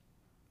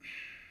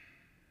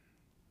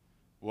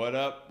What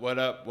up, what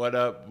up, what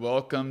up?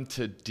 Welcome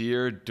to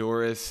Dear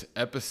Doris,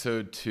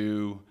 episode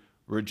 2.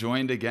 We're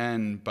joined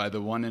again by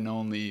the one and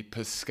only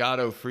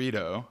Pescado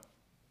Frito.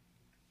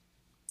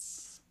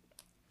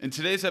 In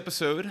today's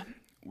episode,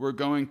 we're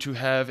going to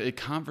have a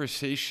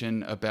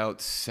conversation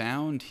about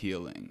sound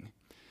healing.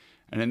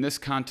 And in this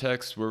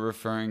context, we're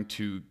referring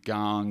to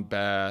gong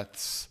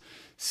baths,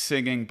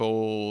 singing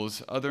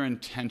bowls, other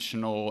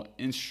intentional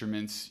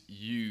instruments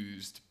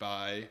used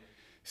by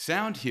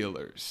sound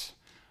healers.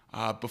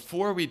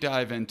 Before we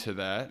dive into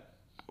that,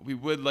 we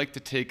would like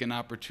to take an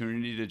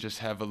opportunity to just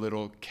have a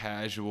little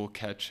casual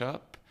catch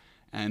up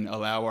and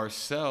allow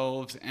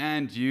ourselves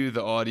and you,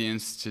 the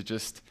audience, to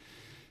just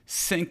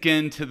sink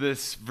into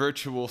this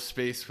virtual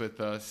space with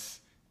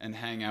us and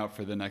hang out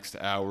for the next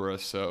hour or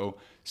so.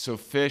 So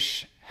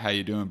Fish, how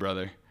you doing,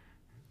 brother?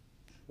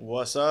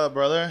 What's up,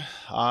 brother?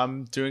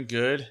 I'm doing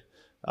good.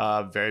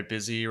 Very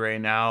busy right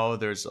now.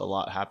 There's a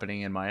lot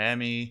happening in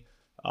Miami.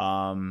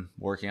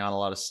 Working on a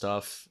lot of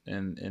stuff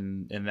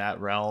in that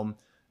realm.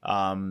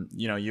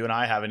 You and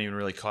I haven't even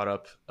really caught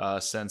up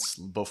since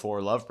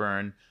before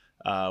Loveburn,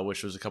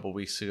 which was a couple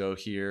weeks ago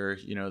here.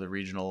 The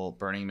regional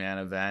Burning Man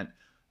event,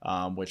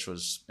 which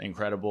was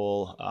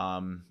incredible.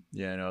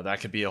 That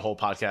could be a whole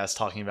podcast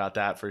talking about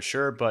that for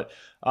sure. But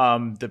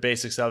the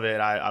basics of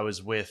it, I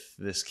was with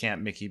this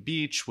Camp Mickey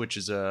Beach, which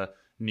is a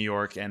New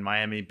York and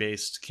Miami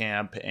based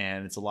camp,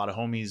 and it's a lot of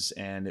homies,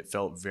 and it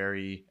felt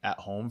very at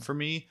home for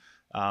me.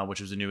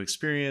 Which was a new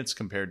experience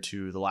compared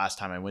to the last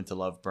time I went to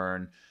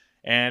Loveburn.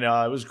 And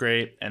it was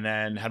great. And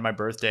then had my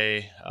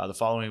birthday the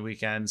following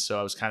weekend. So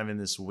I was kind of in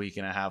this week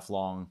and a half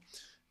long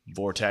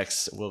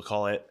vortex, we'll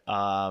call it,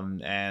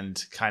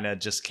 and kind of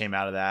just came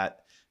out of that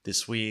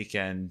this week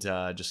and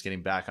just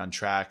getting back on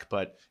track.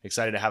 But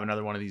excited to have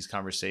another one of these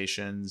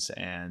conversations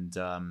and,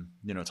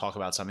 talk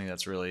about something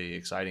that's really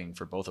exciting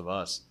for both of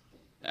us.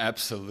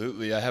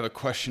 Absolutely. I have a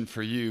question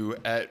for you.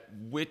 At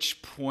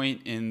which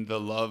point in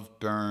the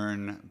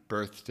Loveburn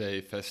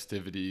birthday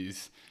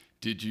festivities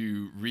did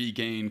you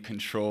regain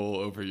control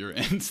over your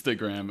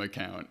Instagram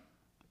account?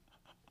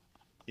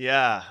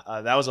 Yeah,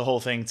 that was a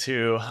whole thing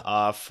too.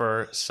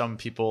 For some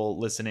people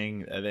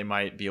listening, they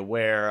might be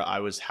aware I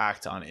was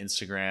hacked on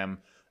Instagram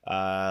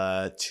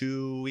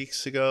 2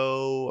 weeks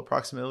ago,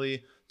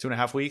 approximately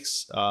 2.5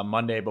 weeks,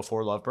 Monday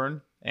before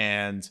Loveburn.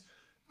 And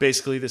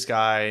basically, this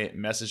guy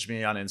messaged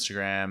me on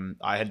Instagram.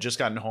 I had just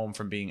gotten home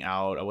from being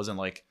out. I wasn't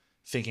like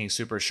thinking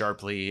super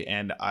sharply.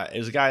 And it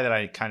was a guy that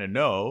I kind of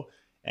know.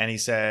 And he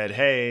said,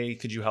 "Hey,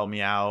 could you help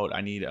me out?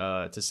 I need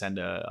to send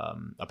a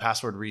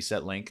password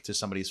reset link to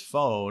somebody's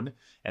phone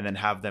and then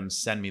have them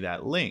send me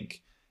that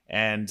link."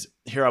 And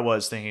here I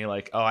was thinking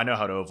like, oh, I know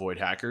how to avoid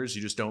hackers.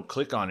 You just don't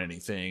click on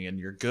anything and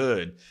you're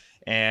good.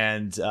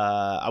 And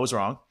I was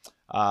wrong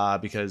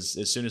because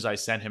as soon as I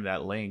sent him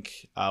that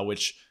link,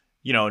 which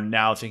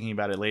now thinking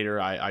about it later,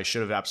 I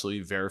should have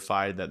absolutely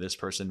verified that this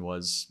person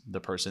was the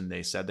person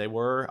they said they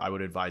were. I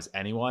would advise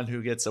anyone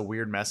who gets a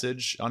weird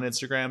message on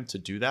Instagram to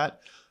do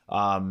that.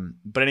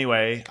 But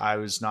anyway, I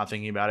was not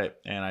thinking about it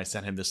and I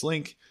sent him this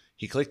link.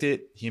 He clicked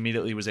it. He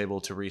immediately was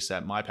able to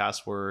reset my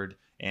password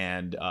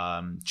and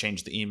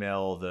change the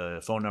email,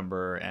 the phone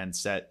number, and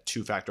set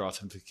two-factor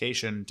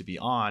authentication to be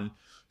on.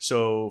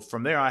 So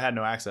from there, I had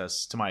no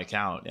access to my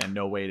account and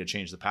no way to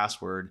change the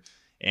password.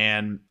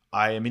 And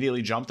I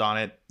immediately jumped on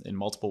it in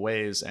multiple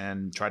ways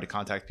and tried to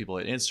contact people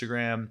at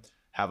Instagram,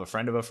 have a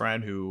friend of a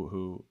friend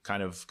who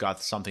kind of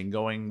got something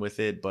going with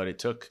it, but it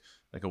took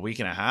like a week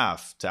and a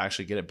half to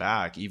actually get it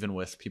back, even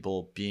with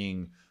people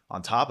being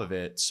on top of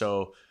it.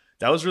 So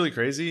that was really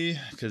crazy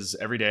because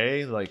every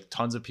day, like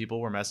tons of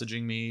people were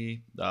messaging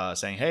me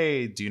saying,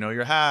 "Hey, do you know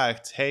you're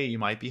hacked? Hey, you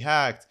might be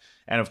hacked."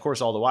 And of course,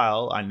 all the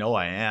while, I know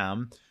I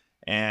am.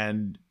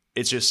 And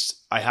it's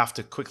just, I have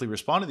to quickly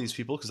respond to these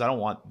people because I don't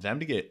want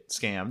them to get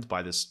scammed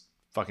by this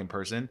fucking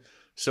person.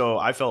 So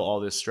I felt all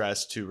this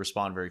stress to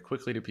respond very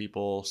quickly to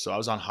people. So I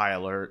was on high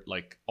alert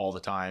like all the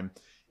time.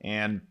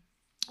 And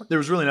there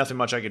was really nothing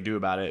much I could do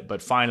about it.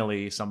 But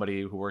finally,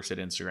 somebody who works at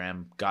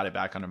Instagram got it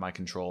back under my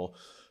control.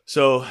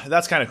 So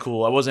that's kind of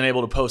cool. I wasn't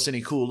able to post any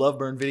cool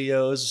Loveburn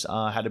videos.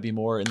 Had to be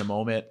more in the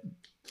moment,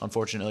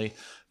 unfortunately.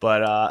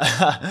 But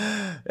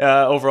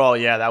overall,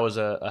 yeah, that was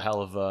a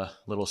hell of a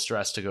little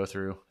stress to go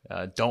through.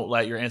 Don't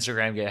let your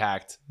Instagram get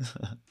hacked.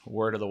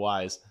 Word of the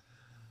wise.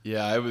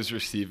 Yeah, I was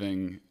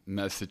receiving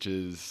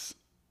messages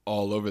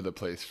all over the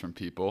place from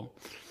people.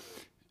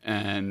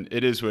 And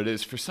it is what it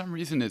is. For some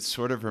reason, it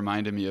sort of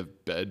reminded me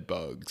of bed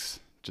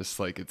bugs. Just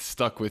like it's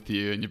stuck with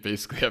you and you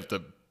basically have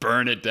to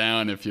burn it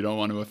down if you don't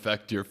want to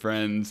affect your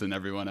friends and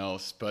everyone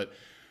else. But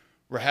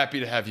we're happy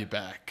to have you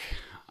back.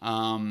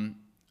 On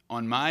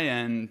my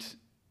end,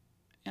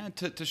 yeah,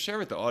 to share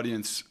with the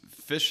audience,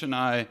 Fish and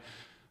I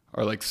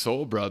are like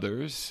soul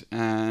brothers,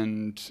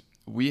 and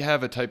we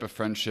have a type of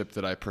friendship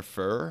that I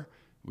prefer,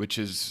 which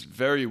is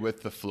very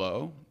with the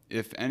flow.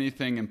 If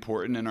anything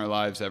important in our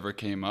lives ever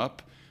came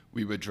up,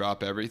 we would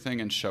drop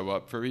everything and show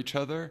up for each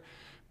other.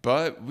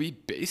 But we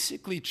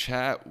basically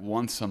chat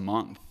once a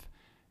month.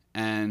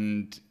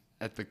 And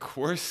at the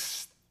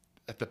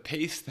at the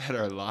pace that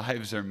our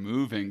lives are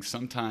moving,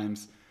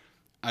 sometimes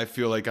I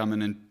feel like I'm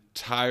an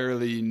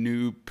entirely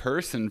new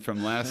person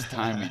from last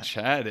time we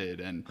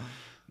chatted. And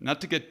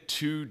not to get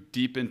too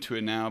deep into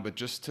it now, but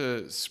just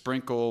to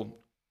sprinkle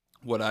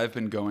what I've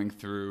been going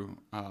through.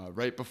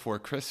 Right before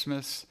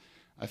Christmas,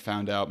 I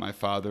found out my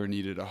father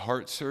needed a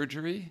heart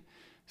surgery.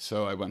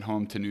 So I went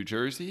home to New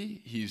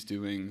Jersey. He's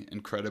doing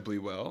incredibly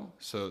well.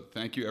 So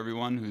thank you,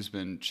 everyone who's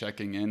been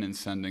checking in and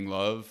sending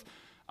love.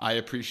 I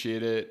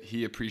appreciate it.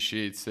 He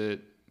appreciates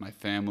it. My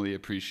family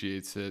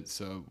appreciates it.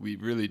 So we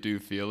really do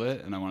feel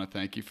it. And I want to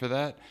thank you for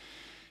that.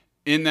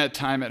 In that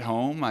time at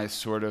home, I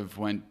sort of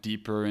went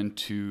deeper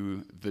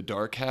into the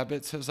dark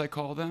habits, as I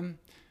call them.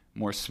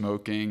 More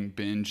smoking,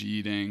 binge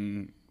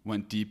eating,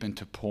 went deep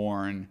into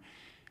porn.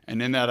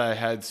 And in that, I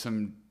had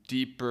some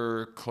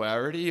deeper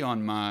clarity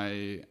on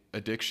my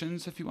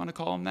addictions, if you want to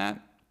call them that,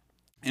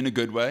 in a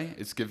good way.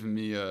 It's given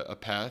me a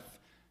path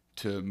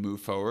to move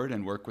forward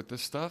and work with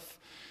this stuff.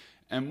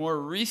 And more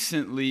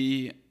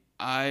recently,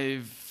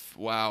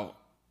 not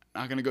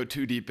going to go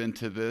too deep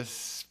into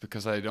this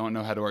because I don't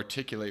know how to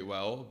articulate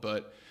well,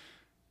 but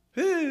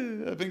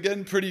I've been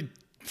getting pretty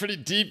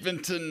deep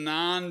into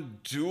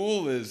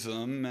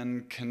non-dualism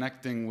and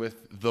connecting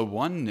with the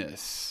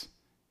oneness,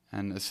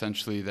 and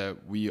essentially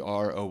that we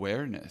are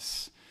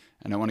awareness.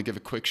 And I want to give a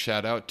quick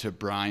shout out to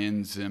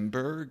Brian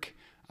Zimberg.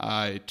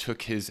 I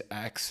took his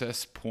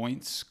Access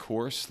Points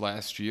course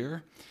last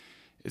year.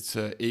 It's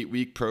an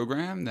 8-week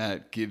program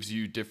that gives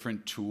you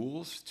different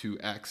tools to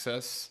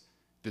access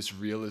this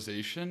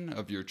realization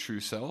of your true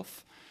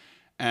self.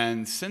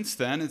 And since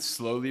then, it's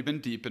slowly been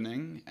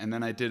deepening. And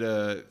then I did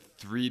a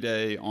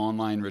 3-day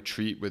online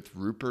retreat with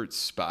Rupert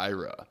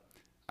Spira.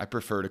 I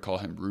prefer to call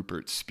him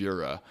Rupert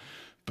Spira.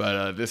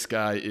 But this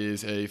guy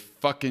is a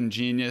fucking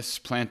genius,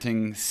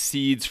 planting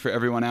seeds for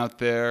everyone out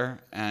there.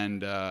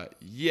 And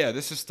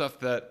this is stuff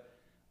that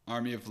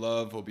Army of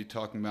Love will be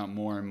talking about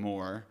more and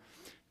more.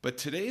 But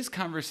today's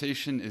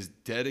conversation is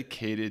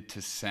dedicated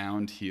to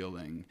sound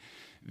healing.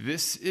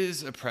 This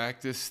is a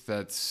practice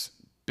that's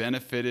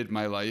benefited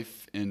my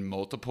life in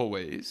multiple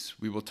ways.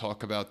 We will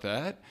talk about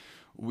that.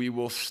 We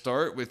will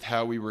start with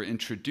how we were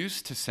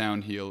introduced to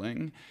sound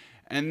healing,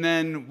 and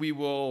then we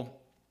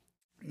will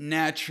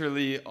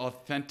naturally,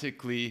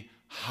 authentically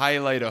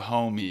highlight a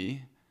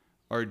homie,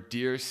 our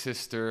dear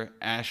sister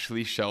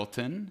Ashley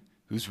Shelton,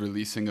 who's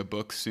releasing a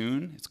book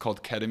soon. It's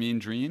called Ketamine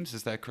Dreams.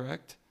 Is that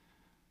correct?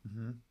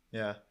 Mm-hmm.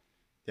 Yeah,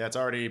 it's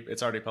already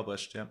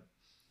published. Yeah.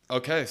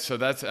 Okay, so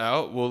that's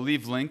out. We'll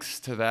leave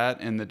links to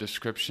that in the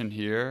description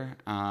here,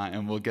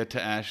 and we'll get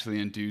to Ashley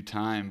in due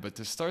time. But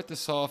to start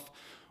this off,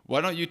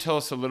 why don't you tell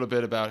us a little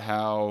bit about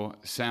how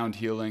sound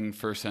healing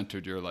first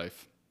entered your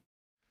life?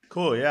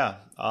 Cool, yeah.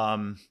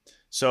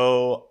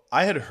 So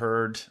I had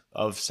heard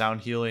of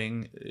sound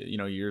healing,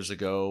 years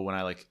ago when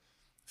I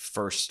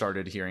first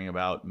started hearing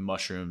about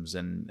mushrooms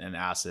and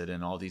acid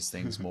and all these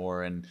things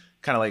more, and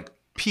kind of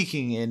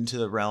peeking into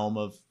the realm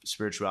of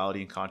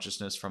spirituality and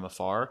consciousness from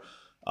afar.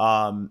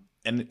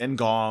 And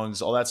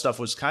gongs, all that stuff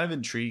was kind of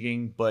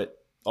intriguing, but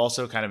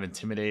also kind of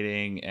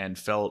intimidating and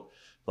felt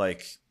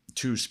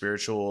too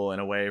spiritual in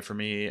a way for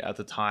me at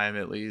the time,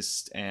 at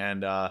least.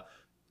 And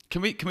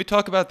can we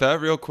talk about that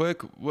real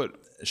quick? What?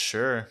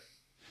 Sure.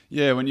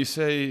 Yeah, when you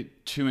say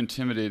too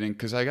intimidating,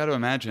 because I got to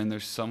imagine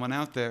there's someone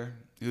out there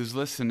who's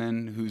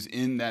listening, who's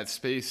in that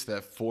space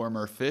that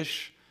former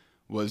Fish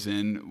was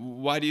in.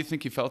 Why do you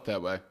think you felt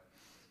that way?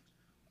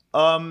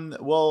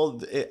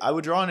 I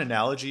would draw an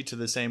analogy to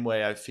the same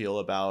way I feel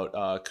about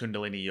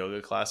Kundalini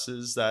yoga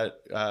classes that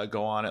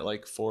go on at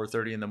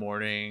 4:30 in the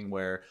morning,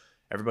 where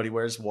everybody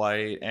wears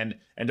white. And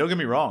don't get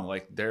me wrong,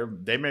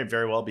 they may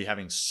very well be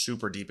having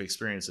super deep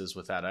experiences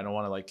with that. I don't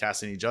want to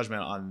cast any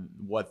judgment on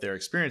what they're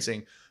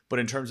experiencing, but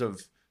in terms of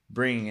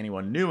bringing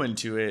anyone new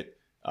into it,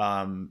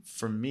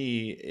 for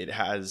me, it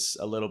has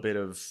a little bit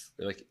of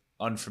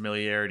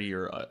unfamiliarity,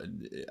 or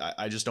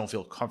I just don't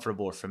feel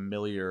comfortable or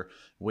familiar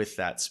with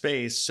that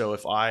space. So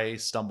if I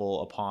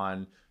stumble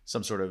upon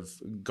some sort of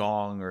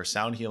gong or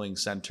sound healing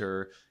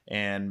center,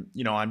 and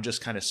I'm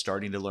just kind of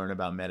starting to learn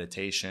about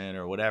meditation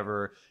or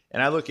whatever,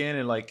 and I look in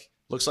and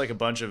looks like a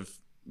bunch of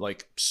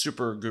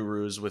super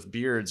gurus with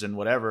beards and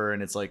whatever,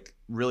 and it's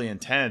really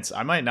intense,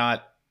 I might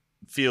not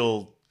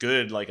feel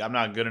good, I'm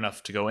not good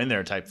enough to go in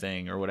there type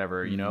thing or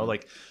whatever.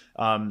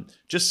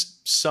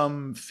 Just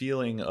some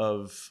feeling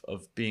of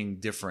being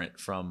different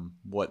from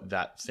what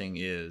that thing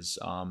is,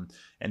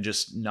 and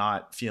just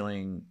not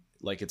feeling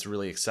like it's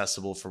really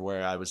accessible for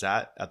where I was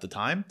at the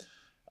time.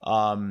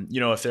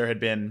 If there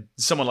had been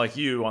someone like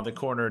you on the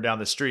corner down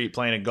the street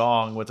playing a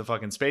gong with a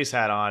fucking space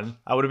hat on,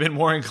 I would have been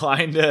more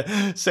inclined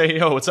to say,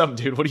 "Yo, what's up,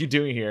 dude? What are you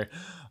doing here?"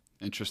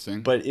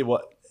 Interesting. But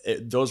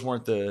those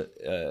weren't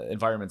the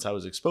environments I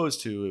was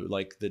exposed to.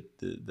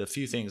 The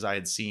few things I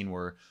had seen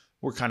were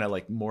kind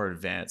of more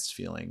advanced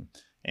feeling.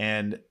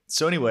 And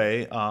so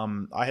anyway,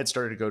 I had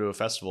started to go to a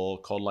festival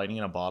called Lightning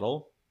in a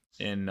Bottle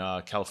in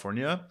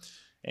California.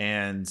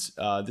 And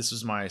this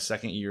was my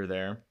second year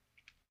there.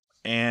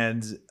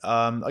 And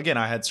again,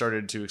 I had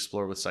started to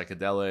explore with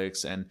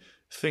psychedelics and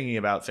thinking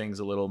about things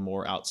a little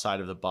more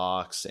outside of the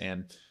box,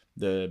 and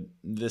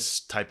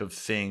this type of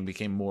thing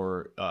became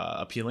more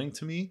appealing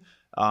to me.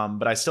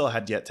 But I still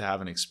had yet to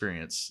have an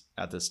experience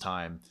at this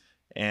time.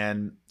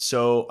 And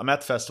so I'm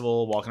at the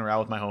festival, walking around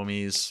with my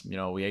homies. You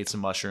know, we ate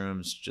some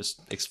mushrooms,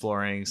 just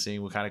exploring,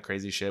 seeing what kind of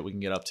crazy shit we can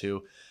get up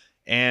to.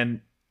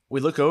 And we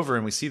look over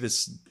and we see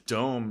this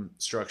dome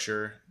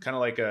structure, kind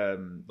of like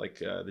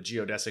the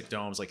geodesic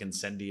domes, like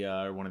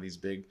Incendia or one of these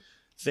big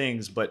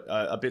things, but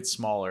a bit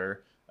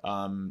smaller,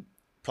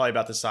 probably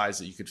about the size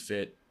that you could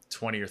fit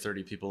 20 or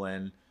 30 people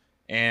in.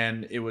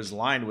 And it was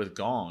lined with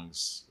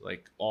gongs,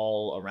 like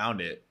all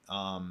around it,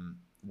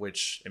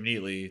 which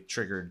immediately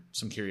triggered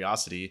some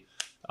curiosity.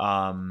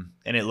 And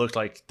it looked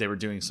like they were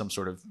doing some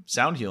sort of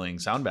sound healing,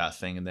 sound bath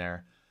thing in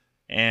there.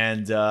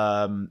 And,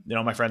 you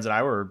know, my friends and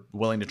I were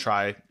willing to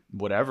try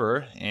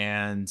whatever.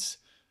 And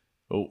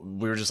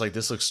we were just like,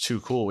 this looks too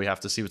cool. We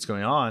have to see what's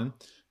going on.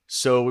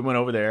 So we went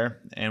over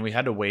there and we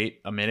had to wait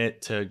a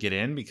minute to get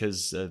in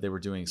because they were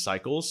doing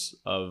cycles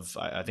of,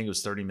 I think it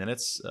was 30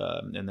 minutes,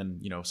 and then,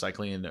 you know,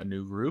 cycling in a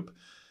new group.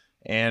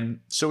 And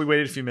so we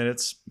waited a few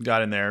minutes,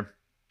 got in there.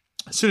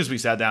 As soon as we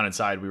sat down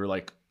inside, we were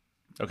like,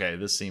 okay,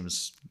 this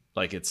seems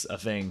like it's a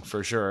thing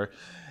for sure.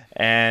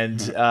 And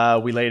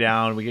we lay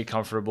down, we get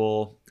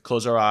comfortable,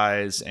 close our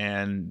eyes,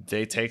 and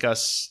they take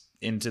us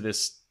into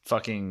this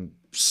fucking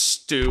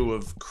stew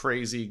of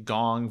crazy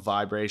gong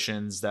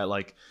vibrations that,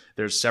 like,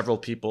 there's several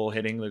people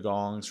hitting the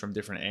gongs from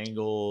different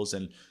angles,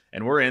 and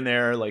we're in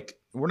there, like,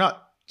 we're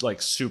not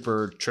like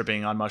super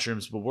tripping on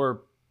mushrooms, but we're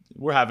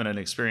having an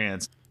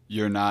experience.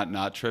 You're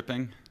not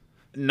tripping?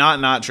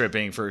 Not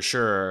tripping for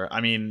sure.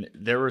 I mean,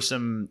 there were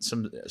some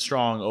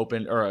strong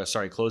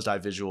closed eye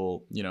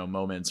visual, you know,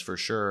 moments for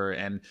sure,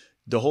 and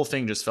the whole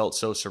thing just felt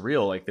so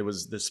surreal. Like,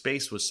 the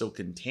space was so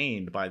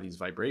contained by these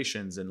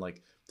vibrations and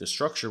like the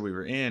structure we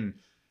were in,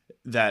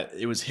 that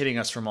it was hitting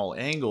us from all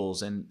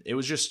angles, and it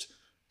was just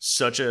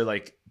such a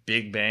like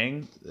Big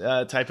Bang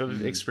type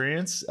of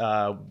experience,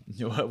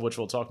 which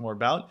we'll talk more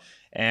about.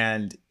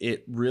 And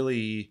it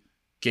really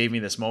gave me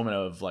this moment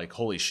of like,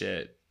 holy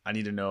shit, I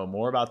need to know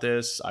more about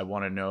this. I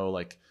want to know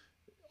like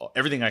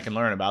everything I can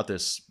learn about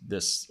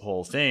this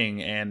whole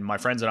thing. And my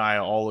friends and I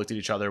all looked at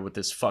each other with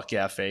this fuck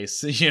yeah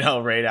face, you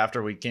know, right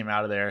after we came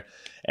out of there.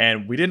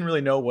 And we didn't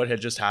really know what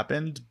had just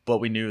happened, but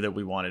we knew that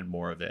we wanted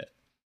more of it.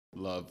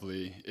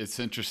 Lovely. It's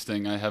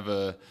interesting. I have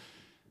a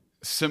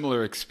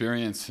similar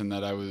experience in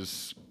that I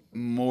was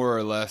more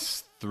or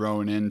less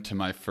thrown into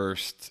my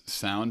first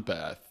sound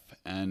bath.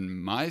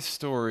 And my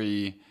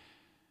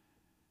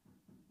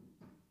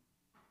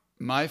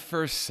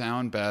first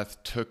sound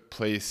bath took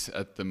place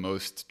at the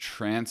most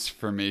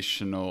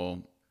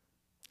transformational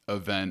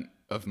event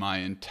of my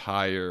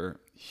entire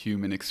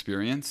human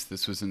experience.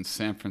 This was in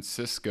San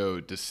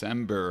Francisco,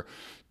 December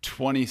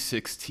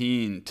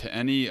 2016. To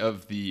any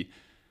of the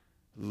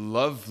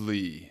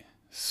lovely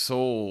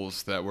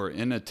souls that were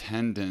in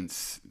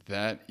attendance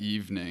that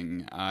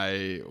evening,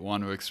 I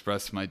want to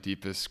express my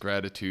deepest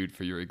gratitude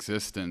for your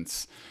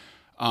existence.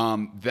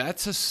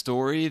 That's a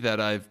story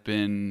that I've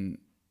been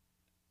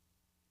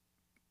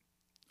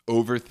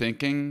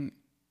overthinking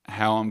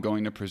how I'm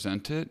going to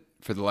present it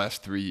for the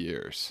last 3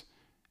 years.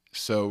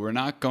 So we're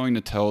not going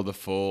to tell the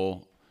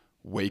full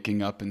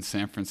waking up in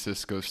San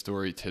Francisco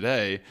story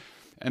today.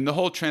 And the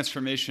whole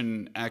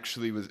transformation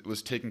actually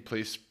was taking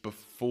place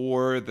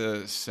before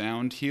the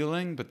sound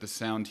healing, but the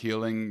sound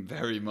healing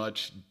very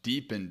much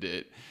deepened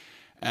it.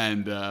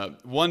 And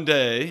one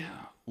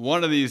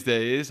of these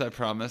days, I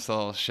promise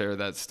I'll share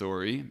that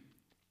story.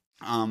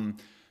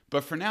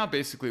 But for now,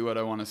 basically what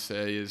I want to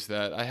say is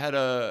that I had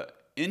a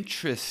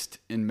interest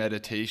in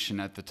meditation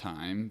at the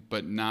time,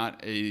 but not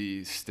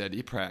a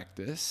steady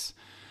practice.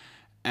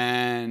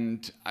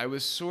 And I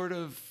was sort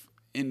of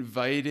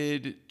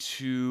invited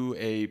to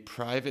a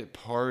private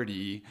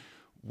party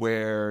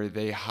where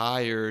they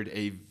hired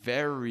a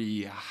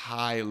very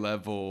high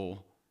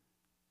level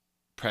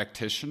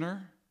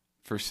practitioner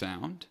for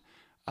sound.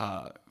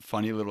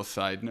 Funny little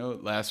side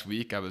note, last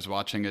week I was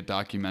watching a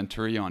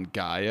documentary on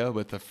Gaia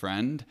with a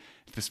friend.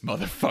 This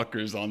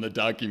motherfucker's on the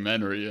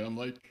documentary. I'm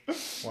like,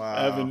 wow.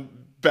 Having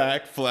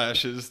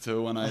backflashes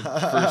to when I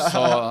first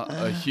saw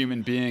a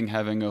human being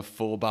having a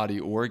full body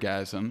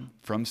orgasm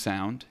from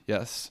sound.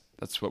 Yes,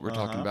 that's what we're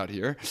talking about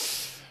here.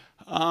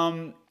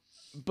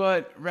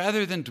 But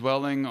rather than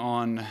dwelling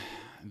on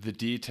the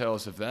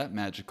details of that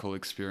magical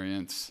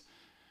experience,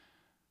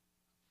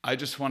 I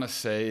just want to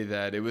say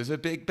that it was a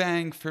big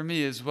bang for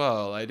me as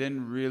well. I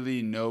didn't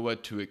really know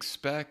what to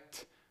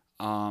expect.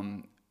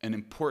 An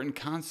important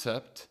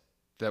concept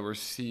that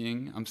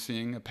I'm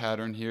seeing a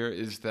pattern here,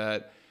 is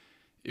that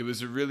it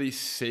was a really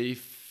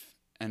safe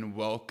and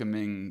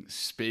welcoming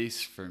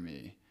space for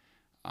me.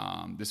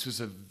 This was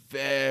a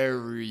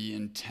very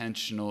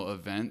intentional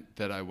event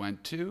that I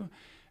went to,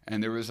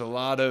 and there was a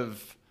lot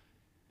of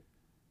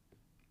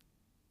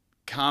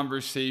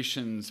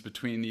conversations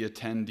between the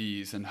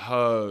attendees and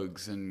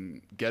hugs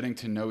and getting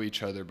to know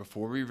each other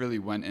before we really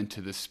went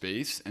into the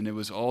space, and it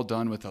was all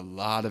done with a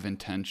lot of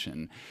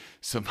intention.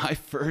 So my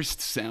first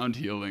sound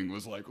healing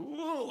was like,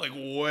 whoa, like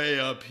way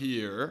up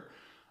here.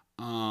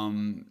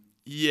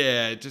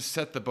 Yeah, it just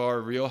set the bar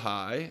real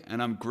high,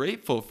 and I'm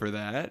grateful for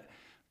that.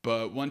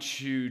 But once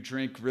you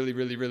drink really,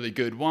 really, really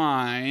good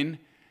wine,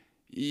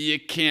 you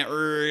can't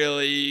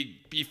really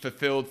be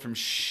fulfilled from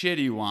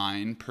shitty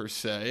wine per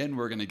se, and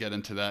we're going to get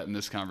into that in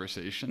this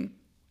conversation.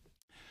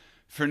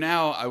 For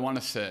now, I want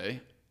to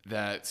say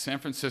that San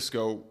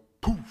Francisco,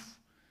 poof,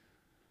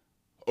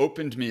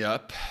 opened me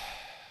up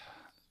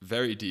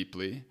very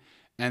deeply,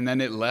 and then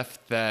it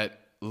left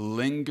that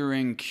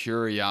lingering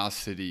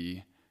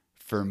curiosity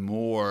for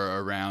more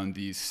around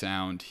these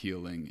sound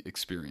healing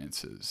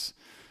experiences.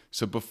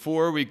 So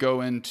before we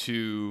go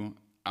into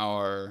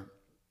our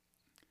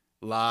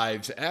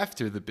lives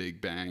after the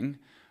Big Bang,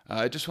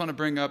 I just want to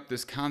bring up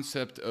this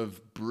concept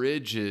of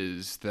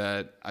bridges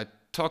that I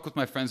talk with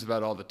my friends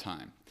about all the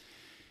time.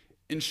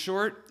 In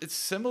short, it's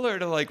similar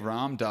to like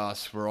Ram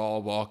Dass, we're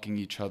all walking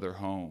each other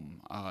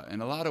home.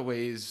 In a lot of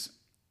ways,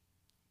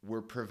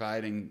 we're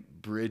providing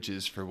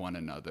bridges for one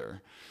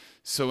another.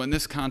 So in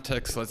this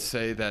context, let's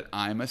say that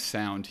I'm a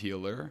sound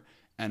healer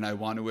and I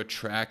want to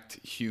attract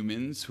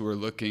humans who are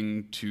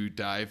looking to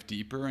dive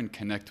deeper and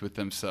connect with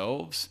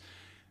themselves.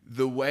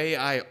 The way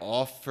I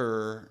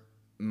offer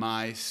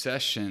my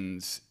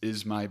sessions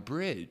is my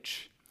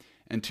bridge.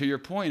 And to your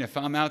point, if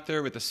I'm out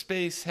there with a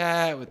space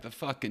hat, with the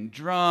fucking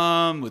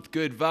drum, with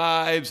good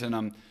vibes, and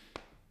I'm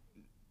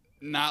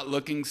not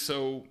looking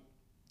so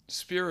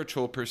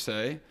spiritual per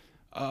se,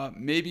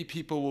 maybe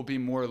people will be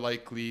more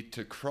likely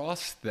to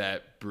cross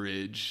that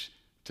bridge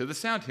to the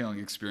sound healing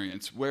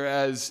experience.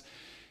 Whereas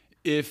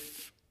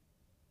if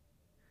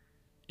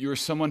you're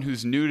someone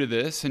who's new to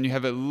this and you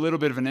have a little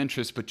bit of an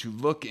interest, but you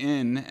look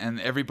in and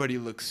everybody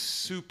looks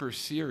super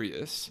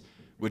serious,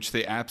 which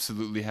they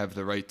absolutely have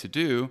the right to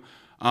do,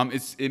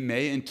 it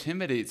may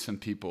intimidate some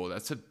people.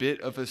 That's a bit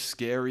of a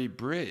scary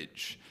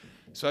bridge.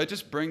 So I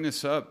just bring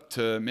this up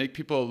to make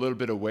people a little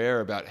bit aware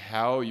about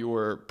how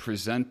you're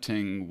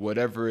presenting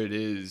whatever it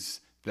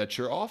is that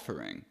you're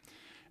offering.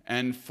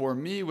 And for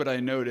me, what I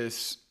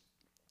notice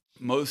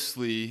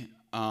mostly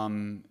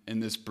in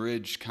this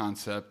bridge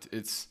concept,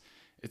 it's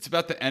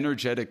about the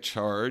energetic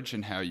charge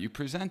and how you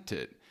present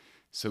it.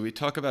 So we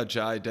talk about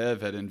Jai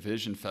Dev at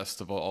Envision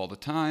Festival all the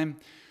time.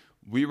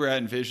 We were at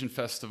Envision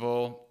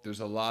Festival. There's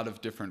a lot of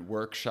different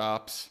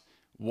workshops.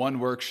 One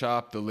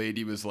workshop, the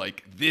lady was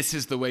like, this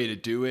is the way to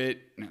do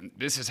it. And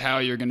this is how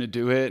you're going to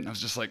do it. And I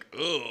was just like,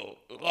 oh,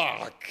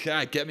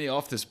 God, get me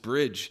off this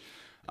bridge.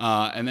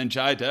 And then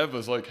Jai Dev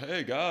was like,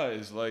 hey,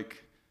 guys,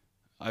 like,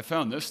 I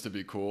found this to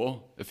be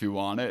cool if you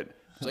want it.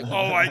 It's like,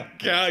 oh my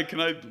God, can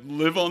I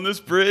live on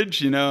this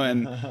bridge? You know,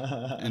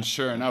 and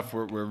sure enough,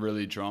 we're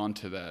really drawn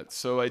to that.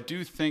 So I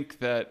do think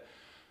that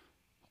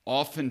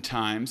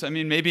oftentimes, I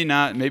mean,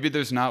 maybe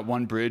there's not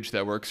one bridge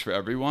that works for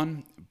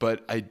everyone,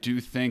 but I do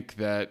think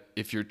that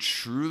if you're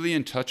truly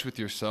in touch with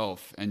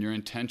yourself and your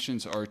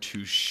intentions are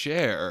to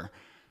share,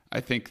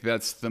 I think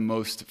that's the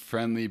most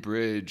friendly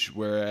bridge.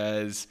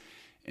 Whereas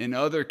in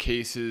other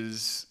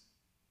cases,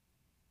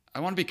 I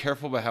want to be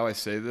careful about how I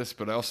say this,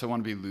 but I also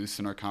want to be loose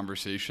in our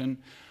conversation.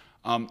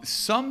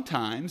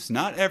 Sometimes,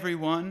 not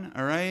everyone,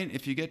 all right?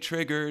 If you get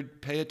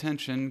triggered, pay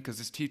attention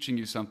because it's teaching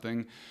you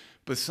something.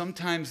 But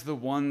sometimes the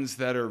ones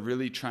that are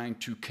really trying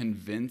to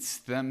convince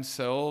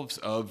themselves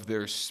of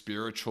their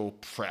spiritual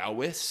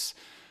prowess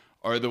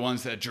are the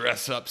ones that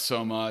dress up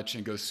so much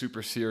and go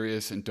super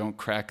serious and don't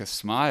crack a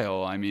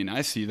smile. I mean,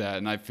 I see that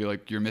and I feel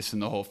like you're missing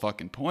the whole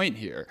fucking point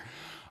here.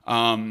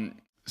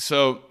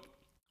 So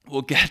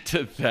we'll get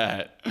to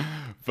that.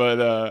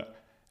 But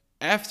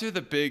after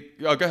the big...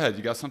 Oh, go ahead.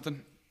 You got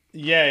something?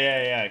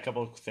 Yeah. A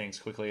couple of things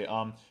quickly.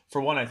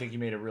 For one, I think you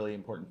made a really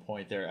important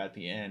point there at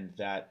the end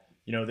that,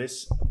 you know,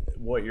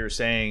 what you're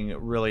saying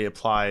really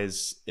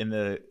applies in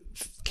the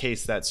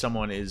case that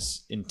someone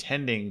is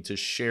intending to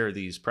share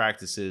these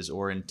practices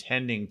or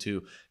intending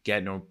to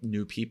get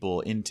new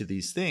people into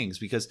these things.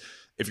 Because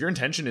if your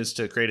intention is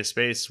to create a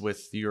space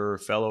with your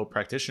fellow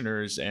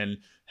practitioners and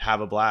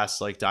have a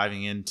blast, like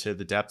diving into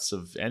the depths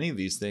of any of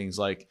these things,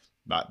 like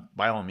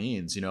by all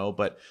means, you know,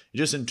 but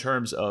just in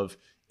terms of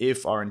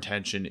if our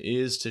intention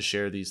is to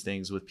share these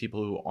things with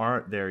people who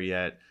aren't there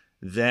yet,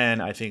 then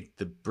I think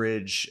the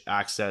bridge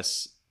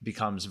access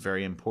becomes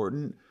very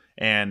important.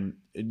 And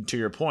to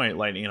your point,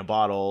 lightning in a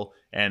bottle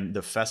and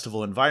the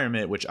festival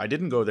environment, which I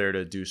didn't go there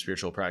to do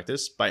spiritual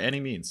practice by any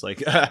means,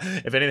 like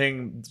if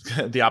anything,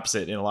 the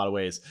opposite in a lot of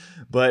ways.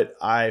 But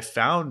I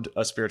found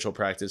a spiritual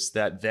practice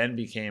that then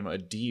became a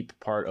deep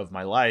part of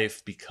my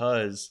life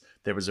because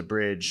there was a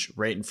bridge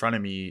right in front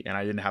of me and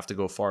I didn't have to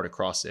go far to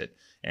cross it.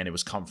 And it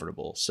was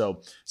comfortable.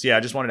 So yeah, I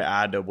just wanted to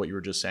add to what you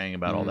were just saying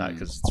about all that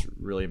because it's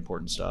really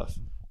important stuff.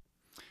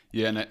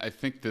 Yeah, and I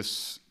think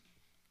this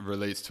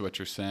relates to what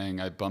you're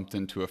saying. I bumped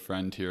into a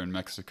friend here in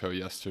Mexico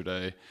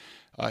yesterday.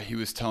 He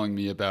was telling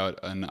me about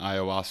an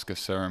ayahuasca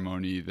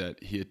ceremony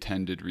that he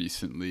attended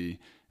recently,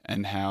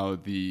 and how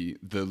the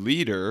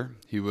leader,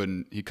 he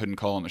couldn't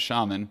call him a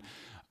shaman.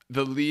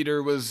 The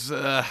leader was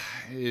the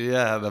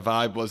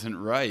vibe wasn't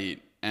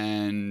right,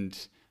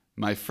 and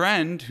my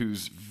friend,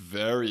 who's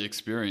very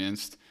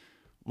experienced,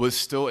 was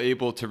still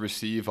able to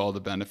receive all the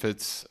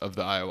benefits of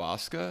the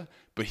ayahuasca,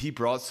 but he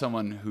brought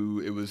someone who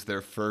it was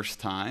their first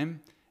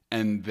time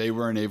and they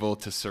weren't able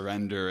to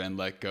surrender and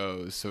let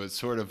go. So it's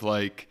sort of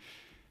like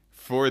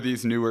for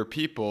these newer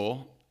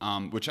people,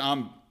 which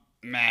I'm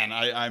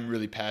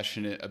really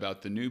passionate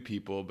about the new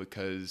people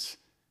because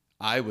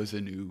I was a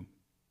new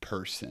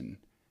person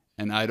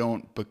and I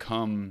don't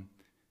become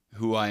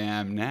who I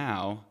am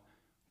now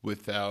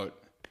without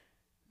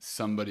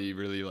somebody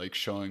really like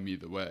showing me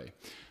the way.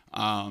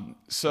 On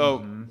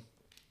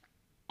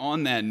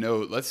that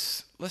note,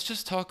 let's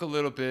just talk a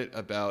little bit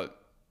about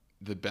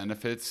the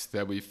benefits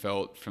that we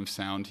felt from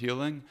sound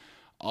healing.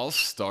 I'll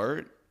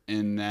start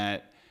in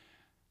that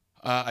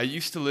I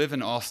used to live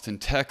in Austin,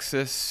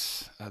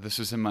 Texas. This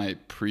was in my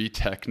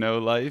pre-techno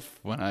life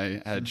when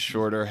I had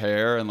shorter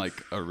hair and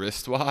like a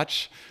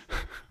wristwatch.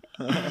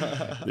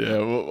 Yeah,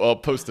 I'll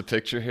post a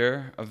picture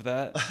here of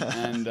that.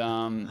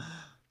 And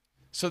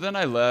so then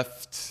I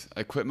left.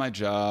 I quit my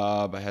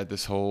job. I had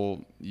this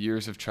whole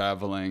years of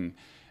traveling.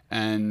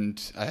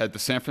 And I had the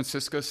San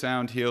Francisco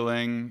sound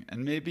healing.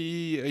 And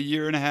maybe a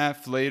year and a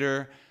half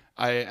later,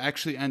 I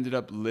actually ended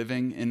up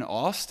living in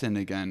Austin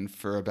again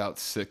for about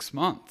 6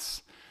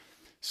 months.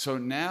 So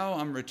now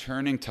I'm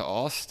returning to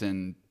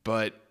Austin,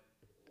 but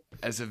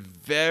as a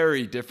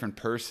very different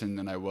person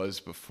than I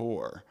was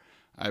before.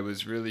 I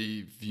was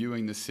really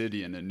viewing the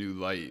city in a new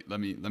light.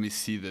 Let me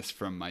see this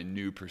from my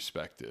new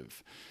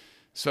perspective.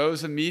 So I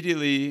was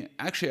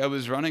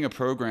running a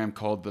program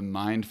called the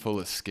Mindful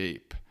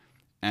Escape.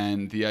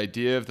 And the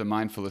idea of the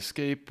Mindful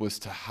Escape was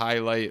to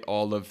highlight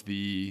all of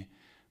the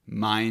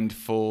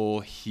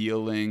mindful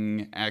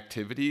healing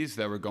activities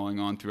that were going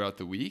on throughout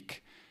the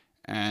week.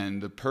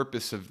 And the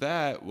purpose of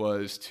that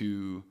was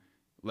to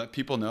let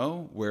people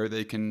know where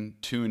they can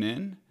tune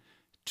in,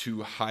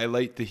 to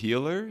highlight the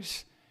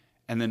healers,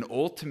 and then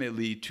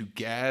ultimately to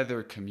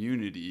gather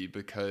community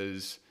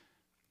because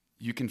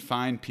you can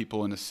find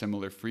people in a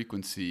similar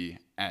frequency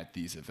at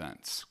these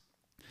events.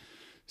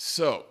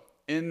 So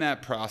in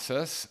that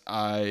process,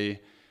 I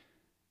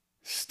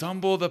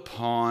stumbled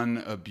upon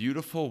a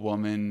beautiful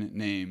woman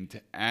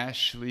named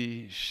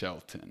Ashley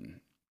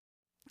Shelton.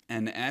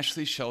 And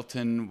Ashley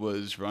Shelton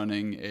was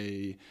running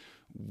a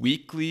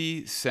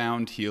weekly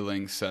sound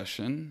healing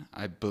session.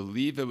 I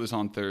believe it was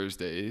on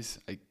Thursdays.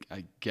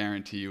 I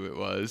guarantee you it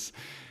was.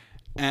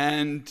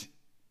 And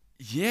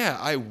yeah,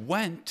 I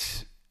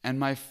went, and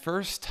my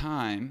first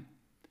time,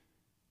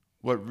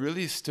 what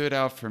really stood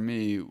out for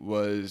me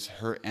was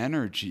her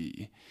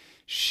energy.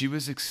 She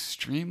was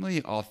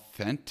extremely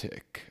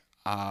authentic.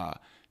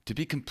 To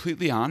be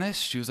completely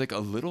honest, she was like a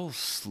little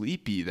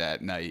sleepy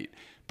that night,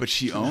 but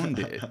she owned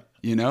it,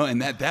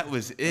 and that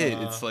was it.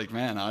 It's like,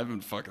 man, I've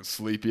been fucking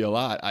sleepy a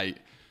lot. I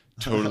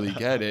totally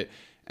get it.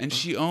 And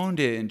she owned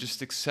it and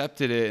just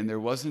accepted it. And there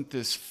wasn't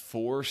this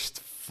forced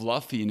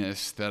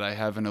fluffiness that I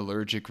have an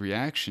allergic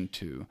reaction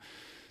to.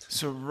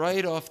 So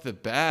right off the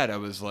bat, I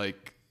was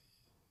like,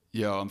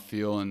 yo, I'm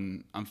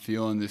feeling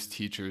this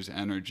teacher's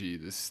energy.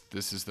 This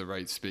is the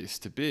right space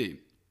to be.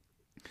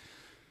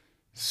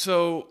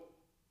 So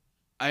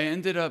I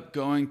ended up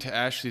going to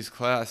Ashley's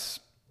class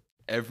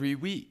every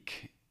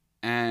week.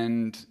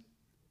 And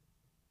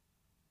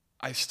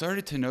I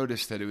started to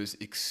notice that it was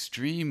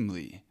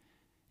extremely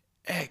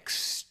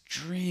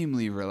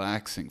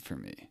relaxing for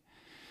me.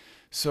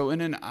 So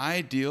in an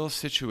ideal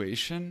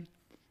situation,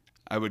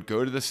 I would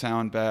go to the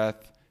sound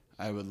bath,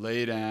 I would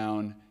lay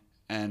down,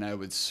 and I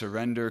would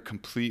surrender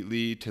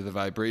completely to the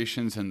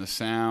vibrations and the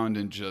sound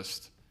and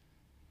just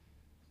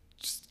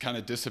kind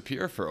of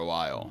disappear for a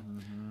while.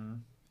 Mm-hmm.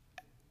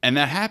 And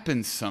that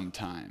happens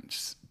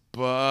sometimes.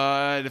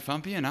 But if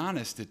I'm being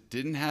honest, it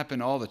didn't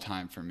happen all the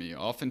time for me.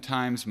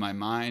 Oftentimes my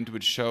mind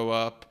would show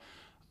up.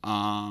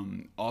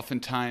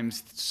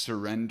 Oftentimes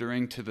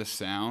surrendering to the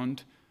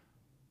sound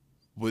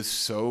was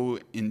so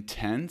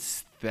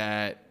intense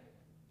that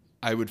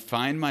I would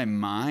find my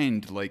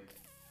mind like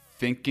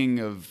thinking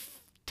of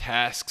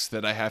tasks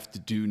that I have to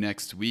do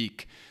next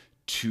week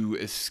to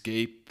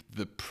escape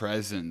the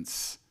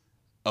presence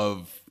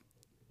of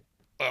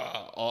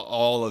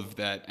all of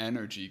that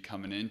energy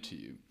coming into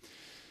you.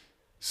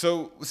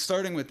 So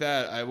starting with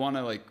that, I want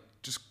to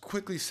just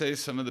quickly say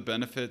some of the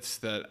benefits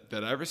that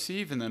I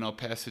receive, and then I'll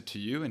pass it to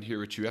you and hear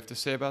what you have to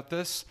say about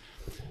this.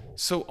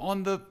 So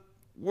on the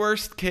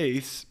worst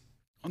case,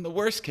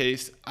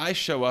 I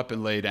show up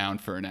and lay down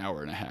for an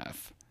hour and a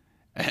half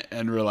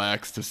and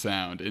relax to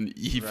sound. And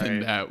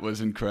even that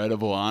was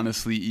incredible.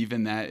 Honestly,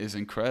 even that is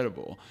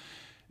incredible.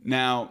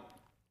 Now,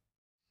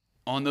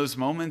 on those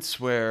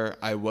moments where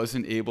I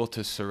wasn't able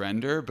to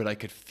surrender, but I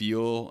could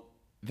feel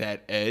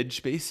that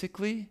edge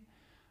basically,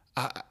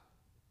 I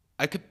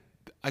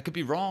could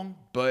be wrong,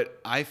 but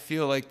I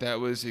feel like that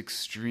was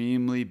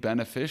extremely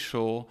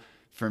beneficial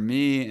for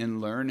me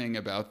in learning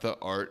about the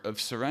art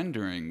of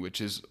surrendering, which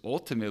is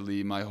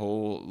ultimately my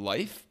whole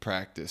life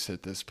practice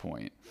at this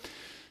point.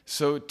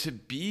 So to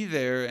be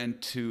there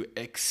and to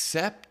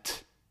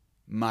accept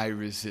my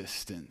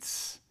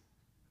resistance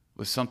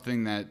was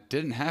something that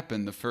didn't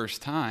happen the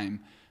first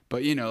time.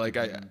 But, like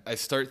I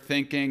start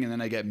thinking and then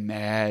I get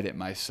mad at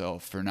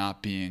myself for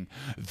not being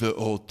the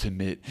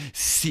ultimate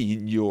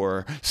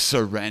senior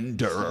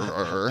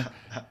surrenderer.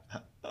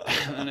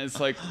 And it's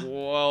like,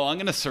 well, I'm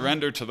going to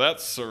surrender to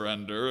that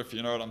surrender, if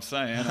you know what I'm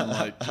saying. And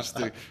like, just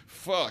to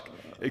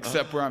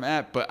accept where I'm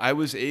at. But I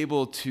was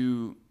able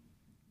to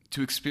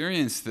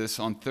experience this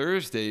on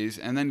Thursdays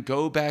and then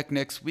go back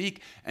next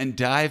week and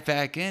dive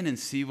back in and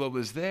see what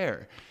was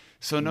there.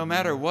 So no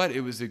matter what,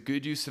 it was a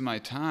good use of my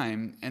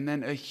time. And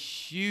then a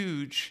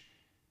huge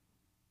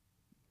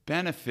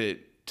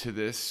benefit to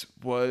this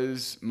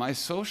was my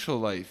social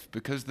life,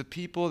 because the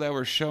people that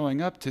were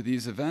showing up to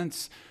these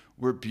events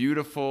were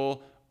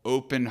beautiful,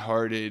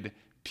 open-hearted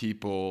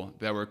people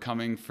that were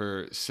coming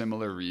for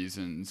similar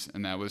reasons.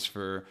 And that was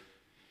for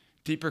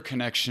deeper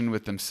connection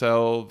with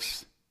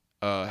themselves,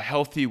 a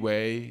healthy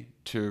way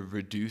to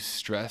reduce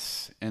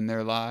stress in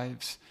their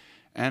lives.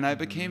 And I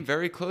became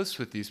very close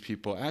with these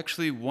people.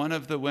 Actually, one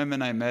of the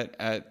women I met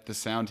at the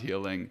Sound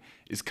Healing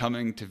is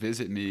coming to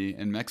visit me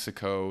in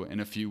Mexico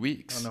in a few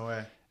weeks. Oh, no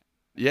way.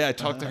 Yeah, I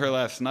talked to her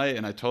last night,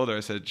 and I told her,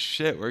 I said,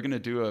 shit, we're going to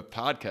do a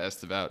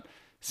podcast about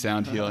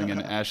sound healing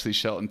and Ashley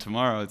Shelton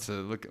tomorrow. It's a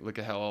look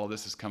at how all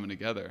this is coming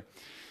together.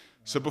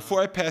 So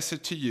before I pass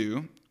it to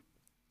you,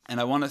 and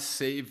I want to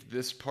save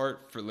this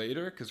part for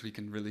later because we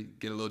can really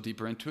get a little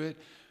deeper into it.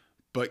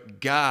 But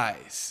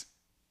guys,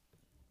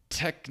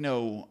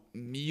 techno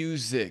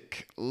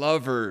music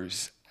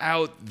lovers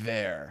out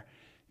there,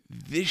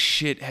 this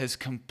shit has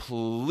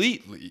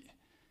completely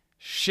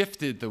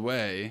shifted the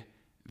way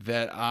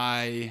that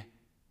I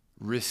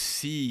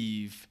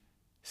receive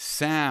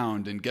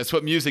sound. And guess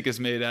what music is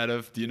made out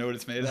of? Do you know what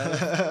it's made out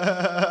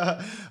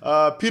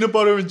of? Peanut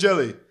butter and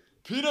jelly.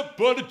 Peanut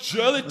butter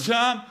jelly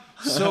time.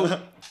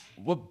 So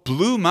what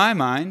blew my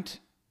mind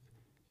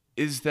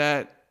is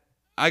that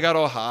I got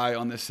all high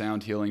on this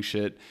sound healing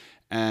shit,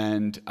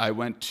 and I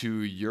went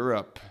to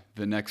Europe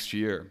the next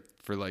year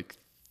for like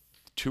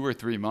 2 or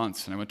 3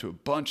 months, and I went to a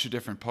bunch of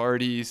different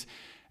parties,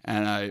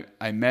 and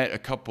I met a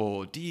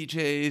couple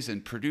DJs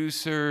and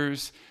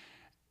producers.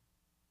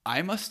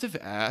 I must have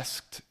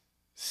asked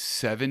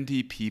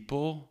 70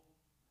 people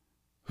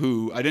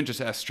who, I didn't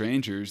just ask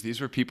strangers, these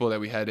were people that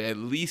we had at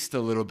least a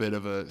little bit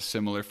of a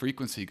similar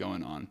frequency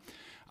going on.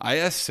 I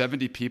asked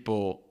 70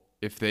 people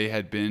if they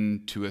had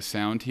been to a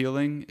sound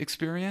healing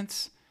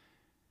experience.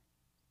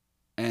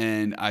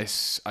 And I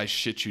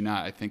shit you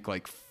not, I think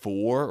like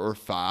 4 or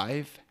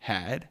 5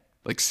 had.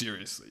 Like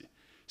seriously.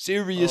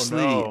 Oh,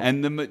 no.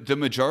 And the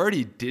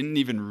majority didn't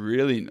even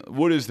really know.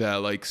 What is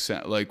that?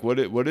 Like what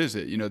is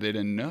it? They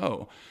didn't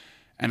know.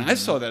 And I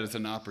saw that as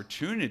an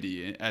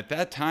opportunity. At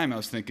that time, I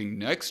was thinking,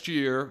 next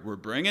year, we're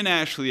bringing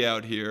Ashley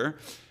out here,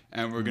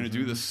 and we're going to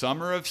do the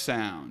Summer of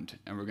Sound,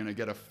 and we're going to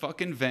get a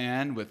fucking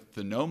van with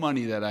the no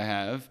money that I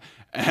have,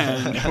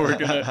 and we're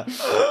going to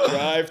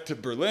drive to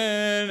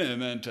Berlin,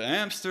 and then to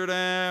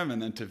Amsterdam,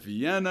 and then to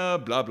Vienna,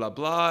 blah, blah,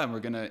 blah, and we're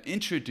going to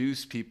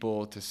introduce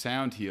people to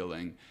sound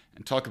healing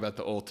and talk about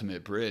the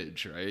ultimate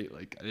bridge, right?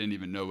 Like, I didn't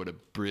even know what a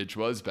bridge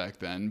was back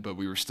then, but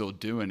we were still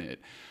doing it.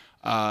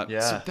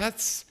 So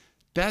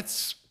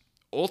that's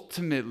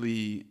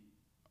ultimately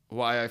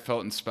why I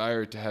felt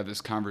inspired to have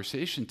this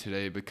conversation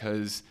today,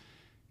 because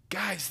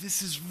guys,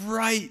 this is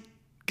right.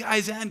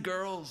 Guys and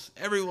girls,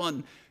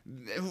 everyone,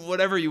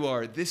 whatever you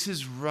are, this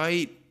is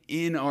right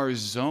in our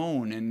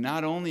zone. And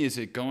not only is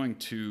it going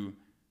to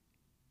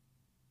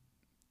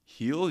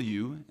heal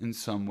you in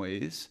some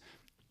ways,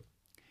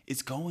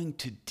 it's going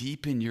to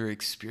deepen your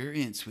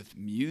experience with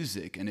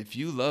music. And if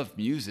you love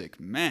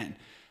music, man,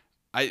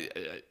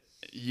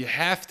 you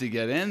have to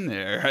get in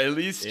there. At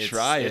least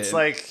try it.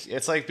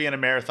 It's like being a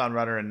marathon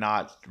runner and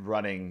not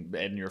running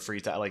in your free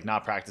time, like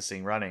not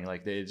practicing running.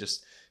 Like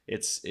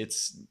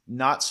it's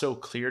not so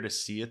clear to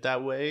see it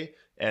that way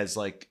as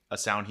like a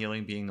sound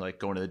healing being like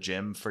going to the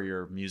gym for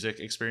your music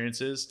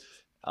experiences.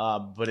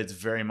 But it's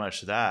very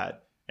much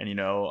that. And,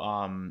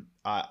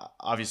 I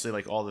obviously,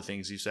 like all the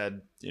things you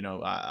said,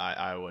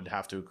 I would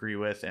have to agree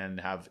with and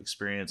have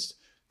experienced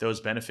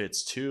those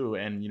benefits too.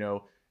 And,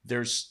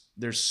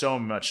 there's so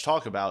much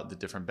talk about the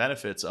different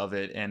benefits of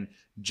it. And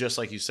just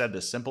like you said,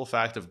 the simple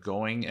fact of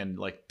going and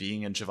like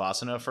being in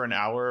Shavasana for an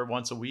hour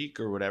once a week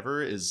or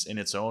whatever is in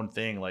its own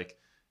thing, like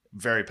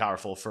very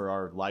powerful for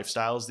our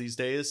lifestyles these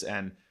days.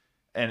 And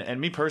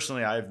me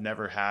personally, I've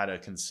never had a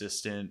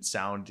consistent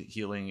sound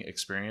healing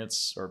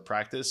experience or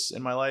practice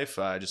in my life.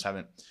 I just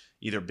haven't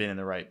either been in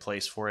the right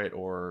place for it,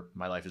 or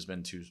my life has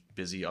been too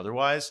busy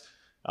otherwise,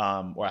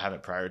 or I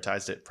haven't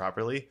prioritized it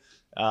properly.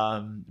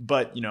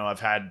 But I've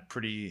had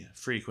pretty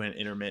frequent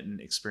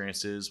intermittent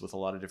experiences with a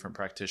lot of different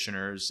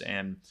practitioners,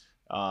 and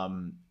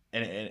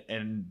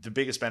the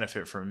biggest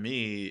benefit for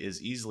me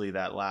is easily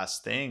that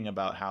last thing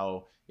about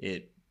how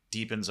it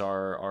deepens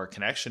our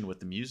connection with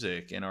the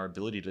music and our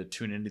ability to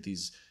tune into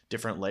these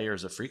different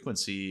layers of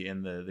frequency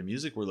in the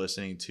music we're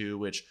listening to,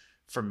 which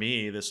for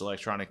me, this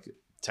electronic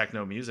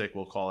techno music,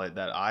 we'll call it,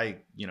 that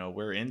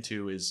we're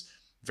into, is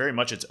very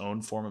much its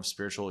own form of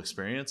spiritual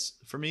experience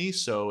for me.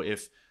 So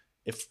if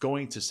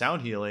going to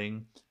sound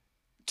healing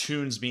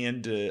tunes me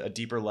into a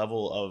deeper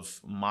level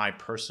of my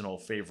personal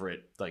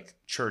favorite, like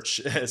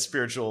church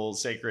spiritual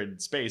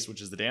sacred space,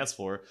 which is the dance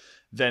floor,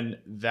 then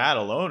that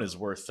alone is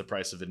worth the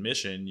price of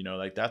admission.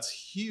 Like that's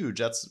huge.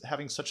 That's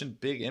having such a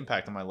big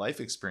impact on my life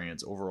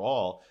experience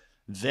overall.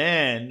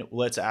 Then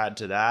let's add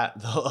to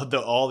that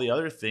all the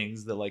other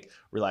things, the like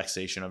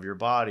relaxation of your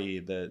body,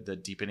 the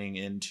deepening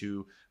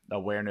into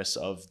awareness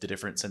of the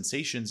different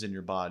sensations in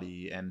your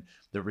body and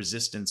the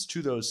resistance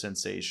to those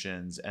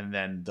sensations, and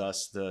then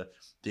thus the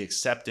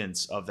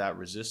acceptance of that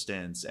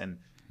resistance, and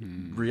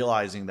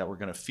realizing that we're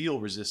going to feel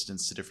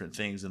resistance to different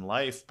things in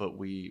life, but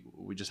we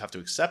just have to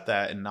accept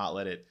that and not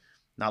let it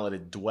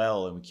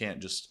dwell, and we can't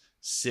just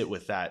sit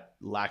with that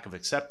lack of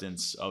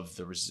acceptance of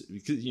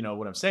because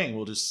what I'm saying,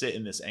 we'll just sit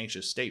in this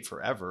anxious state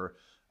forever,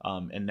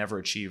 and never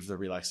achieve the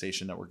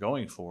relaxation that we're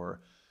going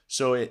for.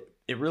 So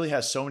it really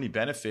has so many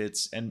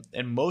benefits, and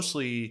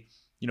mostly,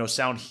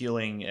 sound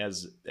healing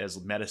as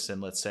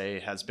medicine, let's say,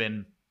 has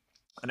been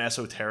an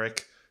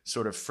esoteric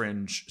sort of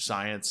fringe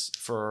science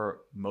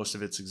for most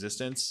of its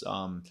existence.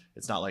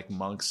 It's not like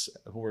monks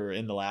who were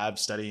in the lab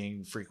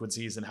studying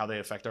frequencies and how they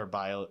affect our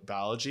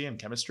biology and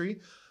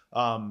chemistry.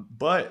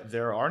 But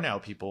there are now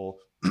people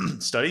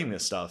studying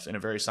this stuff in a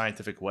very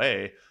scientific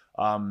way.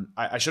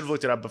 I should have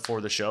looked it up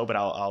before the show, but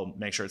I'll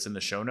make sure it's in the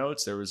show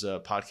notes. There was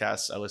a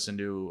podcast I listened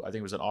to, I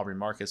think it was an Aubrey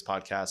Marcus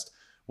podcast,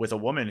 with a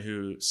woman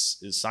who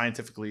is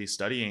scientifically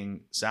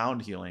studying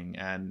sound healing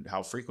and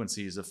how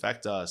frequencies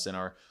affect us and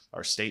our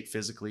state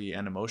physically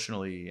and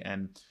emotionally.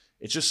 And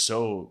it's just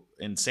so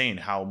insane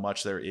how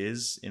much there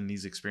is in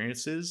these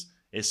experiences,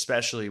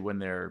 especially when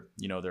they're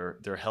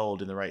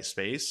held in the right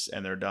space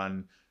and they're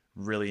done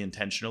really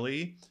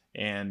intentionally.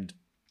 And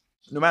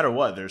no matter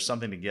what, there's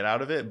something to get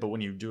out of it. But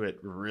when you do it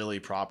really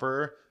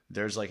proper,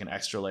 there's like an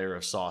extra layer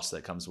of sauce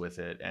that comes with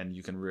it, and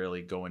you can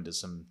really go into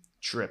some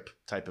trip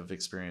type of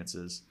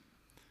experiences.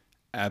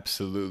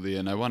 Absolutely.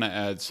 And I want to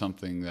add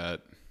something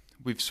that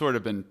we've sort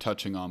of been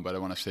touching on, but I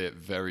want to say it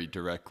very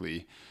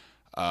directly.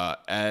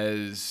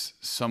 As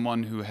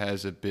someone who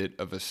has a bit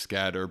of a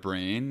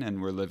scatterbrain,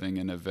 and we're living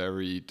in a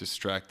very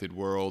distracted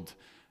world,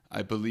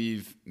 I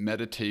believe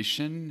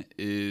meditation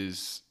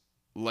is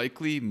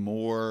likely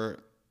more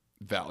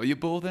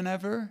valuable than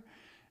ever,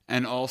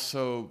 and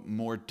also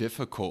more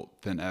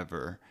difficult than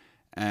ever.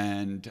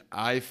 And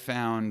I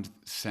found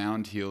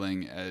sound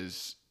healing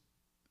as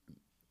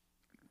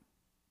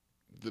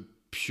the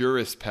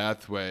purest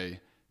pathway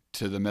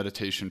to the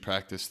meditation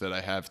practice that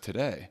I have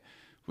today,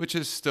 which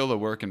is still a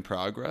work in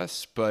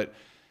progress. But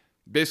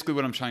basically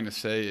what I'm trying to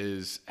say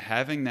is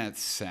having that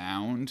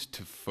sound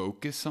to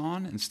focus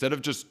on, instead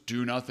of just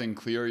do nothing,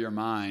 clear your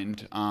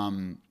mind,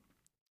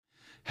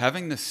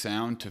 having the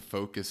sound to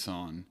focus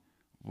on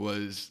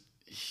was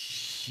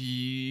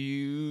hugely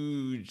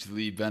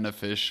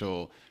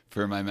beneficial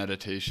for my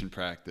meditation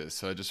practice.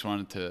 So I just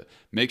wanted to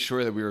make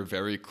sure that we were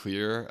very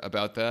clear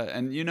about that.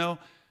 And,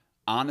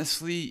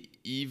 honestly,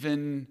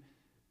 even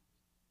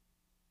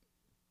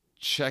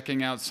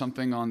checking out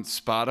something on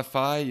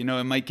Spotify,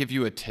 it might give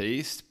you a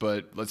taste,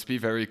 but let's be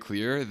very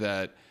clear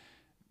that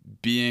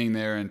being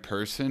there in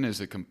person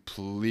is a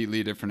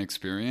completely different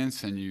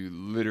experience, and you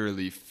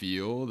literally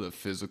feel the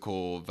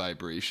physical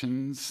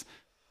vibrations.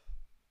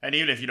 And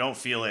even if you don't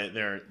feel it,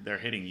 they're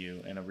hitting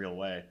you in a real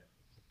way.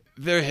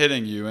 They're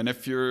hitting you. And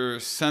if you're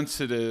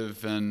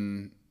sensitive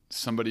and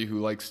somebody who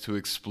likes to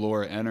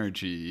explore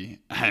energy,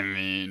 I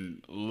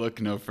mean,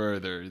 look no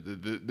further.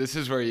 This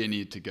is where you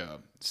need to go.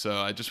 So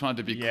I just wanted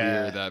to be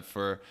clear that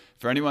for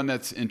anyone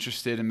that's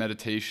interested in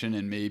meditation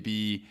and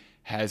maybe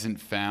hasn't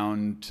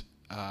found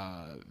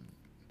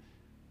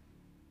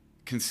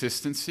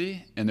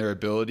consistency in their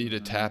ability to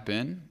tap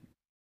in,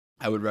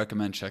 I would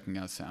recommend checking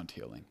out sound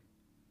healing.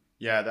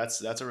 Yeah,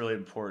 that's a really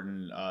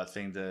important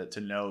thing to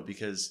note,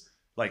 because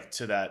like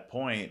to that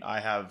point, I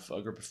have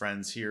a group of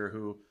friends here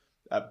who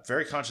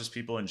very conscious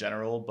people in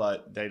general,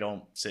 but they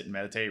don't sit and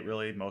meditate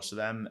really, most of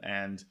them.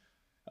 And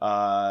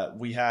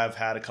we have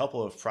had a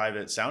couple of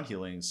private sound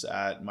healings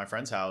at my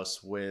friend's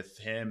house with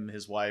him,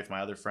 his wife,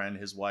 my other friend,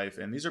 his wife.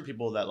 And these are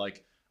people that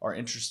like are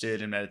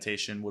interested in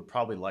meditation, would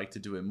probably like to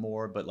do it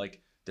more, but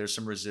like there's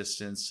some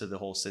resistance to the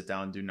whole sit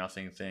down, do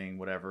nothing thing,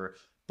 whatever.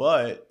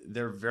 But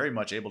they're very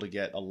much able to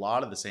get a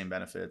lot of the same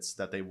benefits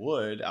that they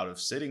would out of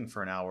sitting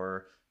for an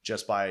hour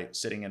just by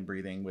sitting and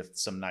breathing with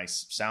some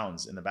nice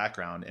sounds in the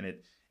background. And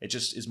it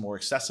just is more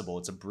accessible.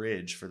 It's a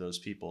bridge for those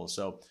people.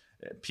 So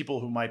people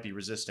who might be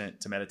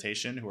resistant to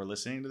meditation who are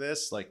listening to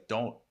this, like,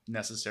 don't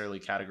necessarily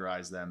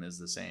categorize them as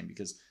the same,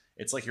 because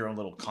it's like your own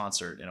little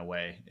concert in a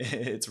way.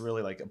 It's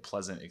really like a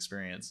pleasant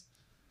experience.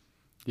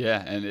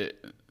 Yeah. And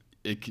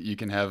you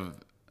can have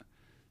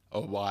a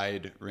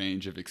wide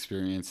range of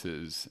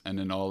experiences, and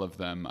in all of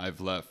them,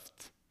 I've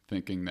left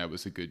thinking that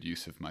was a good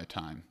use of my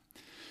time.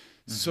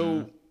 Mm-hmm.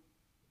 So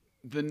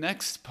the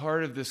next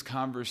part of this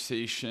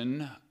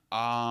conversation,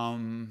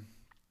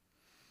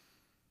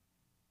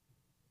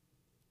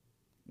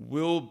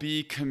 will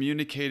be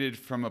communicated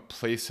from a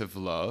place of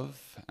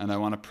love. And I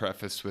want to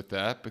preface with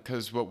that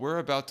because what we're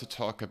about to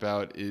talk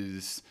about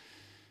is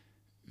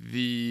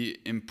the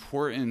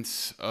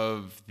importance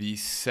of the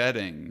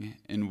setting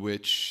in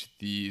which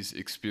these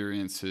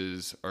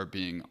experiences are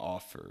being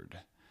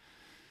offered.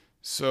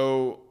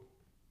 So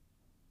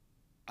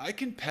I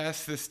can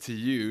pass this to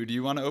you. Do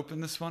you want to open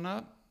this one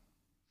up?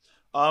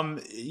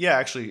 Yeah,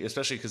 actually,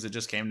 especially because it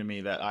just came to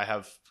me that I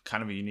have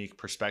kind of a unique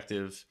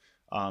perspective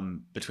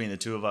between the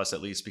two of us,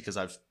 at least because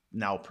I've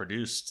now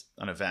produced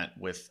an event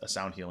with a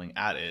sound healing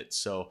at it.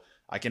 So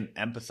I can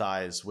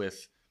empathize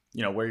with,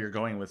 where you're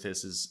going with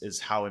this is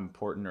how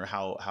important or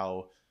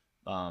how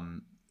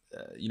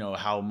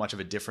much of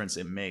a difference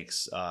it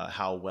makes,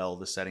 how well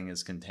the setting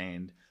is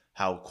contained,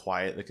 how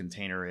quiet the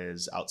container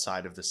is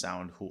outside of the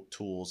sound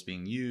tools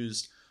being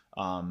used.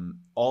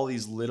 All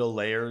these little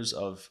layers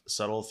of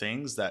subtle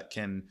things that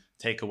can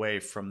take away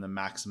from the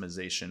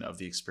maximization of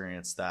the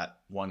experience that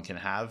one can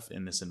have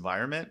in this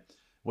environment,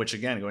 which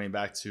again, going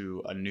back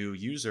to a new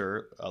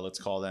user, let's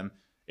call them,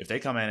 if they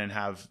come in and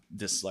have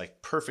this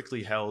like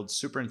perfectly held,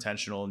 super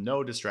intentional,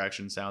 no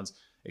distraction sounds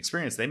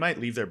experience, they might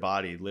leave their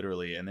body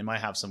literally, and they might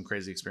have some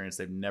crazy experience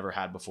they've never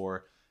had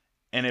before.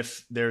 And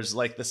if there's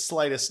like the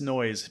slightest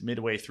noise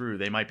midway through,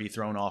 they might be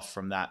thrown off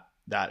from that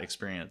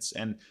experience,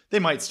 and they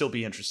might still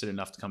be interested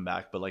enough to come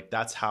back, but like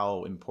that's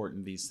how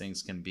important these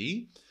things can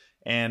be.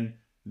 And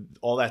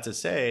all that to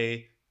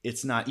say,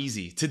 it's not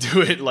easy to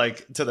do it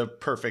like to the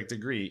perfect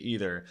degree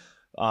either.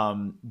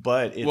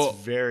 But it's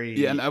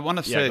very and I want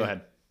to say, go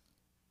ahead.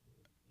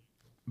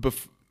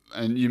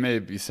 And you may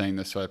be saying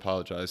this, so I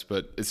apologize,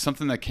 but it's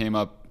something that came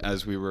up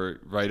as we were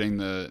writing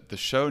the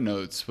show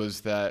notes,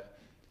 was that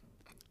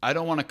I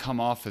don't want to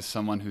come off as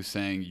someone who's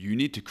saying you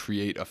need to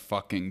create a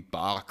fucking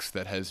box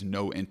that has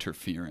no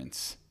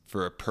interference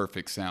for a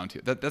perfect sound.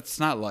 That's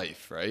not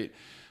life, right?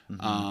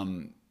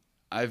 Mm-hmm.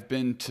 I've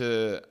been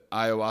to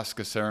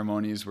ayahuasca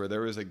ceremonies where there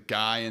was a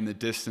guy in the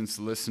distance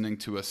listening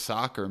to a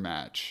soccer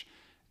match,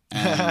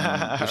 and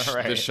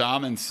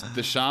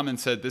the shaman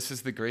said, "This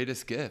is the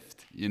greatest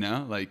gift,"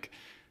 like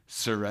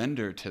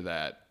surrender to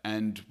that.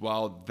 And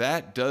while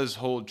that does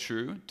hold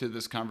true to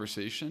this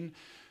conversation,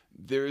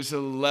 there's a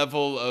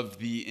level of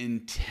the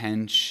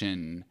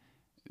intention,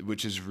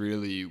 which is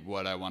really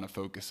what I want to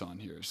focus on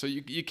here. So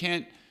you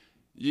can't,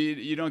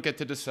 you don't get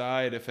to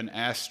decide if an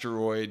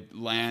asteroid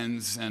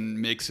lands and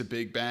makes a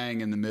big bang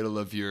in the middle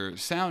of your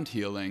sound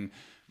healing,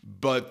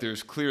 but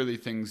there's clearly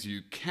things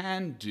you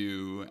can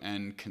do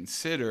and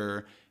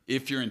consider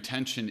if your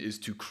intention is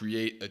to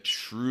create a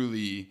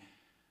truly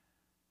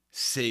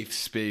safe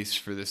space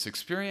for this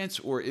experience,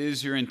 or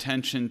is your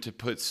intention to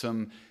put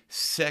some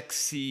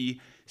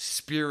sexy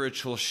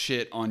spiritual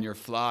shit on your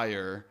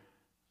flyer?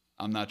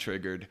 I'm not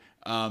triggered.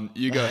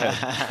 You go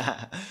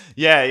ahead.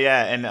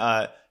 Yeah. And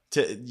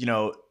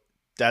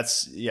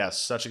that's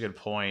such a good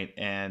point.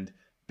 And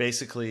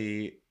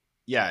basically,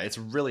 it's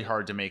really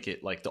hard to make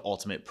it like the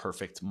ultimate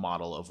perfect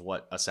model of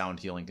what a sound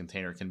healing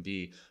container can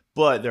be.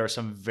 But there are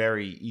some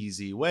very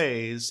easy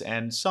ways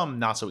and some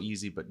not so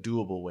easy but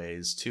doable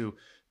ways to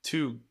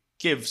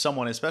give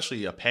someone,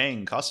 especially a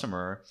paying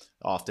customer,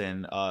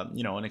 often,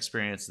 an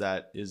experience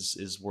that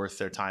is worth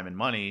their time and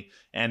money.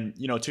 And,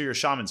 to your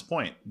shaman's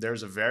point,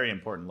 there's a very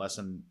important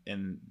lesson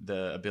in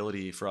the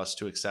ability for us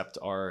to accept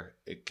our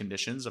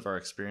conditions of our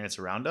experience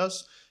around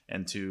us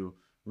and to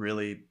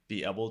really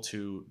be able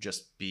to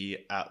just be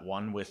at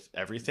one with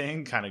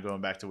everything, kind of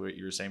going back to what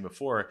you were saying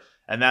before.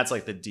 And that's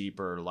like the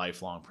deeper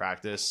lifelong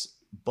practice.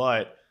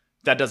 But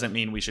that doesn't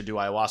mean we should do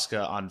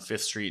ayahuasca on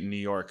Fifth Street in New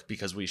York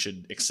because we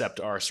should accept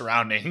our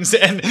surroundings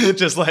and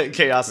just let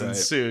chaos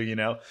ensue,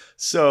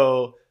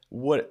 So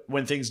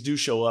when things do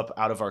show up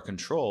out of our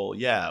control,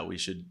 we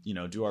should,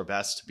 do our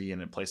best to be in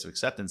a place of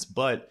acceptance.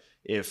 But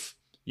if,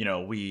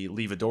 we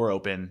leave a door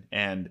open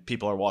and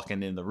people are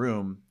walking in the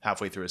room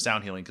halfway through a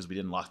sound healing because we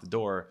didn't lock the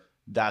door,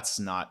 that's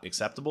not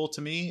acceptable to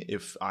me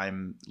if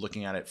I'm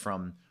looking at it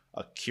from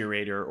a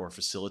curator or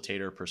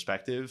facilitator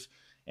perspective.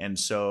 And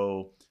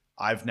so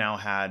I've now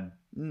had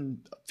a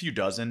few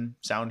dozen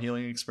sound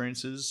healing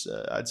experiences,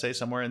 I'd say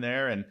somewhere in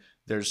there. And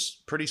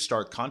there's pretty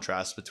stark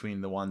contrast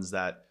between the ones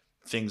that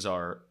things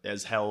are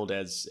as held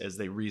as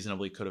they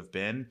reasonably could have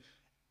been,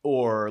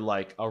 or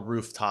like a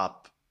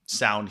rooftop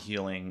sound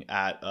healing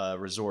at a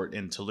resort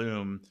in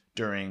Tulum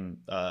during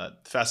a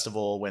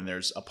festival when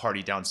there's a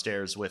party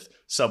downstairs with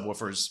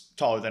subwoofers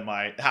taller than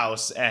my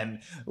house.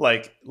 And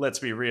like, let's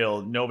be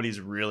real,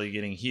 nobody's really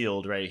getting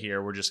healed right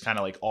here. We're just kind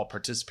of like all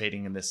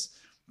participating in this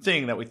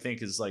thing that we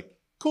think is like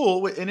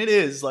cool, and it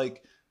is.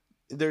 Like,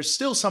 there's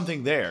still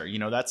something there,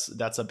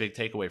 that's a big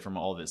takeaway from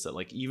all this, that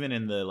like even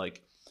in the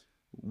like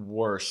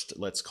worst,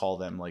 let's call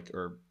them like,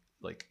 or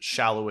like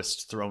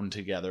shallowest thrown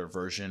together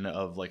version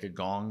of like a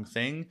gong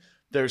thing,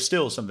 there's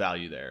still some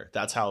value there.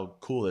 That's how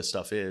cool this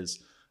stuff is.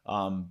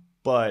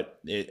 But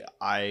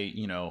I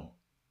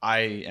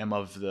am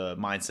of the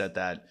mindset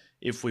that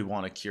if we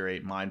want to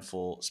curate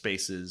mindful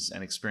spaces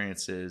and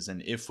experiences,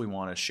 and if we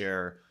want to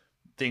share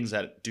things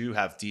that do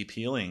have deep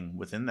healing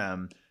within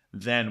them,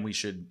 then we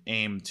should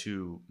aim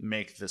to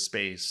make the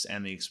space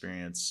and the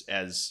experience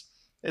as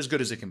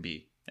good as it can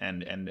be,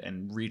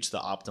 and reach the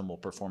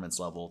optimal performance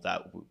level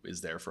that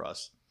is there for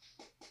us.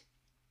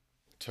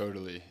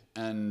 Totally.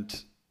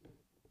 And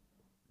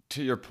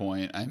to your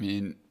point, I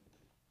mean,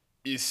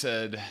 you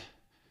said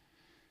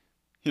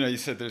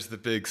there's the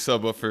big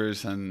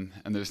subwoofers and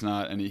there's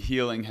not any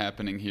healing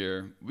happening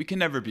here. We can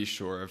never be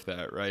sure of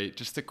that, right?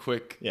 Just a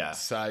quick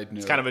side note.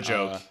 It's kind of a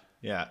joke.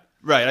 Yeah.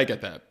 Right, I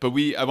get that. But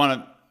we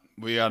got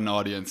an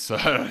audience, so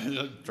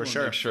for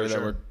sure. Make sure that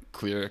we're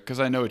clear, because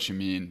I know what you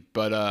mean.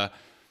 But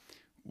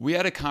we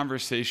had a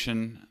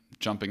conversation,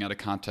 jumping out of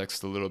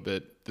context a little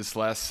bit, this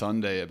last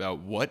Sunday about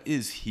what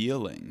is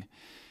healing.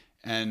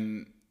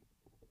 And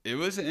it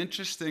was an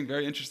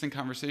very interesting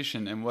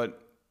conversation. And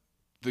what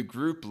the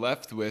group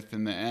left with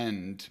in the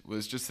end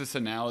was just this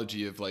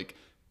analogy of like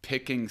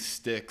picking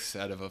sticks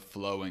out of a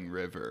flowing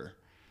river.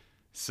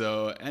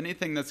 So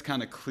anything that's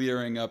kind of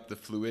clearing up the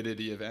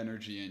fluidity of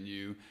energy in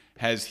you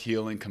has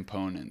healing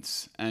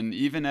components. And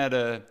even at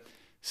a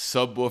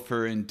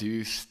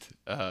subwoofer-induced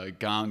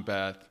gong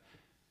bath,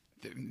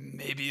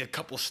 maybe a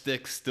couple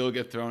sticks still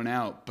get thrown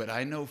out. But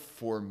I know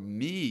for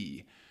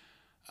me,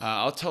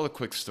 I'll tell a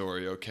quick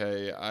story,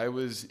 okay? I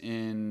want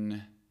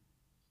to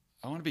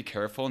be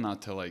careful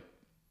not to like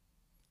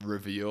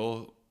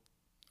reveal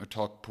or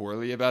talk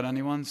poorly about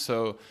anyone.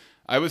 So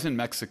I was in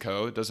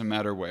Mexico, it doesn't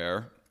matter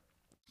where.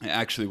 It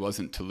actually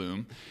wasn't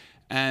Tulum.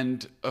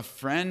 And a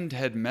friend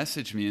had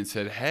messaged me and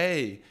said,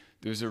 hey,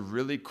 there's a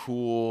really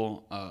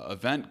cool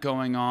event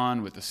going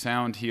on with the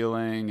sound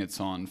healing. It's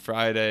on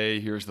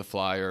Friday. Here's the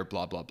flyer,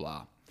 blah, blah,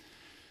 blah.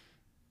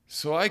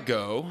 So I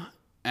go,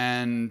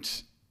 and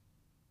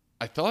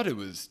I thought it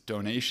was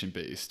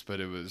donation-based,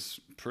 but it was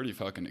pretty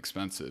fucking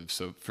expensive.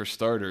 So for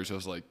starters, I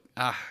was like,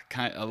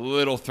 kind of a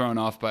little thrown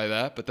off by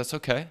that, but that's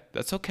okay.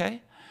 That's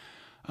okay.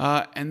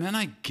 And then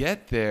I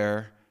get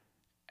there,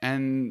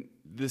 and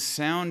the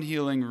sound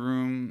healing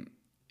room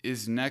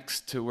is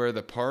next to where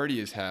the party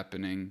is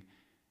happening.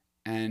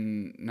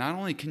 And not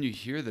only can you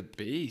hear the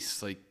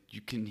bass, like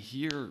you can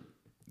hear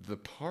the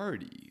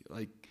party.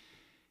 Like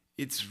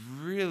it's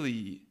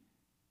really,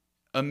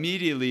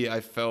 immediately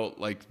I felt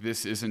like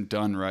this isn't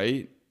done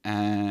right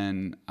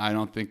and I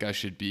don't think I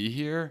should be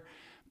here.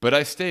 But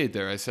I stayed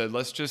there. I said,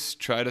 let's just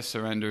try to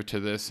surrender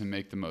to this and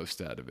make the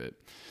most out of it.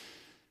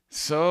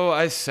 So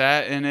I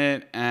sat in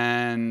it,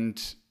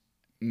 and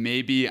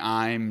maybe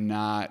I'm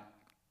not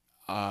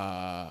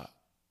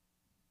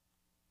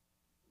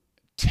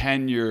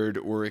tenured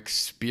or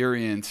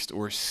experienced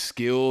or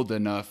skilled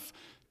enough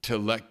to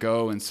let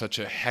go in such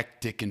a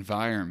hectic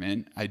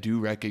environment. I do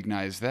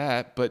recognize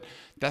that, but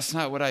that's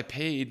not what I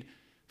paid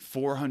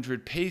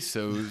 400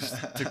 pesos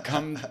to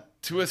come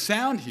to a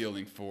sound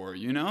healing for,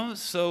 you know?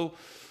 So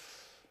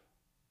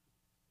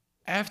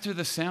after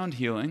the sound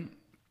healing,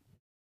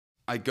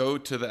 I go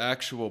to the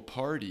actual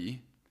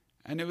party,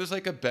 and it was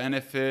like a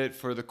benefit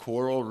for the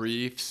coral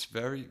reefs.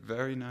 Very,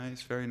 very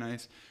nice, very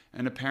nice.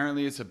 And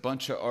apparently it's a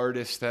bunch of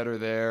artists that are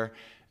there.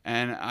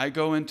 And I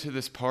go into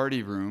this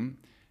party room,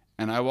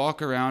 and I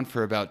walk around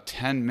for about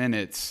 10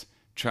 minutes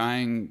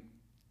trying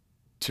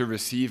to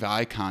receive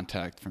eye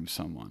contact from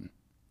someone.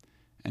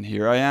 And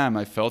here I am.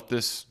 I felt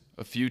this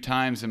a few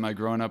times in my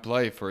grown-up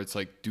life where it's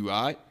like,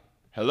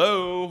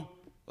 hello?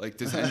 Like,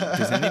 does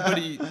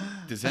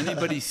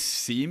anybody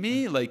see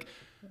me? Like,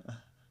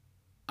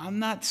 I'm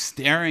not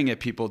staring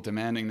at people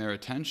demanding their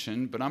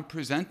attention, but I'm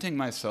presenting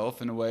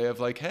myself in a way of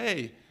like,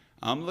 hey,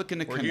 I'm looking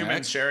to connect. We're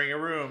humans sharing a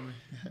room.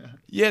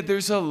 Yeah,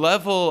 there's a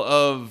level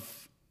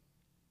of,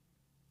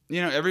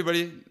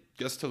 everybody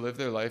gets to live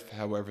their life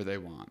however they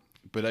want.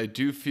 But I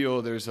do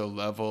feel there's a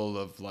level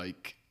of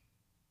like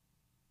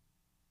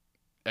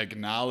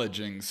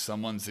acknowledging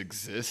someone's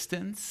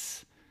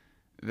existence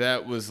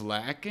that was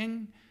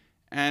lacking.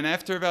 And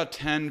after about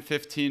 10,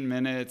 15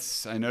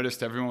 minutes, I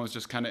noticed everyone was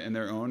just kind of in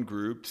their own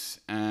groups.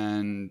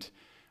 And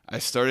I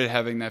started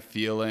having that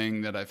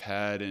feeling that I've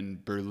had in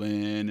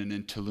Berlin and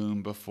in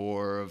Tulum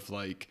before of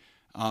like,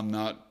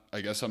 I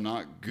guess I'm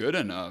not good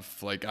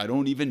enough. Like, I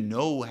don't even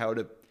know how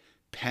to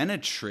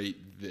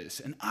penetrate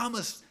this. And I'm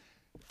a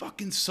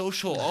fucking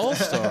social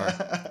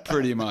all-star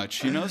pretty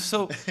much,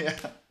 So, yeah.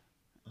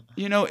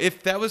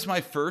 If that was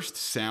my first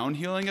sound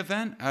healing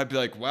event, I'd be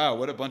like, wow,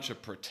 what a bunch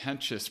of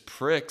pretentious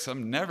pricks.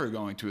 I'm never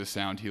going to a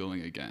sound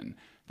healing again.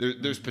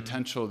 There's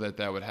potential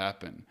that would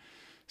happen.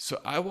 So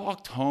I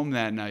walked home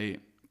that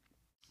night,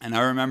 and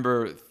I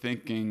remember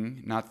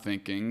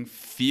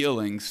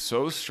feeling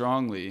so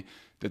strongly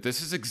that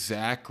this is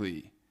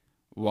exactly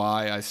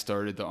why I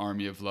started the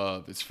Army of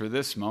Love. It's for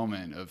this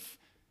moment of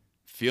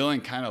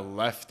feeling kind of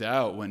left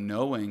out when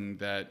knowing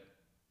that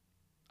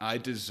I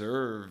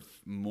deserve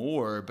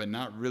more, but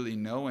not really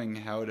knowing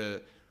how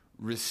to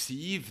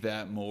receive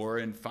that more,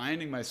 and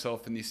finding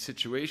myself in these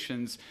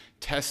situations,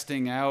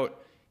 testing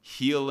out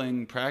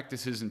healing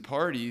practices and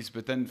parties,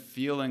 but then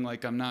feeling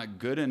like I'm not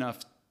good enough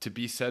to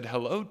be said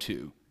hello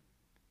to.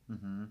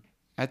 Mm-hmm.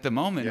 At the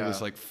moment, It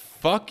was like,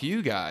 fuck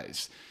you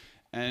guys.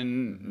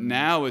 And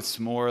now it's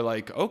more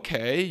like,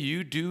 okay,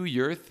 you do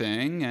your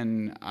thing,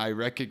 and I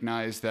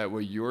recognize that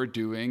what you're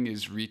doing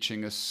is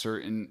reaching a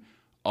certain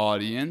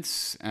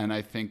audience. And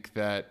I think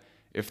that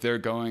if they're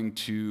going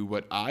to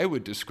what I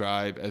would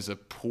describe as a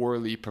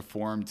poorly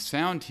performed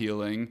sound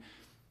healing,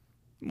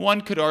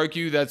 one could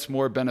argue that's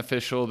more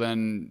beneficial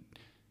than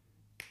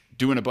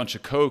doing a bunch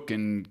of coke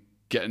and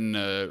getting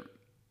a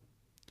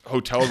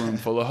hotel room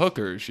full of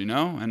hookers,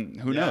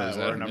 and who knows?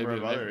 Or a number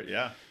of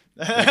other,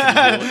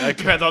 that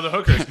depends on the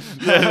hookers.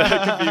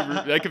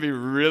 that could be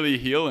really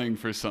healing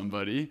for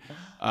somebody.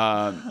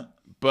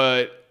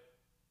 But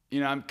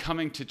I'm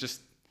coming to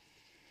this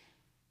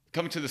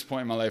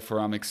point in my life where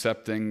I'm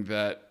accepting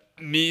that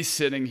me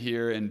sitting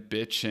here and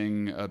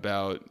bitching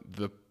about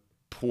the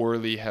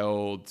poorly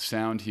held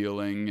sound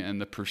healing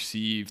and the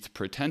perceived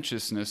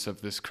pretentiousness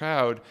of this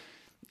crowd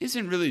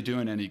isn't really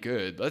doing any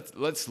good.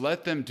 Let's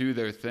let them do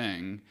their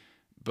thing.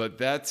 But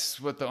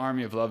that's what the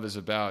Army of Love is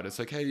about. It's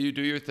like, hey, you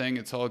do your thing.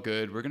 It's all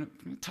good. We're going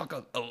to talk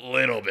a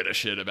little bit of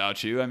shit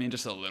about you. I mean,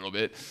 just a little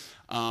bit.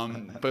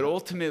 But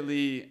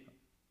ultimately,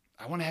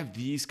 I want to have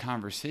these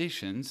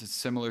conversations. It's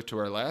similar to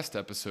our last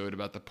episode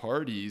about the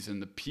parties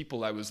and the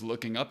people I was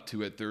looking up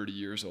to at 30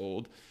 years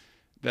old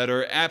that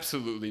are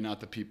absolutely not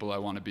the people I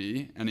want to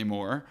be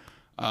anymore.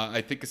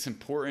 I think it's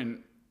important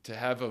to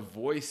have a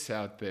voice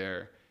out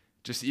there,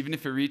 just even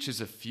if it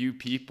reaches a few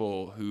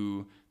people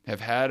who have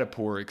had a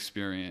poor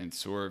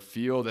experience or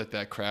feel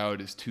that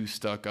crowd is too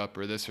stuck up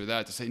or this or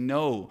that, to say,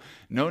 no,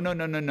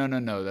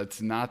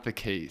 that's not the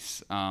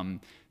case.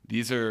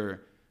 This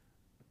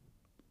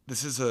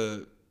is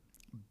a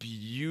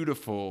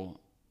beautiful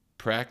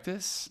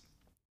practice.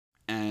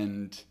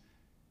 And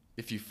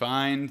if you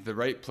find the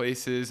right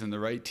places and the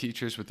right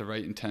teachers with the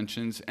right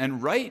intentions,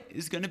 and right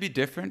is going to be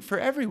different for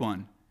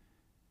everyone.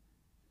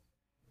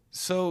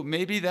 So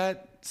maybe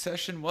that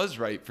session was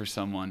right for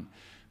someone.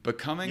 But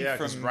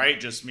because right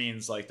just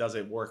means like, does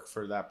it work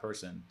for that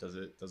person? Does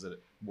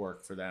it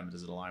work for them?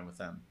 Does it align with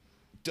them?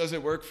 Does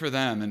it work for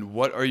them? And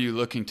what are you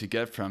looking to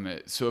get from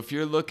it? So if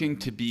you're looking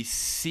to be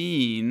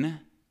seen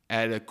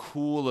at a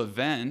cool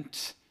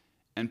event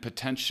and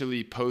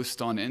potentially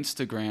post on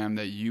Instagram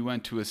that you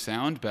went to a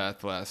sound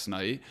bath last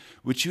night,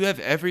 which you have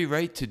every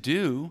right to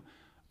do,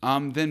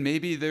 then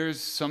maybe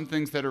there's some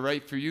things that are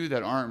right for you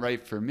that aren't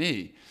right for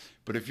me.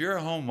 But if you're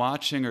at home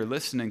watching or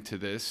listening to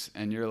this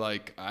and you're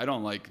like, I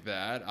don't like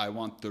that, I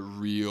want the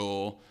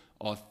real,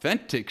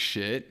 authentic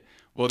shit,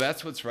 well,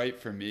 that's what's right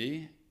for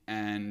me.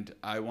 And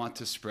I want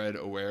to spread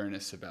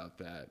awareness about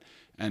that.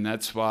 And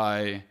that's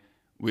why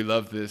we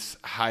love this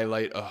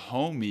highlight a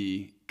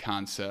homie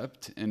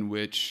concept, in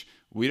which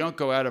we don't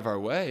go out of our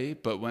way,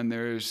 but when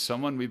there's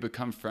someone we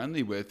become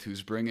friendly with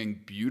who's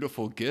bringing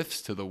beautiful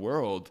gifts to the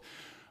world,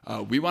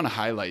 we want to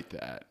highlight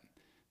that.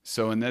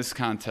 So in this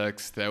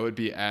context, that would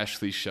be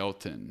Ashley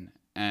Shelton.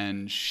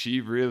 And she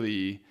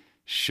really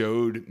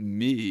showed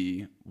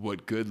me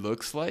what good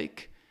looks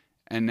like.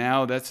 And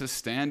now that's a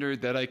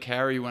standard that I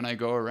carry when I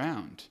go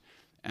around.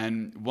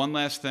 And one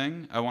last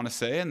thing I want to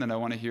say, and then I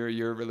want to hear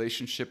your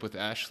relationship with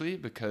Ashley,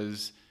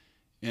 because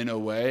in a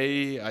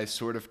way I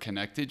sort of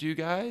connected you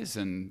guys,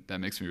 and that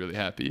makes me really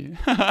happy.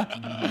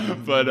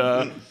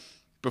 But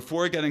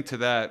before getting to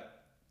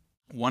that,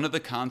 one of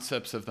the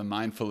concepts of the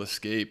Mindful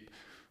Escape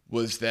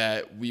was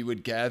that we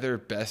would gather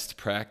best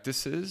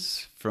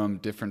practices from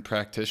different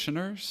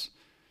practitioners.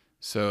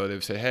 So they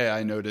would say, hey,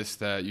 I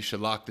noticed that you should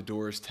lock the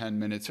doors 10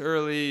 minutes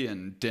early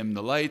and dim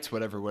the lights,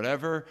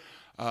 whatever.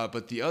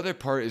 But the other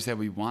part is that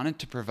we wanted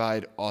to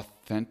provide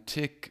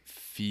authentic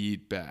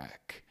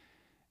feedback.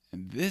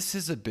 And this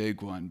is a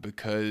big one,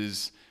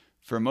 because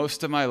for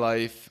most of my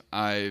life,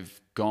 I've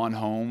gone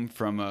home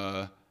from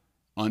a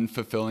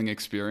unfulfilling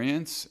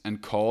experience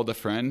and called a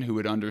friend who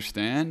would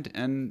understand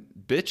and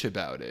bitch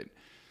about it.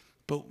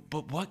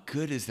 But what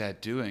good is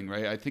that doing,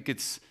 right? I think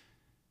it's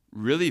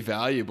really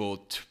valuable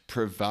to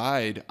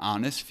provide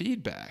honest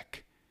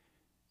feedback.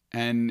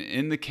 And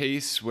in the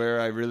case where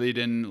I really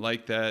didn't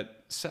like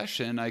that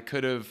session, I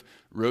could have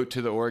wrote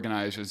to the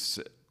organizers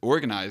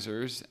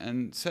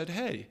and said,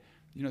 hey,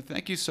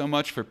 thank you so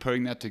much for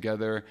putting that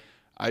together.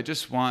 I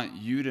just want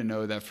you to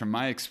know that from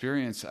my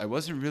experience, I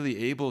wasn't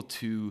really able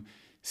to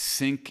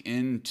sink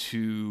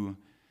into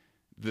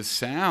the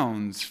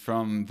sounds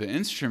from the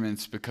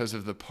instruments because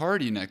of the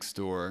party next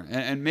door.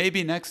 And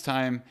maybe next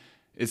time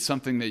it's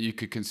something that you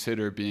could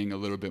consider being a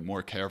little bit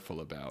more careful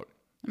about.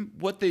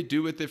 What they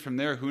do with it from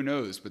there, who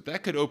knows? But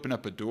that could open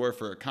up a door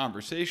for a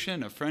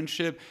conversation, a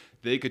friendship.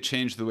 They could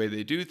change the way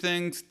they do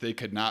things. They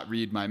could not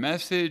read my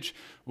message,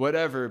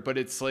 whatever. But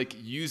it's like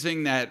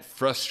using that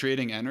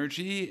frustrating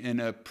energy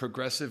in a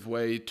progressive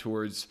way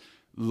towards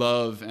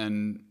love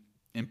and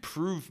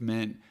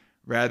improvement,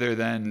 rather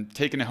than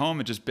taking it home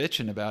and just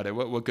bitching about it.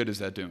 What good is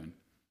that doing?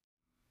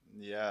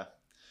 Yeah.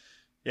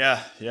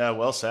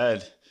 Well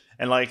said.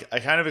 And like, I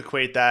kind of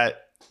equate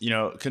that,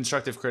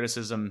 constructive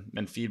criticism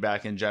and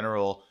feedback in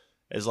general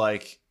is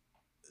like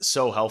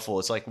so helpful.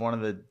 It's like one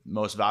of the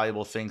most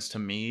valuable things to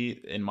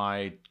me in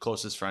my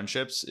closest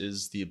friendships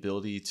is the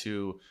ability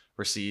to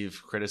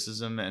receive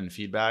criticism and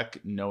feedback,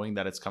 knowing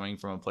that it's coming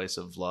from a place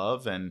of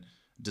love and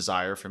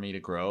desire for me to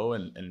grow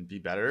and be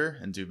better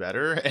and do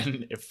better.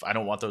 And if I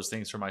don't want those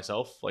things for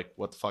myself, like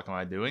what the fuck am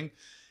I doing?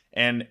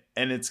 And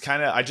it's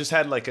kind of, I just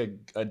had like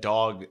a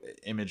dog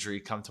imagery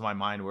come to my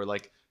mind where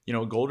like, you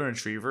know, a golden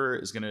retriever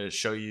is going to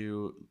show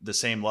you the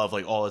same love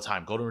like all the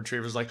time. Golden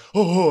retrievers like,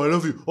 oh, I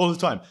love you all the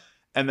time.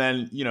 And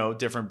then, you know,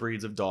 different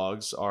breeds of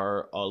dogs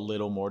are a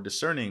little more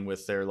discerning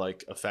with their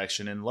like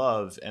affection and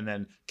love. And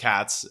then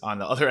cats on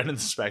the other end of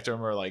the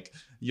spectrum are like,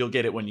 you'll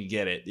get it when you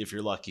get it if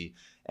you're lucky.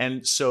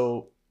 And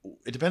so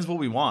it depends what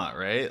we want,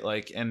 right?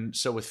 Like, and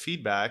so with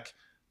feedback,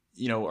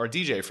 you know, our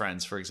DJ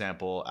friends, for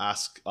example,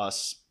 ask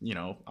us, you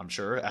know, I'm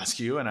sure ask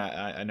you, and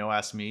I know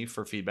ask me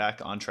for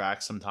feedback on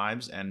tracks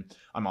sometimes. And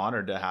I'm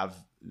honored to have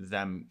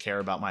them care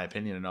about my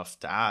opinion enough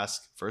to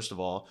ask, first of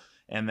all.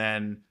 And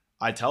then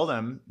I tell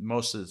them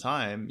most of the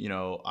time, you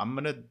know, I'm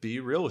going to be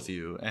real with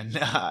you. And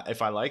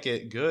if I like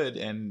it, good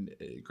and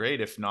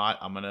great. If not,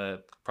 I'm going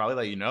to probably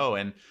let you know.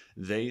 And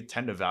they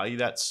tend to value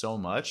that so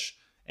much.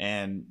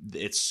 And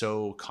it's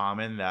so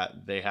common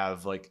that they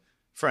have like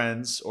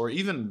friends or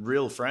even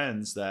real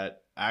friends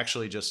that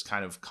actually just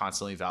kind of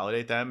constantly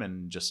validate them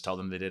and just tell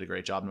them they did a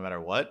great job no matter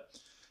what.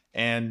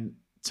 And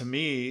to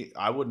me,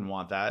 I wouldn't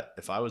want that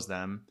if I was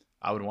them.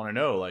 I would want to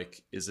know,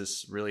 like, is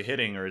this really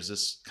hitting, or is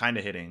this kind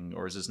of hitting,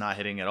 or is this not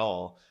hitting at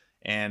all?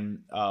 And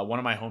one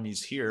of my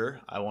homies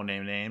here, I won't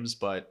name names,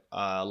 but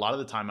a lot of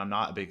the time I'm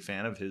not a big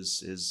fan of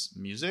his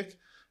music,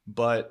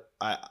 but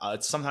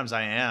sometimes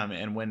I am.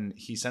 And when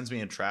he sends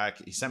me a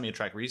track, he sent me a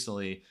track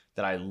recently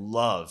that I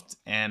loved,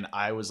 and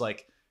I was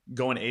like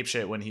going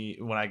apeshit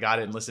when I got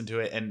it and listened to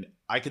it, and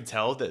I could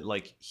tell that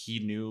like he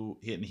knew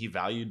and he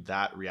valued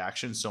that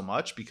reaction so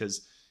much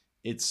because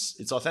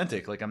it's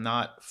authentic. Like I'm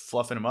not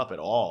fluffing him up at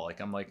all. Like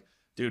I'm like,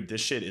 dude,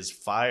 this shit is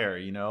fire,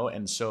 you know?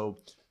 And so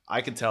I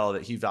could tell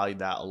that he valued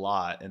that a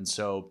lot. And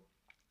so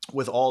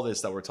with all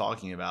this that we're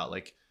talking about,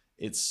 like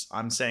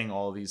I'm saying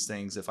all these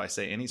things. If I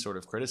say any sort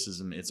of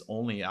criticism, it's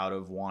only out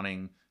of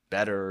wanting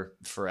better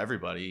for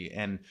everybody.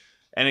 And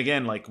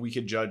again, like we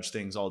could judge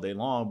things all day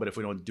long, but if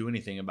we don't do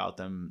anything about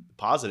them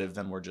positive,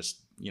 then we're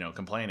just, you know,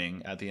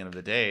 complaining at the end of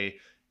the day.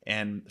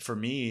 And for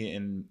me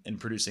in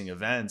producing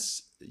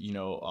events, you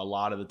know, a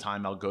lot of the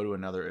time I'll go to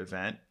another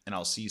event and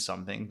I'll see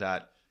something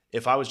that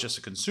if I was just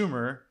a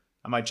consumer,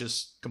 I might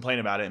just complain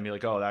about it and be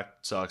like, oh, that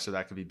sucks, or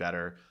that could be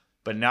better.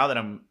 But now that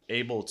I'm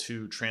able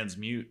to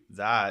transmute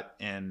that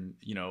and,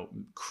 you know,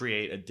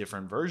 create a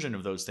different version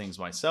of those things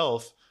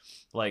myself,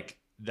 like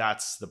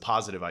that's the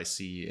positive I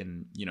see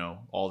in, you know,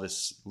 all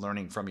this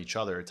learning from each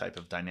other type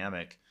of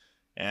dynamic.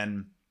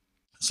 And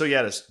so,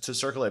 yeah, to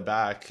circle it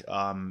back,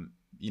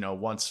 you know,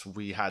 once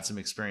we had some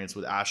experience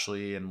with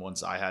Ashley and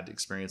once I had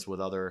experience with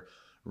other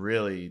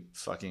really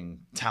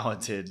fucking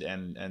talented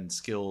and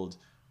skilled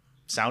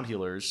sound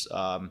healers,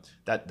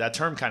 that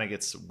term kind of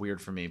gets weird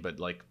for me, but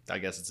like, I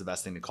guess it's the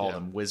best thing to call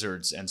them.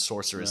 Wizards and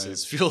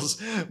sorceresses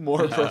feels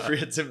more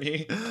appropriate to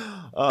me.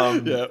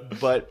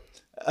 But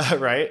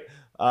right.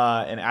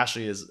 And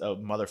Ashley is a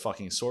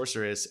motherfucking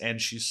sorceress,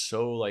 and she's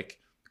so like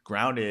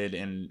grounded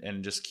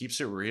and just keeps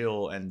it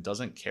real and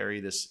doesn't carry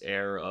this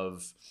air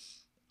of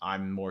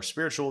I'm more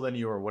spiritual than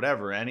you or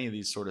whatever, any of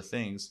these sort of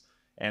things.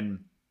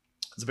 And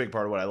it's a big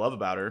part of what I love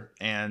about her.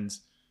 And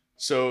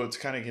so to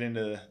kind of get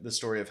into the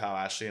story of how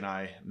Ashley and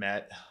I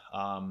met,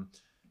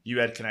 you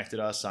had connected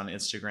us on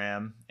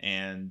Instagram,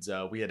 and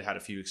we had a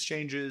few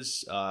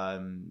exchanges,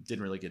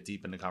 didn't really get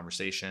deep into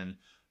conversation,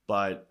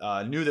 but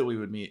knew that we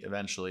would meet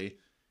eventually.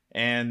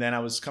 And then I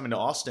was coming to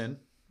Austin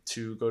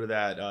to go to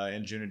that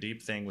Injuna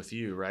Deep thing with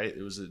you, right?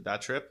 It was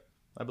that trip,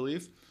 I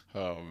believe.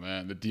 Oh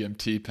man, the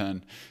DMT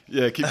pen.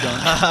 Yeah, keep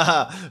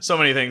going. So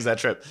many things that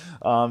trip.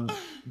 But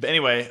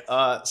anyway,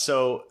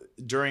 so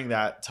during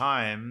that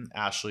time,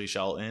 Ashley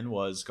Shelton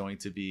was going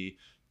to be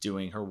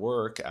doing her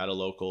work at a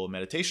local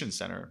meditation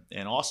center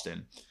in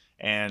Austin.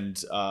 And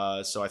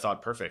so I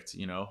thought, perfect,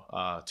 you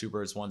know, two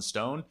birds, one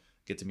stone,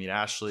 get to meet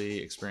Ashley,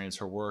 experience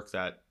her work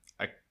that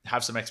I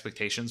have some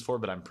expectations for,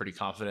 but I'm pretty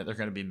confident they're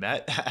going to be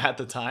met at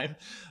the time.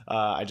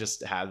 I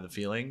just had the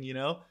feeling, you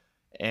know,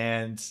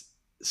 and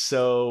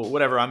so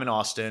whatever, I'm in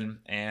Austin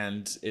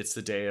and it's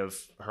the day of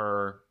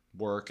her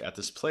work at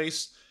this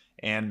place.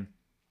 And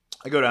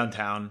I go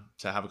downtown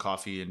to have a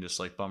coffee and just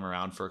like bum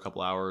around for a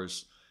couple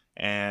hours.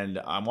 And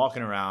I'm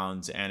walking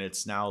around and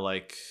it's now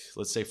like,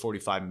 let's say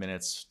 45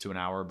 minutes to an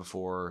hour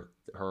before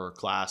her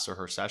class or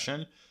her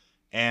session.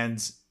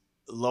 And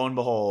lo and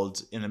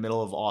behold, in the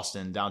middle of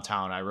Austin,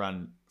 downtown, I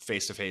run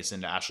face to face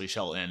into Ashley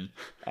Shelton.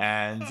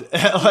 And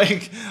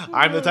like,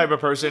 I'm the type of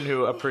person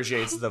who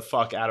appreciates the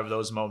fuck out of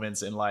those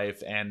moments in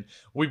life. And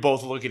we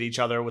both look at each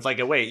other with like,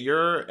 wait,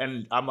 you're,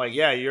 and I'm like,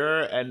 yeah, you're,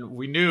 and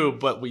we knew,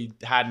 but we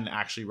hadn't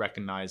actually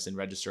recognized and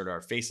registered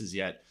our faces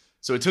yet.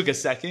 So it took a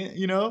second,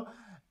 you know?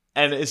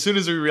 And as soon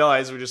as we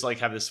realized, we just like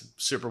have this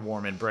super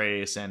warm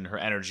embrace, and her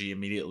energy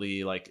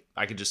immediately, like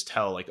I could just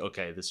tell like,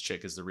 okay, this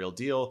chick is the real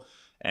deal.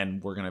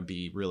 and we're gonna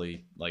be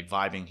really like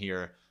vibing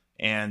here.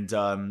 And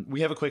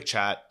we have a quick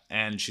chat,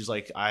 and she's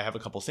like, I have a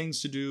couple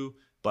things to do,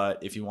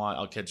 but if you want,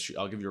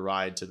 I'll give you a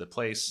ride to the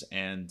place,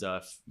 and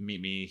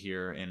meet me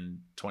here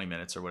in 20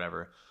 minutes or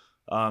whatever.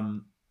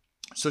 Um,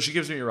 so she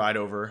gives me a ride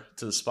over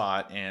to the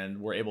spot, and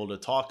we're able to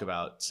talk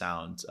about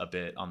sound a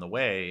bit on the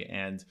way.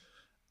 And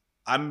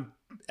I'm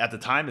at the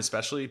time,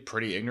 especially,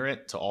 pretty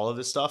ignorant to all of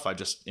this stuff. I'm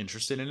just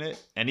interested in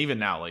it. And even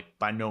now, like,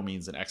 by no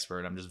means an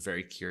expert. I'm just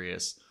very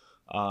curious.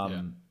 Yeah.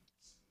 Um,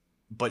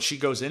 but she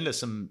goes into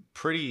some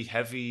pretty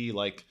heavy,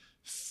 like,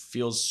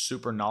 feels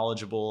super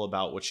knowledgeable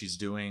about what she's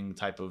doing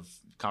type of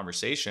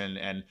conversation,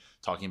 and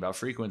talking about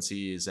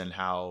frequencies and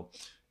how,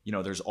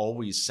 there's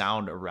always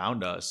sound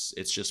around us.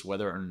 It's just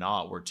whether or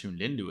not we're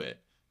tuned into it.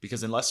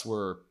 Because unless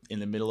we're in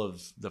the middle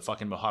of the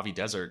fucking Mojave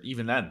Desert,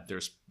 even then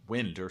there's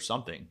wind or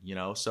something.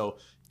 So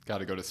Got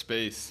to go to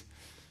space.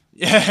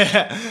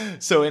 yeah.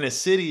 So in a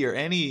city or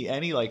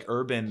any like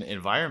urban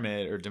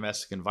environment or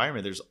domestic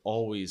environment, there's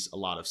always a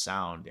lot of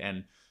sound.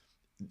 And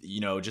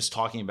just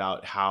talking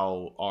about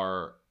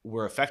how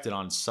we're affected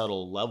on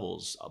subtle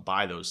levels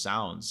by those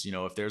sounds.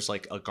 If there's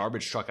like a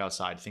garbage truck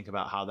outside, think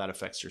about how that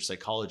affects your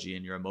psychology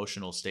and your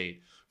emotional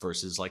state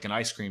versus like an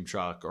ice cream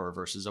truck or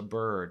versus a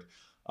bird.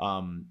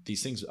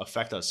 These things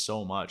affect us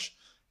so much.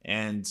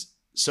 And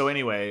so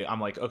anyway, I'm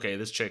like, okay,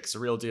 this chick's a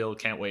real deal.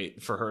 Can't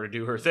wait for her to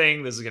do her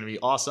thing. This is going to be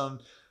awesome.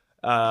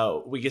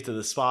 We get to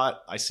the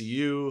spot. I see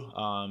you.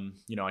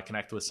 I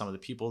connect with some of the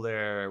people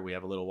there. We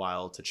have a little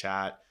while to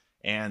chat.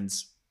 And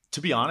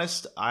to be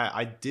honest,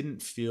 I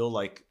didn't feel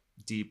like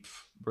deep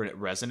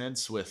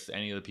resonance with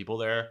any of the people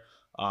there.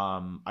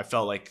 I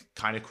felt like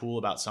kind of cool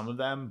about some of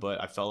them, but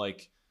I felt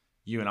like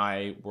you and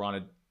I were on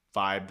a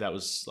vibe that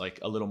was like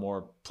a little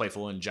more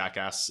playful and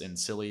jackass and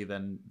silly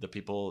than the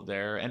people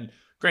there. And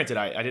granted,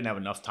 I didn't have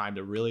enough time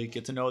to really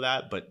get to know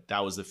that, but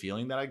that was the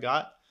feeling that I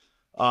got.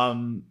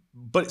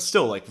 But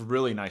still, like,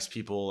 really nice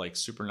people, like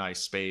super nice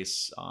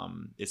space.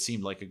 It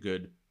seemed like a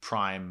good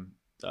prime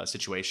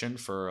situation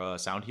for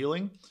sound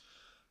healing.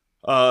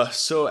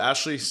 So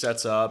Ashley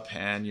sets up,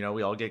 and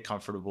we all get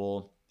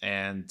comfortable,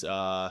 and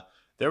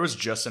there was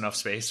just enough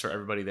space for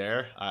everybody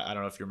there. I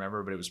don't know if you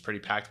remember, but it was pretty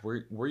packed.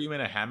 Were you in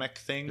a hammock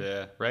thing?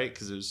 Yeah. Right,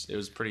 because it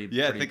was pretty.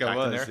 Yeah, pretty I think I packed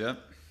in was. there. Yep.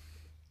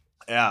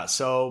 Yeah.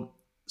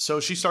 So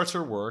she starts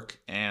her work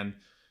and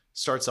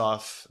starts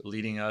off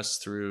leading us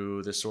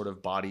through this sort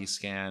of body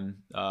scan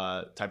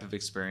type of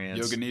experience.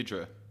 Yoga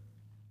Nidra.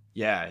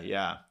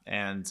 Yeah.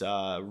 And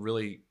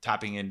really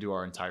tapping into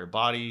our entire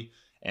body.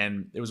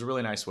 And it was a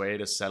really nice way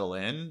to settle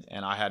in.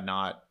 And I had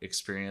not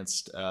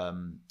experienced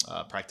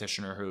a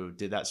practitioner who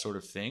did that sort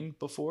of thing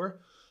before.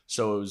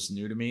 So it was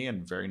new to me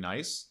and very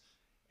nice.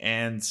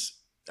 And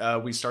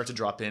we start to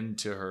drop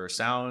into her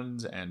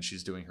sound, and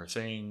she's doing her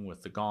thing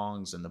with the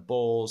gongs and the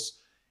bowls.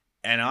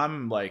 And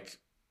I'm like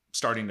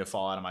starting to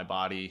fall out of my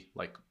body,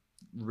 like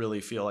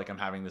really feel like I'm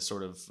having this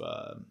sort of,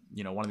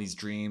 one of these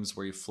dreams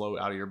where you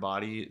float out of your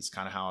body. It's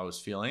kind of how I was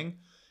feeling.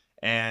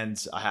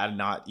 And I had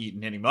not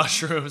eaten any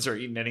mushrooms or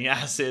eaten any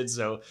acid.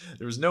 So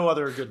there was no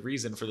other good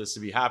reason for this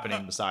to be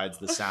happening besides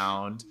the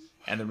sound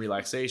and the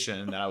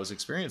relaxation that I was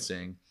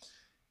experiencing.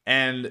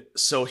 And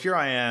so here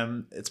I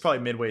am. It's probably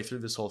midway through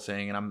this whole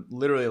thing, and I'm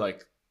literally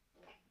like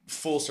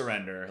full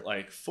surrender,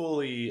 like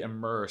fully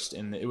immersed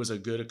in it was a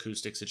good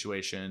acoustic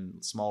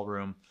situation, small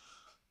room.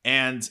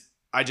 And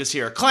I just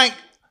hear a clank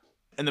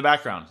in the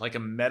background, like a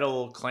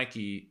metal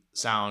clanky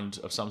sound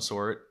of some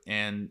sort.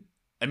 And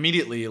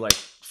immediately like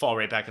fall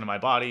right back into my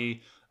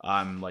body.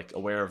 I'm like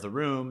aware of the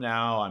room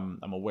now. I'm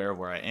aware of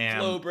where I am.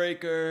 Flow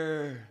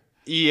breaker.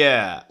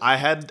 Yeah, I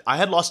had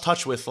lost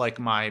touch with like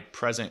my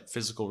present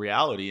physical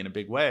reality in a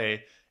big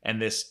way,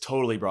 and this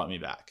totally brought me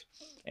back.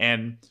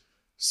 And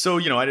so,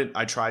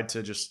 I tried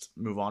to just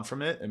move on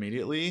from it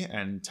immediately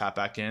and tap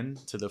back in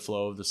to the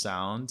flow of the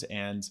sound,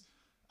 and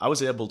I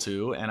was able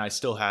to, and I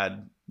still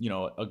had,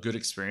 a good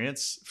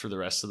experience for the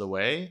rest of the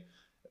way.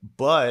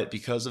 But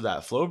because of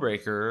that flow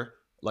breaker,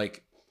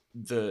 like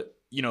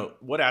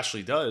what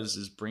Ashley does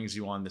is brings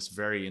you on this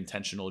very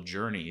intentional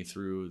journey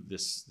through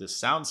this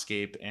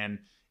soundscape. And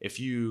if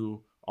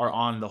you are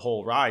on the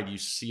whole ride, you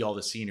see all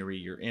the scenery,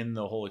 you're in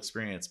the whole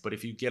experience. But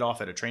if you get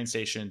off at a train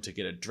station to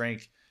get a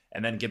drink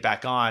and then get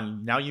back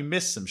on, now you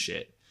miss some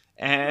shit.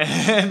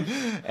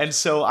 And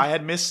so I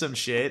had missed some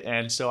shit.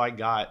 And so I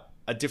got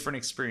a different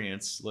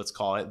experience, let's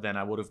call it, than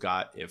I would have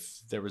got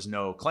if there was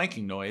no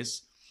clanking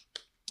noise.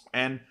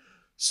 And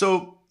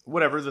so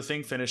whatever, the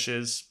thing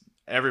finishes,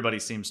 everybody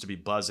seems to be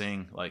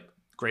buzzing, like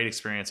great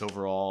experience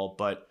overall.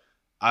 But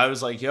I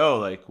was like, yo,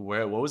 like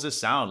what was this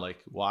sound? Like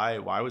why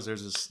was there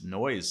this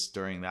noise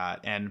during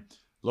that? And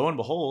lo and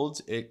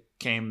behold, we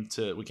came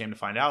to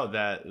find out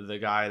that the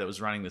guy that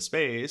was running the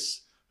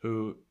space,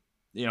 who,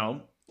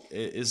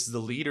 is the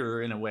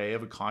leader in a way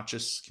of a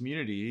conscious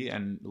community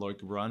and like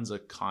runs a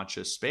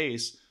conscious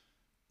space,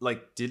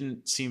 like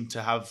didn't seem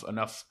to have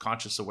enough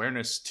conscious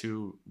awareness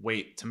to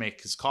wait to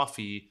make his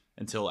coffee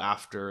until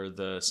after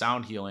the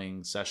sound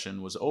healing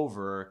session was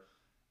over.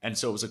 And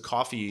so it was a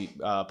coffee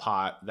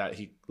pot that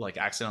he like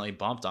accidentally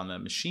bumped on the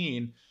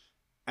machine.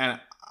 And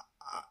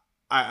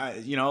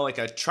you know, like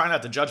I try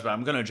not to judge, but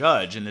I'm gonna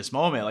judge in this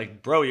moment.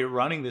 Like, bro, you're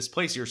running this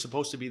place. You're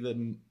supposed to be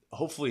the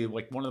hopefully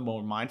like one of the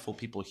more mindful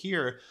people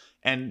here,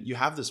 and you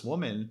have this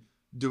woman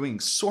doing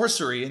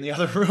sorcery in the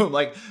other room,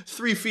 like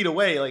 3 feet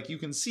away. Like you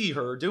can see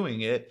her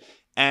doing it,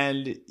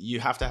 and you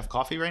have to have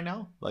coffee right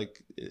now.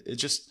 Like it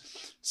just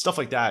stuff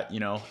like that, you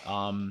know.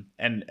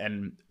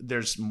 And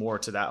there's more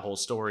to that whole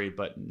story,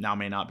 but now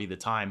may not be the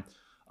time.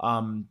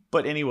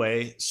 But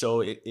anyway,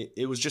 so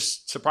it was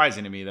just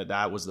surprising to me that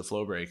that was the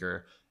flow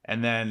breaker.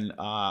 And then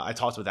I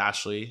talked with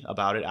Ashley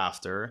about it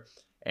after,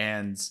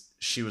 and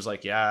she was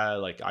like, yeah,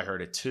 like I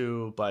heard it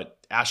too. But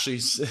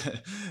Ashley's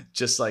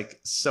just like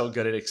so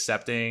good at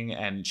accepting,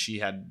 and she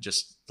had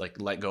just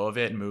like let go of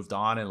it and moved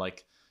on. And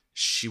like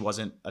she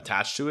wasn't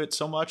attached to it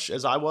so much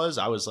as I was.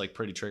 I was like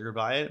pretty triggered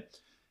by it.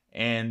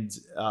 And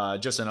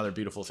just another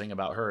beautiful thing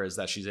about her is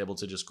that she's able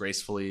to just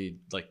gracefully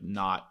like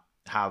not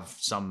have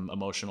some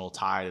emotional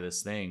tie to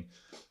this thing.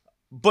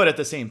 But at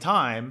the same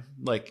time,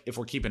 like if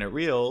we're keeping it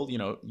real, you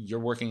know, you're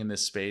working in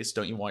this space.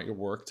 Don't you want your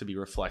work to be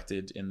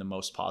reflected in the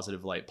most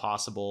positive light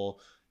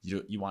possible?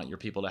 You want your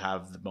people to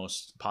have the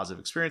most positive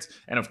experience.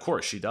 And of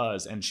course she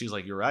does. And she's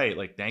like, you're right.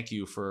 Like, thank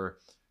you for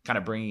kind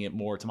of bringing it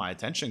more to my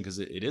attention, because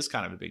it is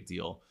kind of a big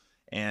deal.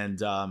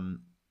 And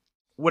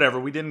whatever,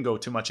 we didn't go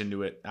too much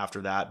into it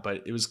after that,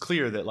 but it was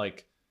clear that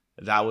like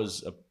that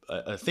was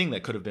a thing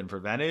that could have been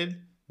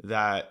prevented,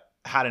 that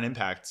had an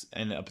impact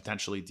and a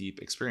potentially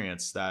deep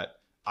experience, that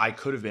I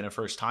could have been a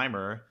first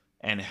timer.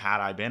 And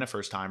had I been a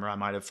first timer, I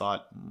might have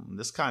thought,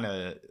 this kind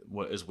of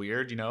is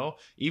weird, you know.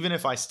 Even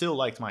if I still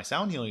liked my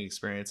sound healing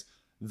experience,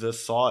 the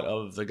thought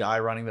of the guy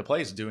running the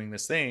place doing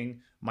this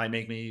thing might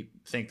make me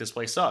think this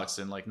place sucks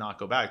and like not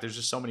go back. There's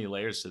just so many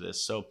layers to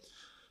this.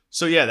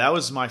 So yeah, that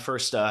was my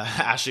first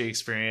Ashley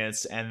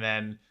experience. And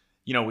then,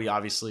 you know, we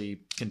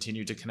obviously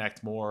continue to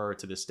connect more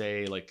to this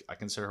day. Like I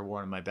consider her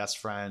one of my best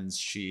friends.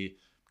 She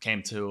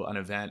came to an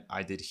event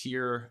I did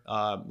here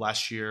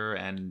last year,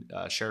 and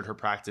shared her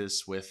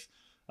practice with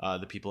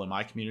the people in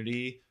my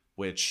community,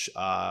 which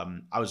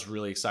I was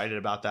really excited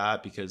about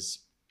that, because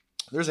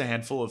there's a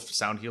handful of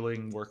sound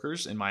healing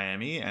workers in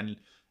Miami, and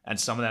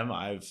some of them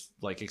I've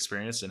like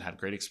experienced and had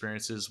great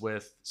experiences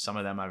with. Some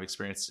of them I've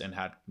experienced and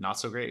had not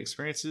so great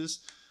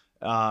experiences.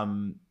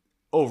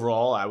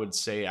 Overall, I would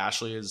say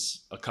Ashley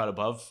is a cut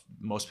above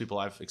most people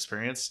I've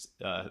experienced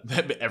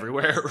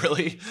everywhere,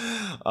 really.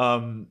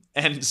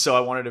 And so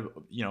I wanted to,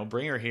 you know,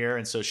 bring her here.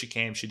 And so she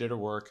came, she did her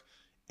work.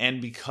 And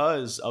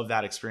because of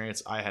that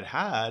experience I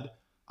had,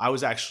 I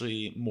was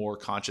actually more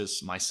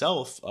conscious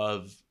myself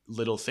of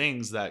little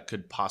things that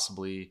could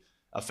possibly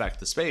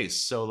affect the space.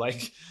 So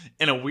like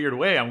in a weird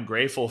way, I'm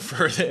grateful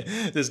for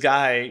this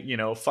guy, you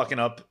know, fucking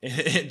up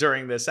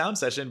during the sound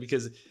session,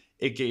 because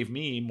it gave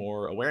me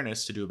more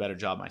awareness to do a better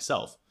job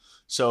myself.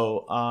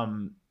 So,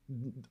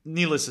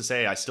 needless to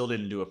say, I still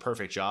didn't do a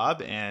perfect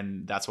job.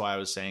 And that's why I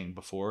was saying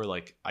before,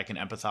 like, I can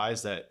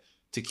empathize that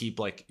to keep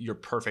like your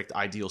perfect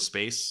ideal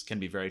space can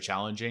be very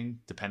challenging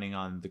depending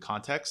on the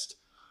context.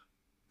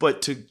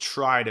 But to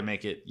try to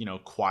make it, you know,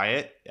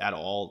 quiet at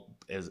all,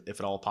 as if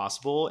at all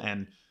possible,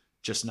 and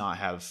just not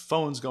have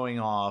phones going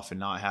off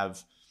and not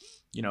have,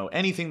 you know,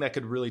 anything that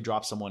could really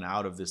drop someone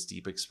out of this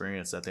deep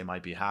experience that they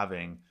might be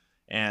having.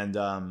 And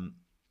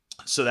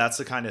so that's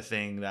the kind of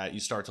thing that you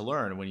start to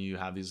learn when you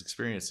have these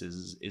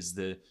experiences, is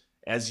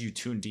as you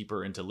tune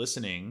deeper into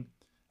listening,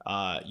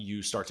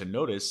 you start to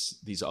notice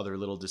these other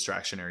little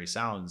distractionary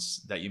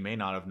sounds that you may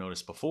not have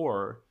noticed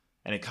before.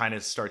 And it kind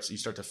of you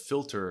start to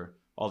filter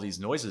all these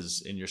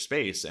noises in your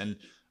space. And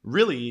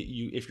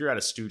really, if you're at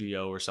a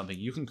studio or something,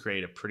 you can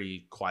create a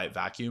pretty quiet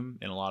vacuum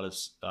in a lot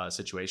of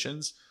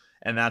situations.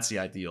 And that's the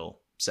ideal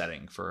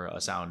setting for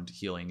a sound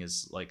healing,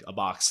 is like a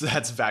box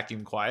that's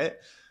vacuum quiet.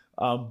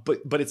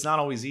 But it's not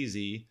always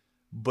easy.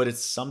 But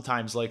it's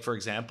sometimes, like, for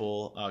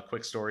example, a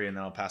quick story, and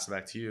then I'll pass it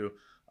back to you.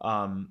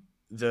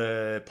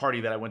 The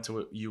party that I went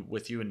to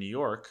with you in New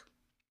York,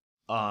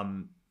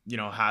 you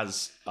know,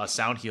 has a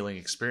sound healing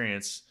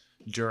experience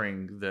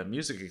during the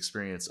music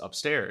experience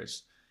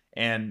upstairs.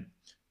 And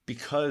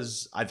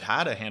because I've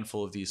had a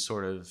handful of these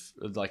sort of,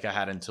 like I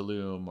had in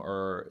Tulum,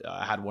 or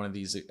I had one of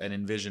these, an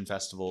Envision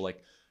festival,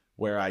 like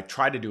where I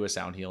tried to do a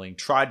sound healing,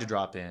 tried to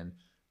drop in,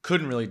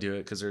 couldn't really do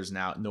it because there's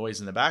now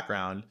noise in the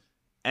background.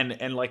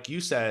 And like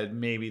you said,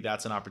 maybe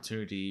that's an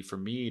opportunity for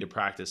me to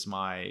practice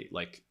my,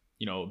 like,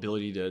 you know,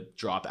 ability to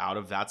drop out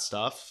of that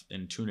stuff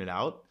and tune it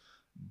out.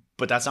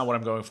 But that's not what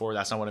I'm going for.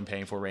 That's not what I'm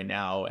paying for right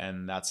now.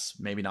 And that's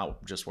maybe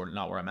not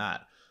where I'm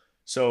at.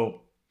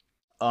 So,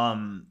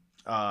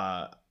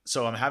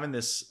 so I'm having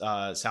this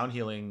sound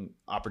healing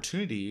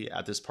opportunity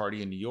at this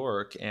party in New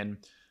York, and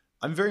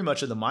I'm very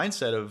much in the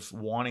mindset of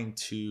wanting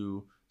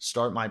to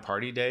start my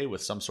party day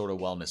with some sort of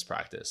wellness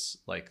practice.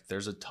 Like,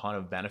 there's a ton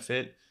of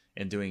benefit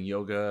in doing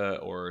yoga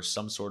or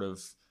some sort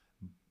of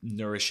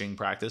nourishing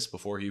practice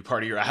before you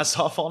party your ass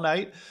off all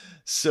night.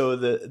 So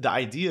the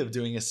idea of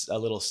doing a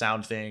little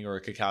sound thing or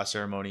a cacao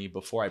ceremony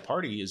before I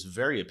party is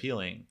very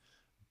appealing.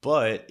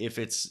 But if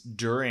it's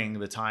during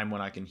the time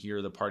when I can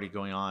hear the party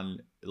going on,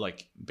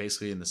 like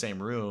basically in the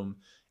same room,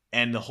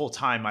 And the whole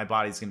time my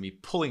body's going to be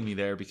pulling me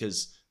there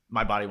because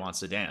my body wants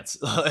to dance.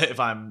 If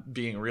I'm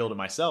being real to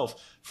myself,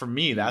 for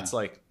me, that's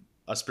like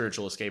a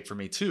spiritual escape for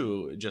me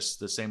too, just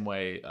the same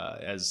way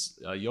as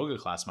a yoga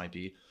class might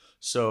be.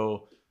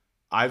 So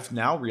I've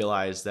now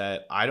realized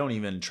that I don't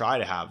even try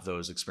to have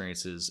those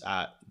experiences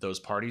at those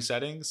party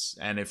settings.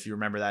 And if you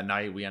remember that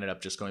night, we ended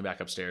up just going back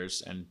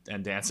upstairs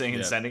and dancing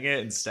and sending it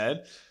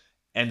instead.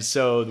 And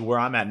so where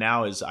I'm at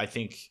now is, I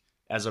think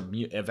as a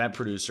event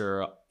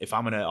producer, if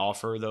I'm going to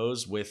offer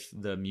those with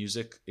the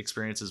music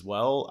experience as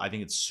well, I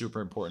think it's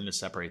super important to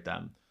separate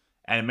them.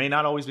 And it may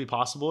not always be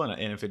possible.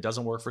 And if it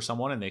doesn't work for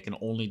someone and they can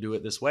only do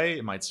it this way,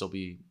 it might still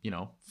be,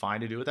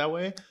 fine to do it that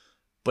way.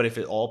 But if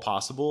at all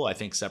possible, I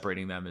think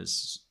separating them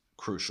is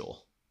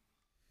crucial.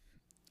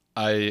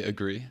 I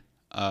agree.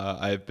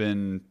 I've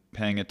been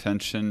paying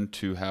attention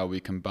to how we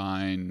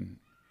combine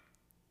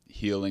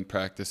healing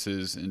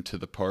practices into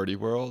the party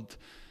world.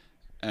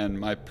 And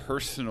my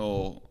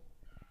personal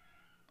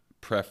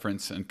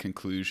preference and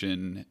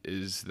conclusion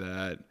is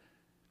that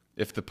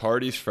if the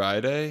party's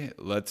Friday,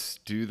 let's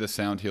do the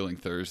sound healing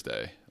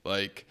Thursday.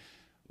 Like,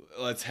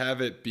 let's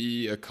have it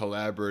be a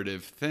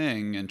collaborative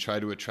thing and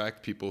try to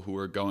attract people who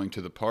are going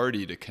to the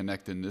party to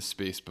connect in this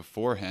space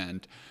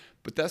beforehand.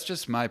 But that's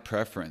just my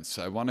preference.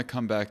 I want to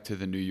come back to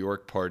the New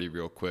York party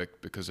real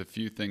quick because a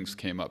few things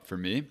came up for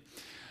me.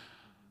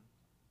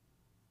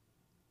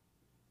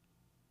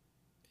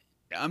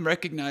 I'm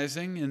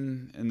recognizing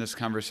in this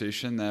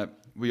conversation that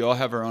we all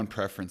have our own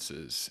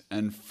preferences.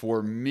 And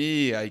for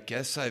me, I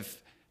guess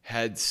I've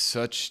had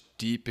such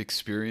deep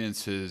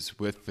experiences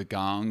with the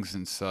gongs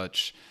and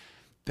such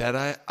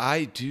that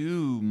I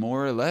do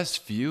more or less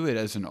view it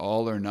as an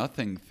all or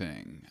nothing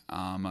thing.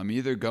 I'm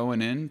either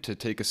going in to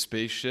take a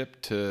spaceship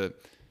to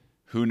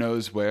who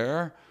knows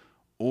where,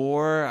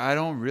 or I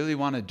don't really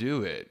want to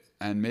do it.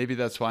 And maybe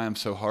that's why I'm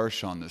so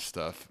harsh on this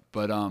stuff.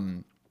 But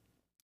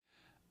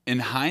in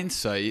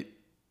hindsight,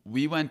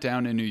 we went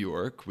down in New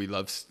York. We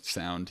love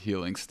sound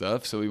healing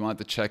stuff, so we wanted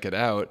to check it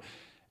out.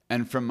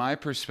 And from my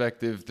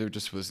perspective, there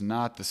just was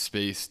not the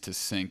space to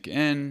sink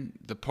in.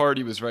 The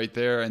party was right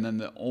there, and then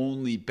the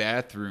only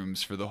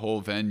bathrooms for the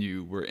whole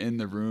venue were in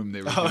the room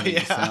they were doing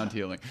the sound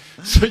healing.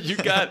 So you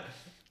got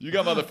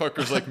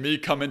motherfuckers like me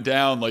coming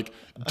down, like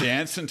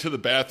dancing to the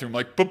bathroom,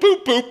 like boop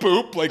boop boop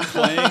boop, like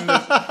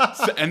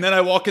playing and then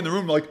I walk in the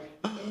room like,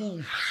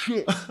 oh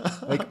shit,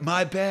 like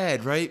my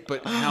bad, right?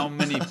 But how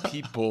many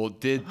people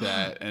did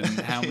that, and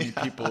how many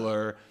people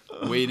are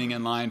waiting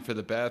in line for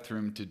the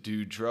bathroom to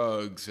do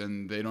drugs,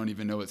 and they don't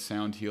even know what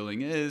sound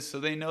healing is, so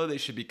they know they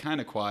should be kind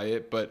of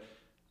quiet, but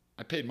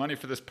I paid money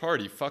for this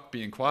party, fuck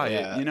being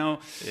quiet,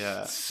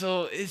 Yeah.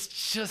 So it's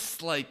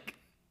just like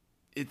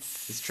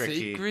it's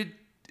tricky. sacred.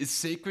 It's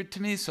sacred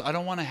to me, so I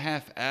don't want to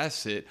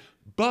half-ass it.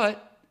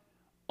 But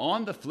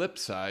on the flip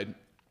side,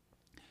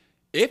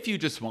 if you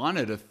just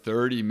wanted a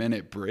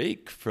 30-minute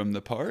break from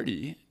the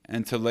party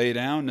and to lay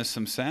down to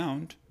some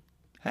sound,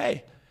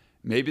 hey,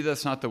 maybe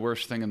that's not the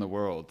worst thing in the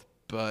world.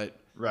 But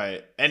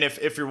right. And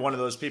if you're one of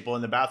those people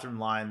in the bathroom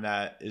line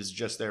that is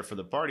just there for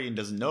the party and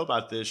doesn't know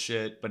about this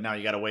shit, but now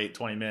you got to wait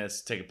 20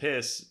 minutes to take a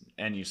piss,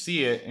 and you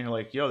see it and you're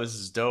like, yo, this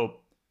is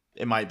dope,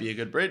 it might be a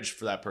good bridge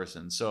for that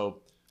person.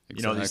 So,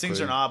 these things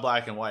are not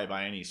black and white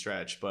by any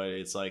stretch, but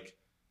it's like,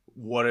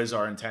 what is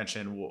our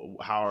intention?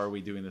 How are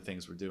we doing the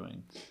things we're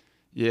doing?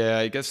 Yeah,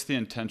 I guess the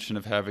intention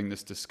of having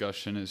this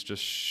discussion is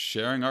just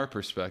sharing our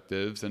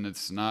perspectives, and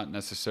it's not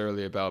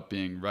necessarily about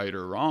being right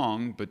or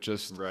wrong, but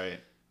just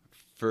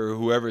for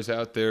whoever's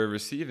out there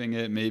receiving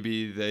it,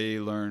 maybe they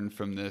learn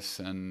from this,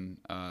 and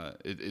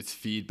it's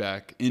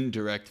feedback,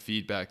 indirect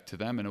feedback to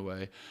them in a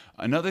way.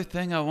 Another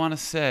thing I want to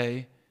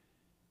say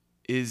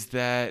is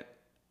that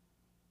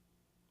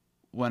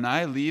when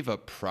I leave a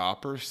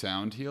proper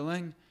sound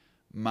healing,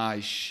 my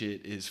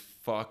shit is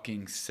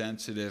fucking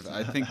sensitive.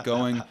 I think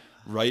going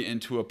right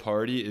into a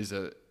party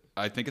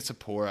I think it's a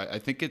pour. I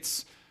think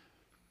it's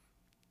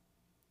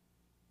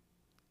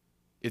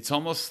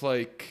almost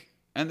like,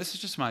 and this is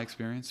just my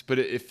experience, but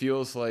it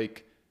feels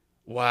like,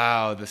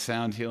 wow, the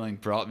sound healing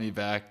brought me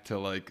back to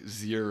like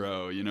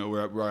 0,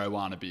 where I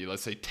want to be.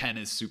 Let's say 10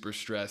 is super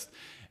stressed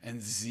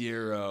and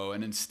 0.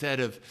 And instead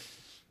of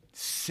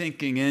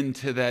sinking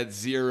into that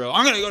 0,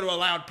 I'm going to go to a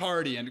loud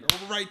party and go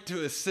right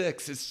to a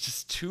 6. It's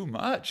just too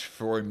much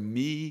for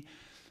me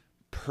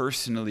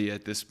personally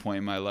at this point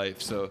in my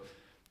life. So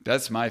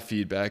that's my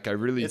feedback.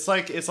 It's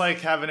like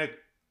having a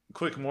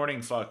quick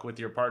morning fuck with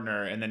your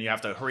partner, and then you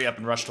have to hurry up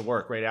and rush to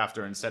work right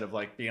after, instead of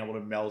like being able to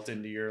melt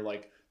into your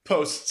like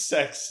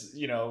post-sex,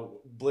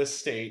 bliss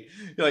state.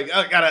 You're like,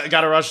 oh,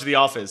 gotta rush to the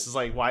office. It's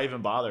like, why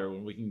even bother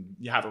when we can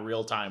have a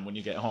real time when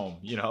you get home,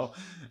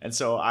 And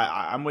so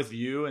I'm with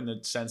you in the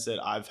sense that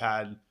I've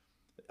had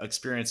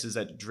experiences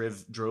that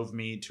drove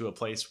me to a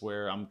place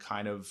where I'm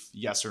kind of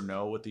yes or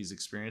no with these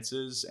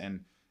experiences.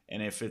 And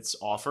if it's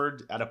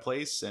offered at a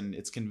place and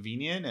it's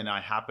convenient and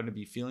I happen to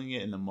be feeling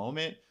it in the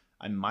moment,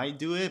 I might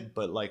do it.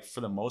 But like,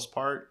 for the most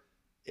part,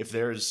 if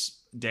there's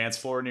dance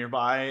floor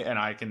nearby and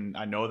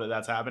I know that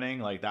that's happening,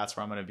 like that's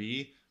where I'm going to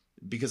be.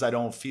 because I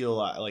don't feel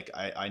like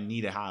I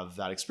need to have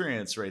that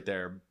experience right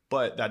there.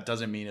 But that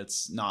doesn't mean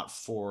it's not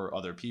for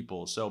other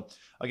people. So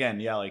again,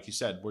 yeah, like you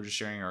said, we're just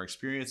sharing our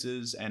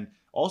experiences. And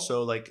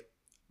also, like,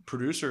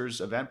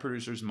 event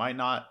producers might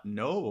not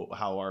know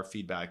how our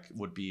feedback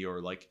would be,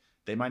 or like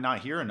they might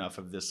not hear enough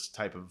of this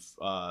type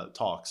of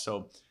talk.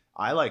 So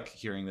I like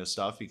hearing this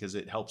stuff because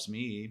it helps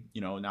me,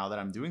 now that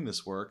I'm doing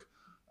this work,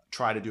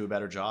 try to do a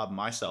better job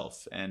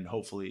myself. And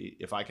hopefully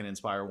if I can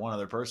inspire one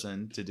other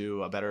person to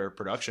do a better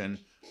production,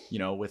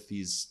 with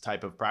these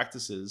type of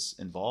practices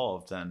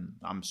involved, then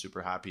I'm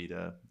super happy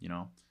to,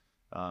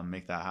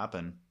 make that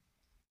happen.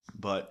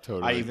 But I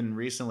Totally. even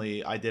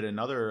recently, I did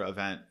another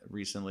event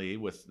recently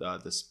with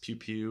this Pew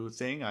Pew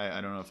thing.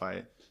 I don't know if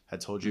I had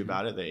told you Hmm.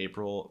 about it, the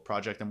April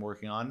project I'm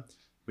working on.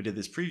 We did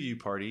this preview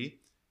party,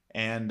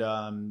 and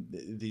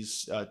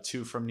these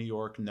two from New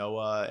York,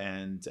 Noah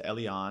and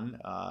Elian,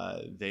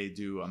 they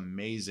do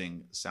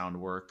amazing sound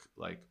work,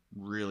 like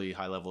really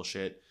high level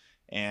shit.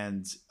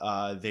 And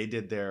they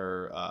did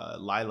their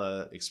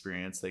Lila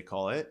experience, they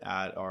call it,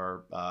 at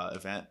our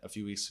event a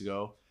few weeks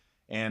ago.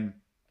 And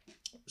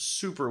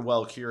super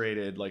well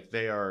curated, like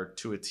they are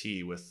to a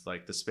T, with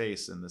like the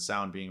space and the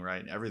sound being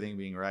right and everything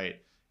being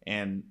right.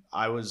 And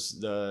I was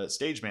the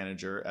stage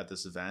manager at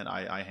this event.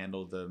 I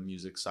handled the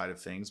music side of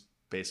things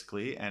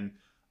basically. And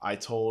I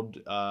told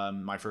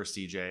my first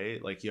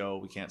DJ, like, yo,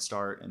 we can't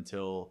start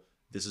until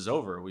this is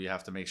over. We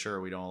have to make sure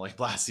we don't like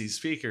blast these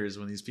speakers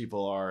when these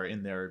people are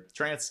in their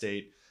trance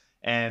state.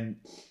 And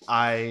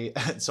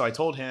so I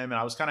told him, and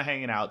I was kind of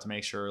hanging out to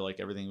make sure like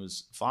everything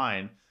was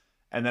fine.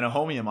 And then a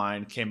homie of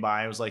mine came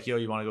by and was like, yo,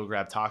 you want to go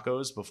grab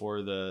tacos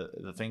before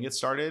the thing gets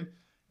started?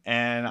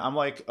 And I'm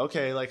like,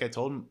 okay, like I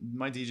told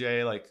my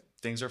DJ, like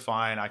things are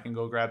fine. I can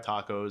go grab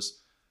tacos.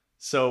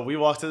 So we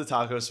walk to the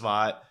taco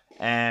spot,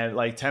 and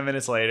like 10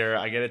 minutes later,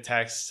 I get a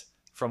text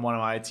from one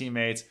of my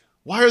teammates.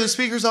 Why are the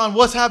speakers on?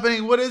 What's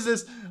happening? What is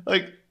this?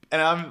 Like,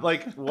 and I'm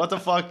like, what the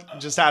fuck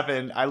just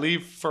happened? I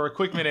leave for a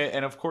quick minute,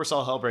 and of course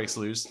all hell breaks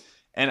loose.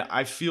 And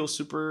I feel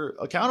super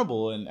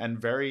accountable and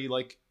very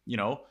like,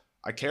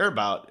 I care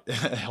about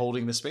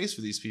holding the space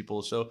for these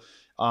people. So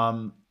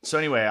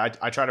anyway,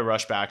 I try to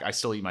rush back. I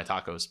still eat my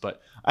tacos,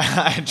 but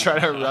I try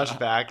to rush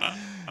back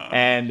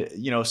and,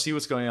 see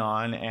what's going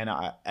on. And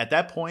at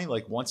that point,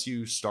 like once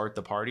you start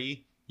the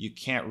party, you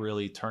can't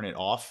really turn it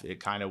off.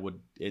 It kind of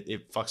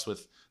it fucks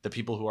with the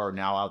people who are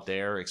now out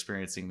there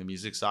experiencing the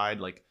music side.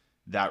 Like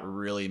that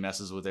really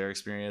messes with their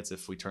experience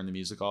if we turn the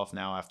music off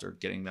now after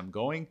getting them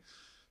going.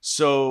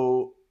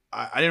 So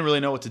I didn't really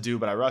know what to do,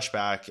 but I rushed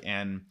back,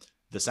 and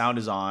the sound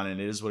is on and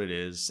it is what it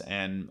is.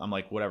 And I'm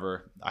like,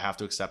 whatever, I have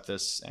to accept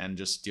this and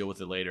just deal with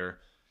it later.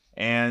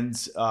 And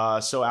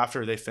so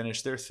after they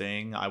finished their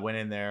thing, I went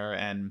in there,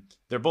 and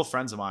they're both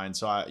friends of mine.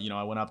 So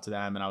I went up to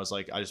them and I was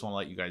like, I just want to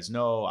let you guys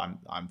know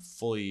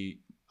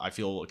I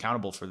feel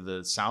accountable for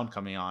the sound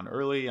coming on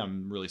early.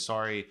 I'm really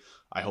sorry.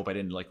 I hope I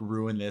didn't like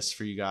ruin this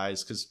for you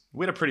guys, because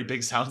we had a pretty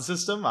big sound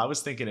system. I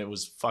was thinking it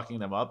was fucking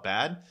them up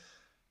bad.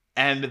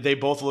 And they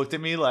both looked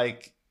at me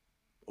like,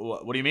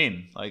 what do you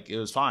mean? Like it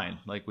was fine.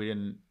 Like we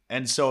didn't.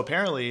 And so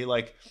apparently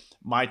like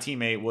my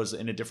teammate was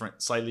in a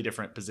slightly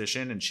different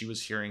position, and she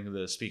was hearing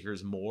the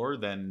speakers more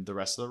than the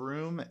rest of the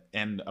room.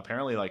 And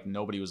apparently like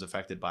nobody was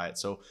affected by it.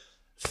 So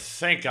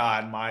thank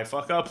God my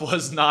fuck up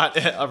was not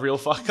a real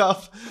fuck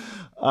up.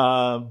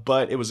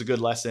 But it was a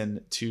good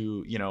lesson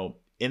to,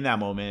 in that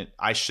moment,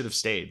 I should have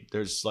stayed.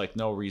 There's like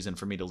no reason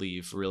for me to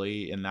leave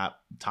really in that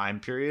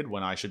time period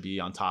when I should be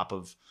on top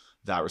of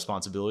that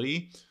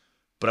responsibility.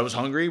 But I was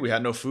hungry. We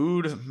had no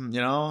food,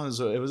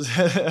 it was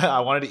I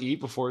wanted to eat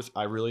before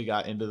I really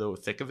got into the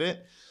thick of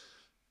it.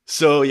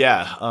 So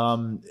yeah,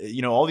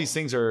 all these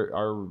things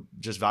are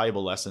just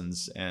valuable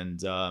lessons, and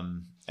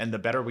the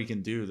better we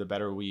can do, the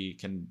better we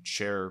can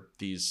share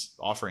these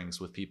offerings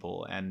with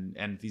people.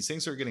 And these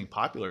things are getting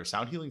popular.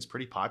 Sound healing is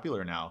pretty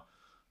popular now.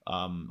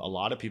 A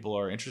lot of people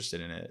are interested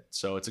in it,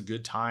 so it's a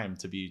good time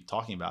to be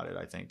talking about it,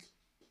 I think.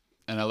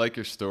 And I like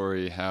your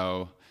story,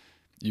 how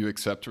you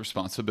accept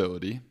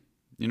responsibility.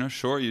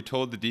 Sure, you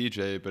told the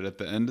DJ, but at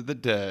the end of the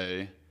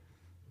day,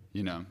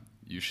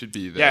 you should be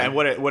Yeah, there. and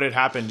what had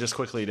happened, just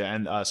quickly to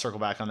end, circle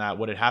back on that,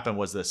 what had happened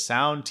was the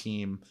sound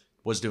team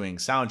was doing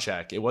sound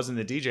check. It wasn't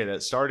the DJ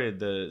that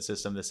started the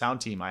system. The sound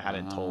team I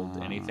hadn't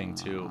told anything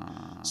to,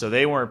 so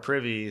they weren't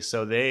privy.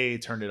 So they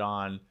turned it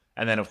on,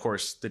 and then of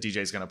course the DJ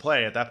is going to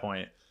play at that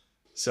point.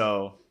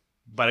 So,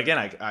 but again,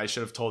 I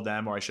should have told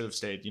them, or I should have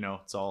stayed.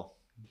 It's all.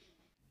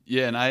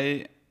 Yeah, and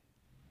I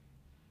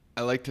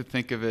like to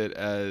think of it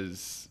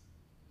as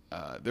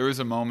there was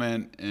a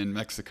moment in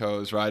Mexico. I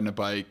was riding a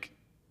bike,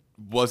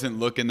 wasn't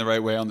looking the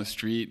right way on the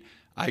street.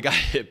 I got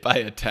hit by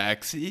a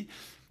taxi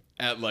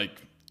at like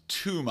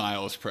 2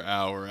 miles per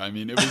hour. I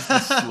mean, it was the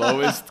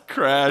slowest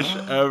crash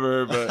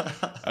ever. But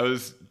I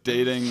was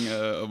dating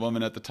a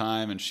woman at the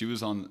time, and she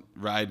was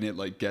riding it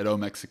like ghetto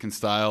Mexican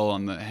style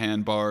on the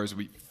handbars.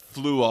 We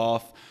flew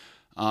off,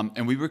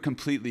 and we were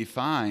completely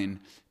fine.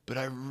 But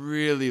I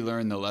really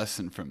learned the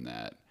lesson from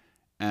that,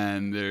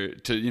 and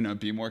to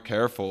be more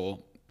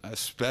careful,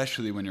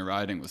 especially when you're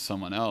riding with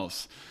someone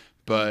else.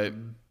 But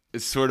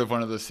it's sort of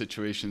one of those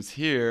situations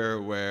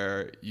here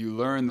where you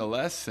learn the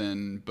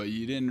lesson, but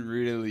you didn't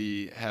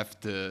really have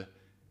to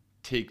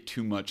take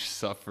too much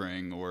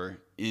suffering or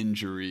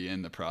injury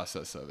in the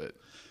process of it.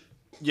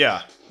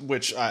 Yeah,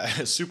 which I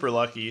super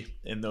lucky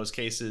in those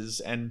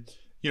cases. And,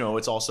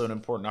 it's also an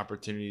important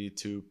opportunity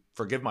to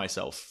forgive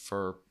myself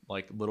for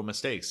like little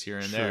mistakes here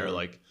and there. Sure.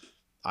 Like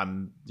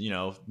I'm,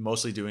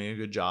 mostly doing a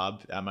good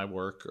job at my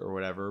work or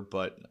whatever,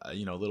 but,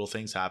 little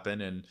things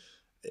happen, and,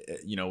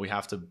 we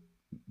have to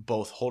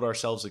both hold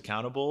ourselves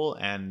accountable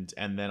and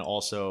then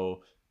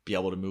also be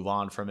able to move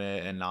on from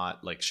it and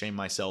not like shame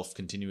myself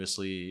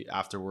continuously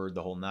afterward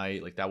the whole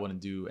night. Like that wouldn't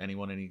do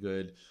anyone any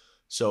good.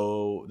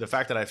 So the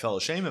fact that I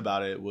felt ashamed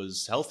about it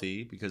was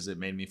healthy because it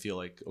made me feel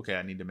like, okay,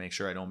 I need to make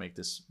sure I don't make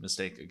this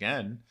mistake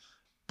again.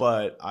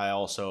 But I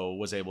also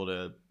was able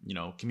to,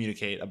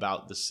 communicate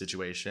about the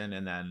situation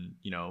and then,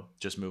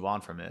 just move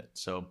on from it.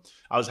 So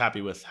I was happy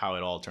with how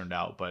it all turned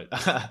out, but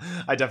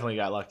I definitely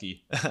got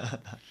lucky.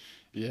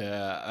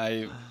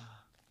 Yeah,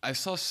 I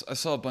saw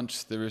a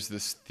bunch. There was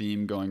this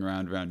theme going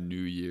around New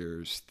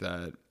Year's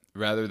that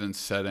rather than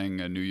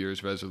setting a New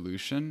Year's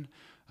resolution,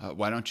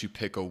 why don't you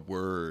pick a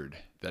word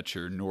that's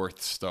your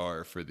North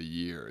Star for the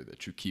year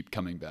that you keep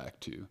coming back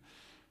to?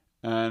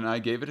 And I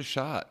gave it a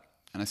shot.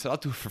 And I said, I'll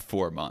do it for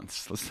 4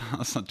 months.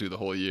 Let's not do the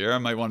whole year. I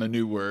might want a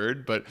new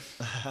word. But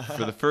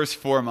for the first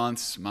 4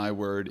 months, my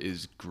word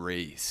is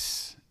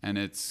grace. And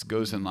it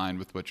goes in line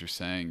with what you're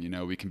saying.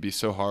 We can be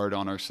so hard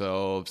on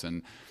ourselves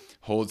and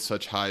hold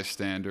such high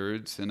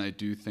standards. And I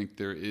do think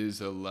there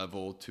is a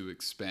level to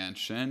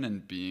expansion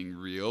and being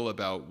real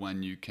about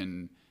when you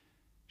can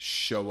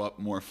show up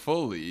more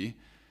fully.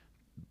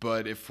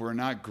 But if we're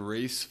not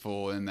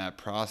graceful in that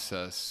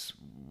process,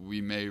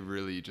 we may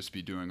really just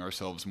be doing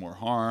ourselves more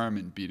harm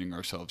and beating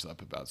ourselves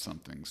up about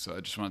something. So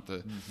I just want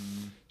to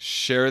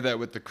share that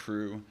with the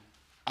crew.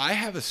 I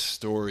have a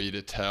story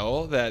to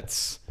tell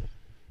that's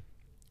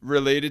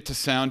related to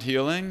sound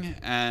healing,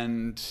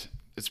 and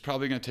it's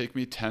probably going to take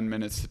me 10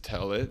 minutes to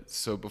tell it.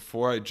 So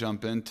before I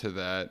jump into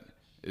that,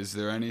 is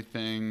there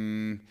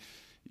anything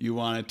you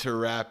wanted to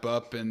wrap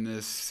up in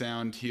this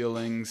sound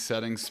healing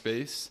setting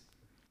space?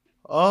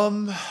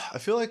 I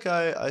feel like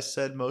I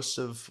said most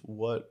of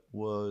what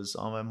was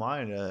on my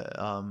mind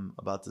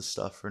about this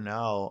stuff for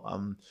now.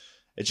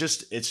 It's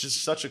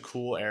just such a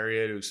cool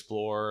area to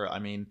explore. I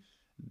mean,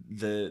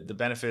 the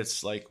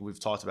benefits like we've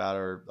talked about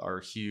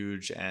are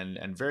huge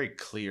and very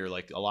clear.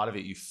 Like a lot of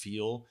it you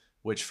feel,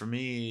 which for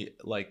me,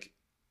 like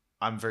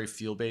I'm very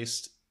feel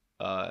based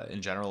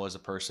in general as a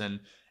person,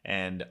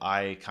 and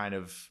I kind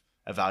of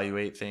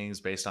evaluate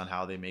things based on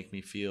how they make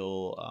me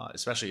feel,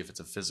 especially if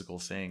it's a physical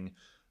thing.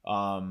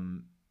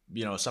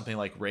 Something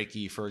like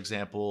Reiki, for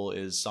example,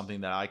 is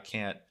something that I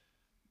can't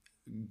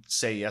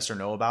say yes or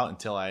no about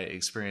until I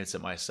experience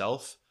it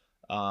myself.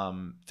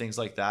 Things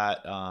like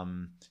that,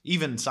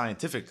 even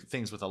scientific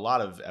things with a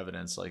lot of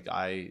evidence. Like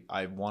I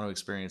want to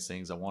experience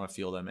things, I want to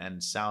feel them,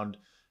 and sound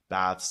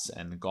baths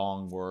and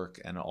gong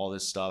work and all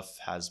this stuff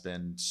has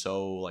been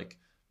so like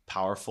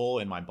powerful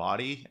in my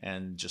body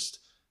and just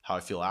how I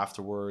feel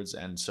afterwards.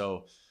 And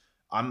so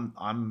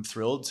I'm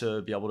thrilled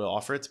to be able to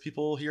offer it to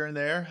people here and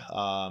there.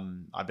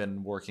 I've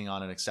been working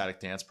on an ecstatic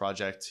dance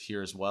project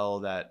here as well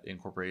that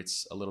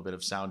incorporates a little bit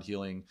of sound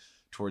healing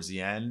towards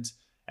the end,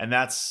 and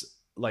that's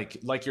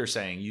like you're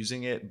saying,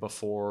 using it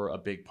before a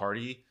big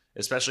party,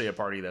 especially a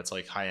party that's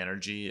like high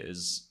energy,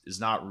 is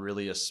not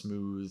really a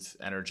smooth,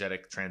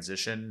 energetic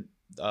transition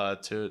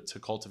to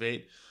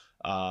cultivate.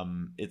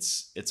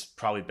 It's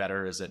probably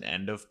better as an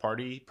end of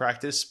party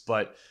practice,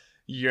 but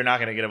you're not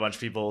going to get a bunch of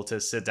people to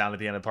sit down at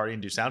the end of the party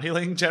and do sound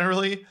healing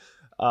generally.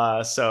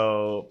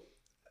 So,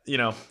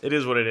 it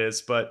is what it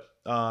is. But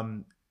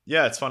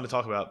yeah, it's fun to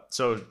talk about.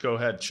 So go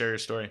ahead, share your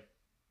story.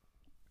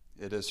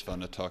 It is fun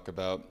to talk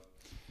about.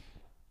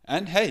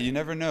 And hey, you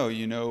never know.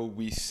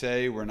 We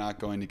say we're not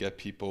going to get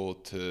people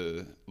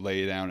to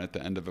lay down at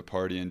the end of a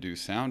party and do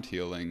sound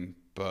healing,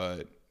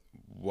 but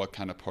what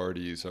kind of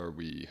parties are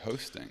we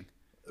hosting?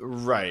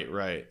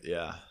 Right.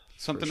 Yeah.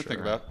 Something to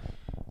think about.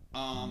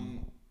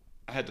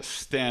 I had to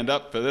stand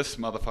up for this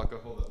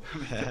motherfucker. Hold up.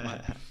 Let me get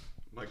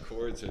my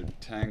cords are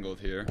tangled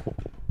here. Give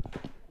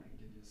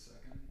me a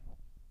second.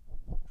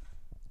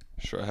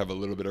 Sure, I have a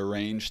little bit of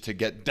range to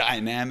get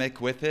dynamic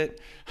with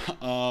it.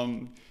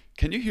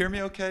 Can you hear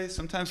me okay?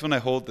 Sometimes when I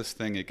hold this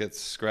thing, it gets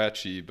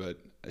scratchy, but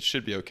it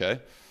should be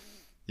okay.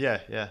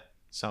 Yeah.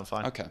 Sound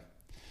fine. Okay.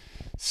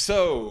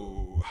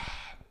 So,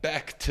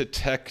 back to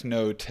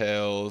Techno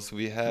Tales.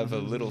 We have a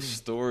little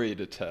story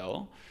to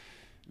tell.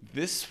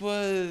 This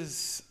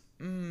was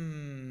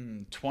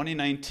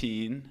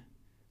 2019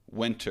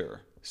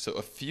 winter, so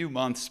a few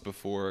months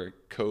before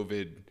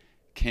COVID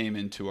came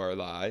into our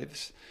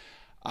lives.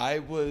 I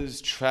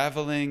was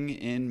traveling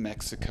in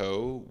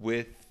Mexico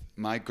with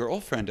my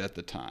girlfriend at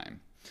the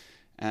time,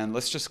 and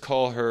let's just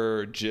call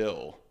her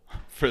Jill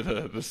for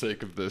the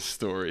sake of this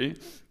story.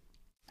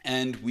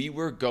 And we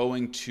were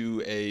going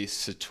to a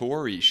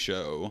Satori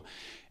show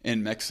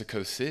in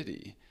Mexico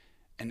City.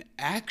 And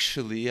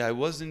actually, I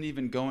wasn't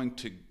even going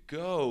to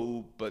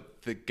go,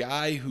 but the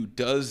guy who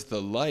does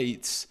the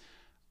lights,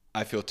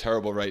 I feel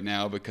terrible right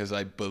now because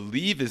I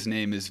believe his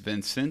name is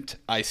Vincent.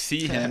 I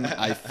see him.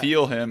 I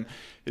feel him.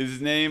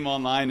 His name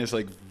online is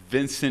like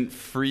Vincent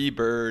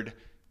Freebird.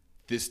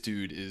 This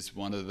dude is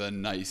one of the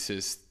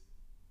nicest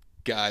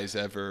guys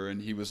ever.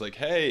 And he was like,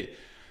 hey,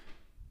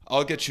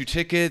 I'll get you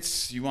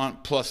tickets. You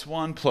want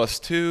 +1,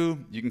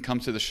 +2? You can come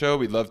to the show.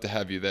 We'd love to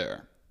have you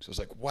there. So I was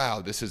like,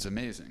 wow, this is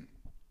amazing.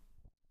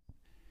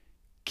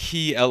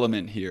 Key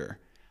element here.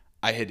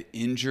 I had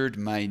injured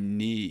my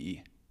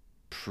knee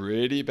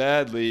pretty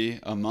badly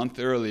a month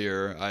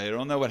earlier. I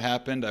don't know what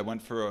happened. I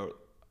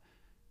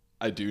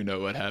do know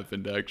what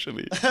happened,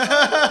 actually.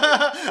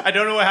 I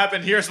don't know what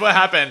happened. Here's what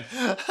happened.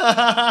 All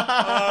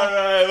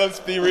right,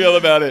 let's be real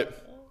about it.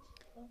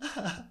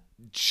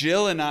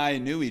 Jill and I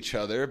knew each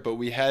other, but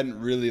we hadn't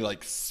really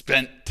like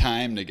spent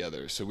time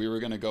together. So we were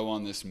going to go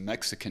on this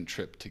Mexican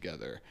trip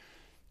together.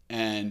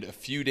 And a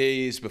few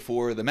days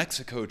before the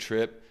Mexico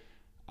trip,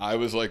 I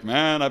was like,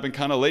 man, I've been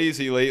kind of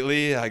lazy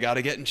lately. I got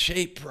to get in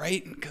shape,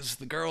 right? Because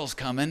the girl's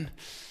coming.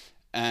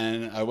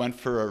 And I went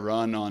for a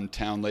run on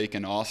Town Lake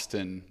in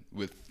Austin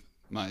with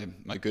my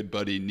good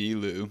buddy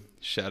Nilu.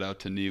 Shout out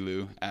to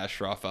Nilu,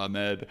 Ashraf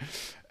Ahmed.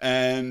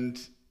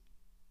 And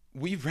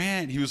we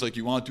ran. He was like,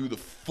 you want to do the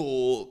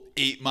full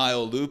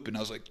 8-mile loop? And I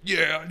was like,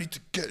 yeah, I need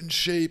to get in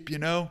shape, you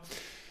know?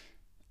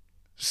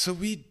 So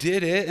we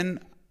did it,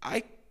 and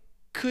I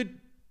could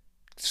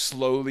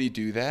slowly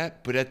do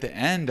that. But at the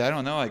end, I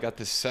don't know, I got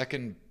this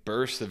second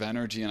burst of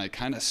energy, and I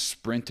kind of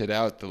sprinted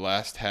out the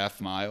last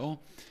half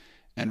mile.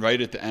 And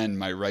right at the end,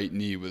 my right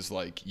knee was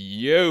like,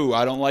 yo,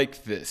 I don't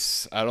like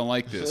this. I don't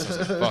like this. I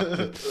was like, fuck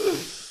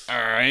this. All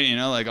right, you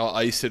know, like I'll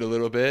ice it a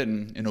little bit,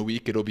 and in a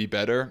week it'll be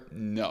better.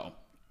 No.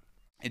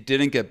 It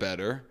didn't get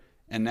better,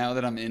 and now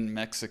that I'm in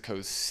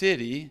Mexico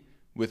City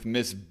with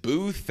Miss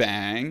Boo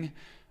Thang,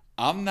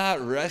 I'm not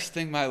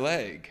resting my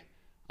leg.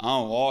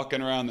 I'm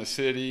walking around the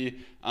city.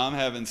 I'm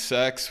having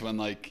sex when,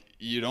 like,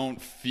 you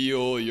don't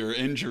feel your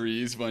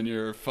injuries when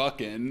you're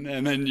fucking,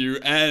 and then you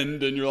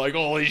end, and you're like,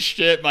 holy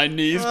shit, my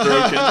knee's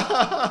broken.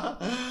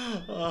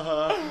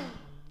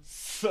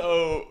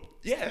 So,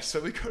 yeah, so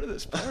we go to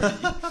this party,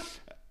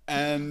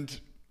 and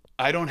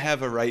I don't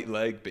have a right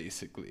leg,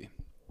 basically.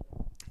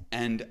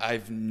 And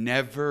I've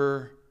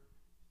never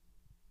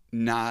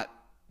not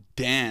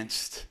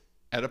danced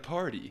at a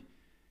party.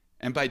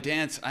 And by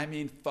dance, I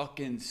mean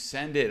fucking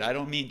send it. I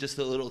don't mean just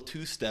a little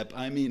two-step.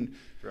 I mean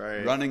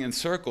running in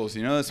circles.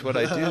 You know, that's what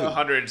I do.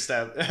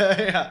 100-step.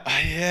 Yeah.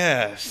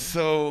 Yeah.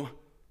 So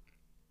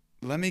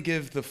let me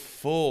give the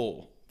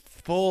full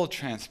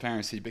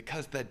transparency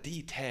because the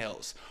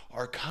details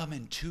are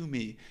coming to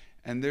me.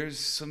 And there's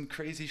some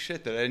crazy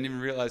shit that I didn't even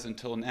realize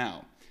until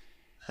now.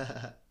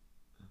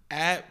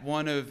 At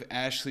one of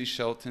Ashley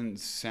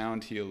Shelton's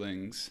sound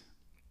healings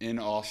in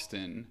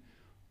Austin,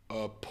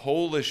 a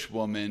Polish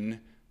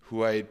woman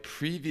who I had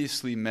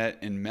previously met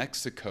in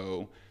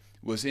Mexico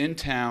was in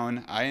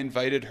town. I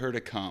invited her to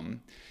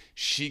come.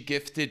 She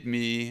gifted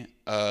me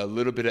a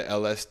little bit of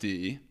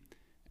LSD,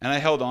 and I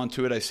held on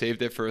to it. I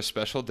saved it for a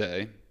special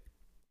day.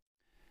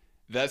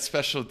 That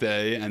special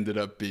day ended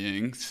up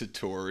being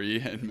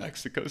Satori in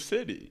Mexico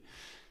City.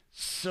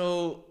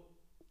 So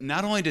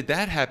not only did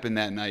that happen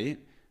that night,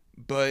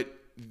 but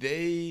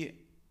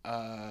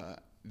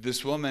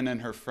this woman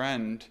and her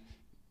friend,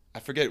 I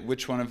forget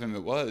which one of them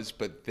it was,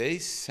 but they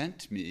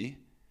sent me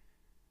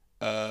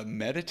a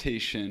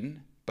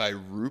meditation by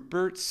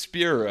Rupert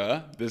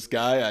Spira, this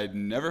guy I'd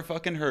never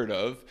fucking heard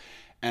of.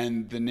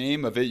 And the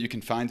name of it, you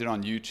can find it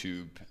on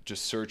YouTube.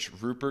 Just search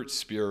Rupert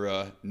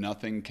Spira,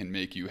 Nothing Can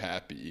Make You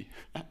Happy.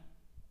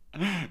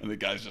 And the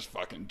guy's just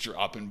fucking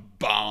dropping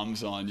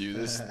bombs on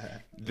you.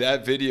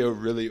 That video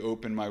really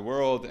opened my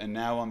world, and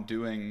now I'm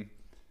doing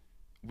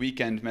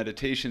weekend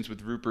meditations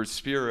with Rupert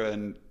Spira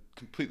and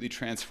completely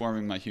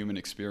transforming my human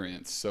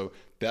experience. So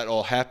that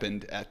all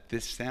happened at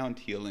this sound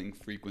healing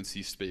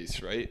frequency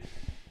space, right?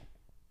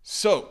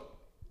 So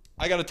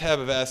I got a tab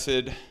of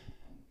acid.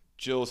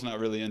 Jill's not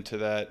really into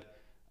that.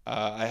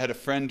 I had a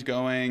friend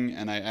going,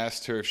 and I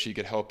asked her if she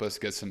could help us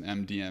get some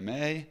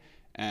MDMA,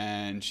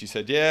 and she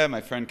said, yeah, my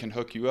friend can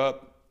hook you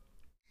up,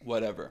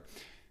 whatever.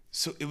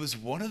 So it was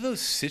one of those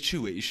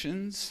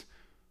situations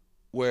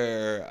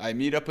where I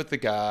meet up with the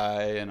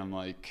guy, and I'm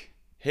like,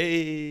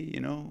 hey,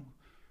 you know,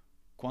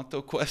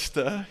 ¿cuánto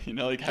cuesta? You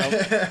know, like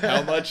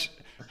how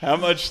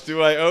much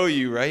do I owe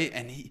you, right?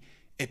 And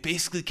it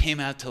basically came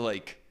out to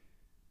like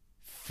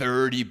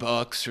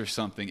 $30 or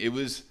something. It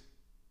was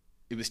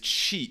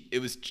cheap.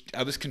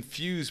 I was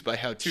confused by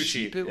how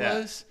cheap it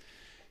was.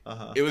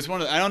 Uh-huh. It was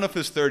I don't know if it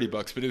was $30,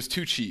 but it was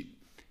too cheap.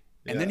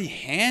 And then he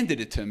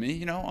handed it to me,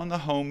 you know, on the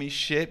homie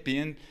shit,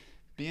 being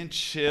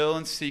chill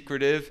and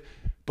secretive.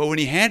 But when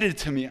he handed it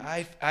to me,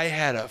 I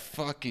had a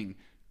fucking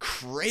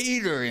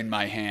crater in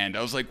my hand.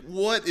 I was like,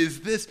 what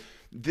is this?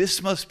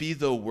 This must be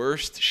the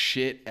worst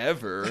shit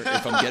ever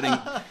if I'm getting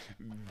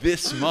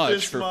this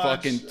much for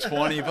fucking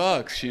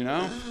 $20, you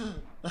know?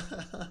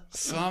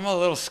 So I'm a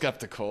little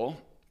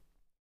skeptical.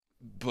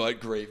 but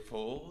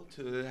grateful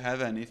to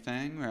have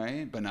anything,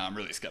 right? But no, I'm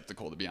really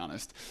skeptical, to be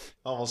honest.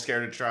 Almost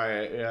scared to try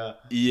it. Yeah.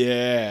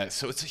 Yeah,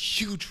 so it's a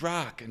huge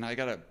rock, and I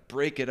gotta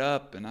break it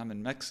up, and I'm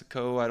in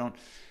Mexico.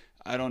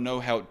 I don't know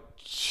how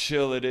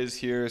chill it is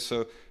here,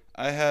 so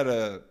I had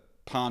a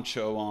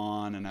poncho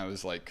on, and I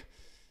was like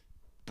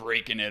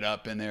breaking it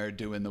up in there,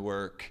 doing the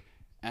work,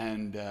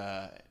 and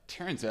it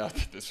turns out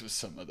that this was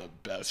some of the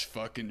best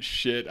fucking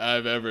shit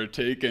I've ever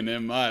taken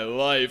in my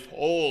life.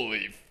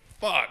 Holy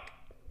fuck!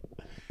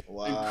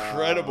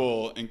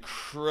 Wow.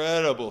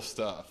 Incredible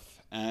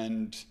stuff.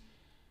 And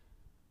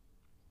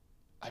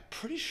I'm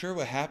pretty sure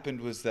what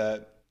happened was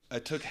that I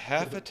took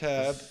half a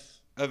tab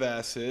of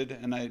acid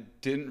and I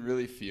didn't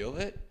really feel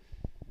it.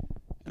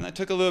 And I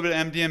took a little bit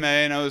of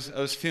MDMA and I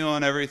was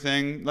feeling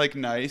everything like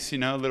nice,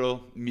 a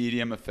little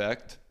medium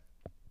effect.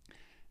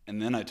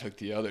 And then I took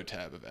the other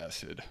tab of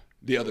acid,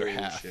 the other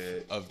half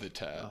of the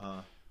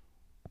tab.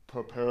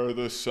 Prepare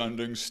the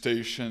sending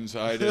stations.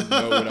 I didn't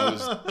know what I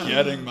was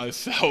getting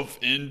myself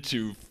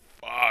into.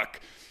 Fuck.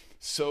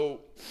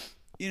 So,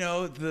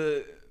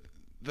 the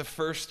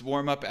first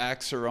warm-up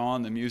acts are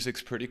on. The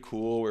music's pretty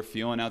cool. We're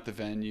feeling out the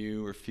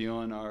venue. We're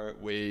feeling our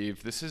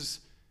wave. This is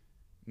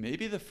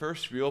maybe the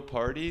first real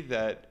party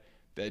that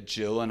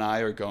Jill and I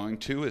are going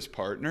to as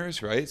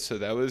partners, right? So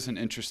that was an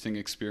interesting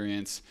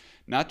experience,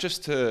 not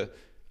just to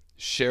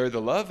share the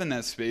love in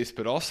that space,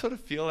 but also to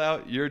feel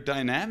out your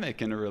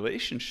dynamic in a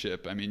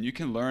relationship. I mean, you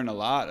can learn a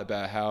lot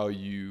about how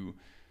you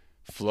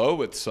flow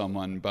with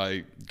someone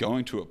by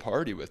going to a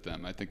party with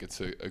them. I think it's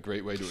a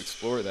great way to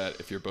explore that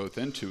if you're both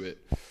into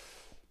it.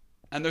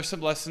 And there's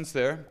some lessons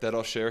there that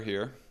I'll share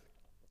here,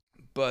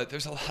 but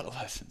there's a lot of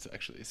lessons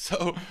actually.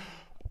 So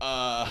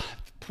the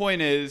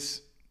point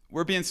is,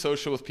 we're being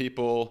social with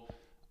people,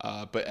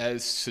 but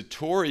as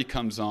Satori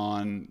comes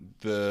on,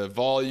 the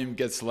volume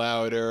gets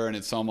louder and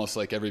it's almost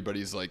like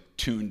everybody's like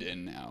tuned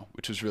in now,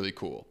 which was really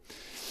cool.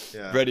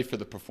 Yeah. Ready for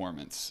the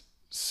performance.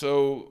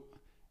 So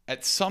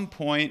at some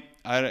point,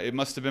 it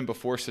must have been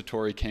before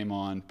Satori came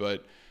on,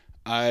 but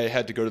I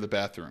had to go to the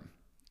bathroom,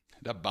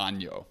 the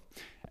baño.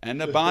 And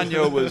the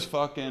baño was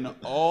fucking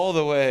all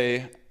the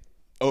way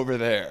over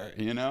there,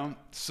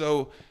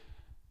 So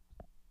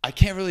I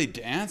can't really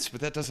dance,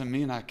 but that doesn't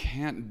mean I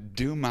can't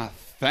do my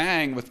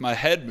thing with my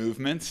head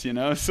movements,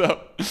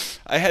 So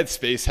I had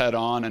Space Head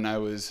on and I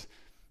was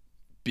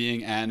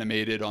being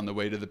animated on the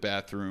way to the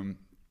bathroom.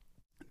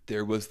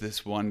 There was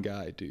this one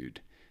guy, dude,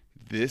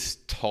 this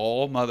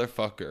tall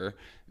motherfucker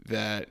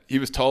that he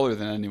was taller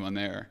than anyone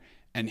there.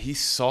 And he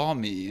saw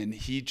me and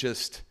he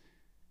just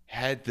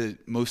had the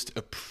most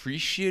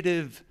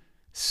appreciative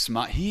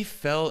smile. He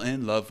fell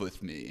in love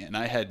with me and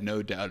I had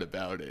no doubt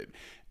about it.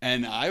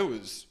 And I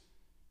was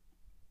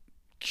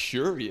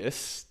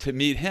curious to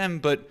meet him,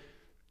 but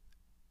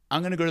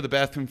I'm going to go to the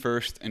bathroom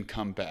first and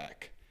come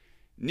back.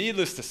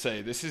 Needless to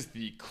say, this is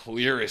the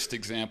clearest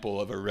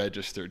example of a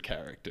registered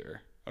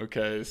character.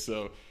 Okay,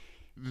 so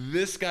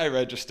this guy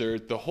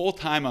registered. The whole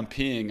time I'm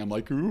peeing, I'm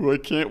like, ooh, I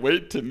can't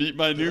wait to meet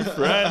my new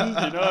friend.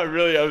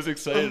 I was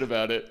excited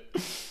about it.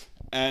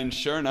 And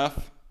sure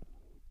enough,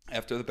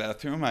 after the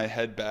bathroom, I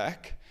head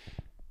back.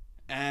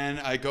 And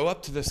I go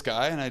up to this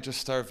guy and I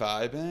just start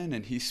vibing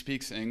and he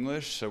speaks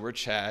English, so we're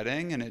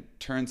chatting and it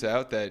turns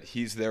out that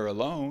he's there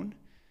alone.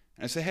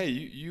 And I say, hey,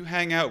 you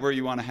hang out where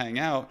you want to hang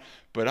out,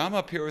 but I'm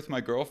up here with my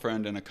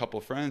girlfriend and a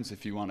couple friends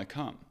if you want to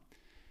come.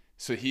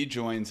 So he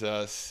joins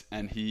us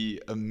and he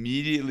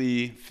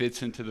immediately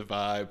fits into the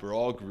vibe. We're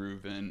all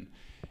grooving.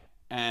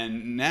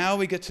 And now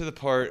we get to the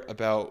part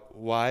about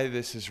why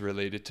this is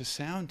related to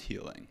sound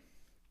healing.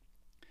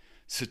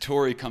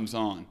 Satori comes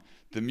on.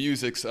 The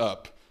music's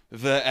up.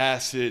 The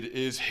acid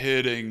is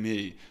hitting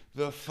me.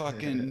 The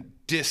fucking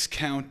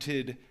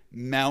discounted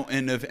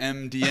mountain of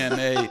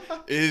MDMA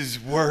is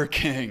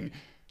working.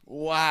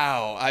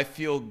 Wow, I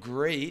feel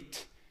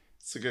great.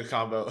 It's a good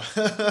combo.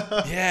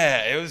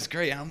 Yeah, it was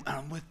great.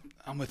 I'm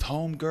with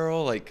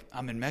homegirl. Like,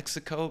 I'm in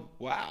Mexico.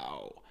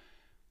 Wow.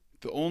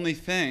 The only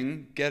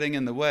thing getting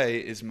in the way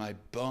is my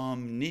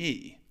bum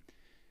knee.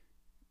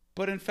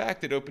 But in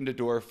fact, it opened a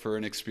door for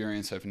an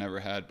experience I've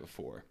never had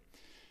before.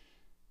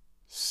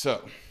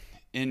 So,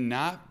 in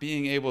not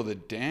being able to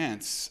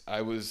dance,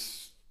 I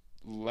was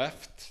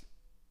left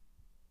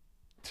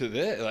to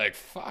this. Like,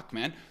 fuck,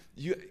 man.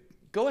 You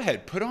go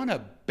ahead, put on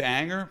a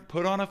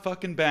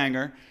fucking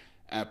banger,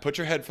 put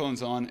your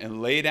headphones on,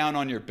 and lay down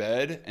on your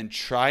bed and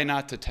try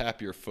not to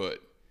tap your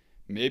foot.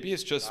 Maybe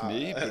it's just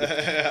me,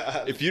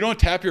 but if you don't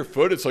tap your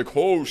foot, it's like,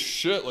 oh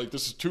shit, like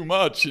this is too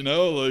much,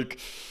 like,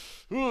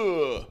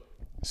 ugh.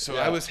 So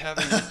yeah. I was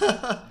having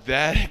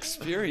that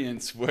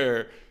experience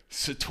where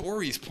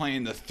Satori's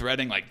playing the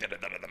threading like,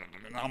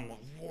 and I'm like,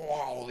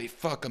 holy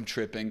fuck, I'm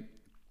tripping.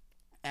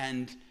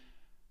 And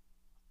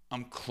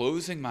I'm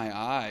closing my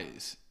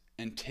eyes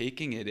and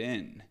taking it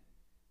in.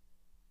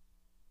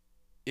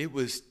 It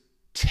was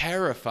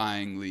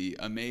terrifyingly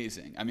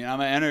amazing. I mean,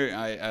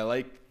 I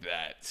like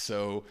that.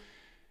 So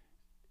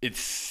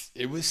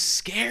it was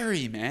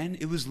scary, man.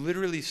 It was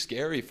literally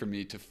scary for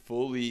me to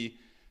fully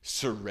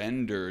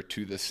surrender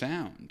to the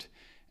sound.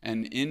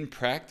 And in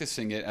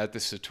practicing it at the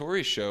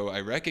Satori show,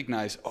 I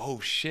recognized, oh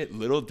shit,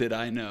 little did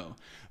I know,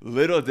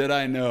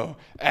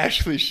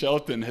 Ashley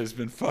Shelton has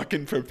been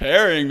fucking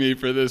preparing me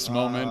for this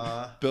moment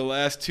the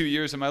last 2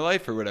 years of my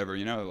life or whatever,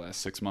 the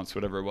last 6 months,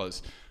 whatever it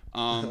was.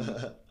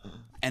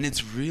 And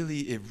it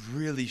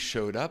really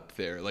showed up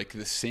there. Like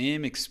the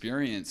same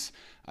experience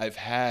I've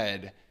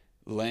had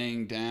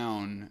laying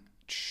down,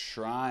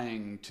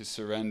 trying to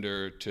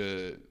surrender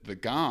to the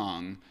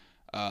gong,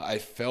 I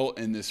felt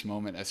in this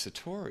moment as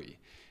Satori.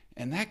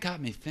 And that got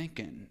me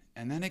thinking.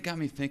 And then it got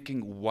me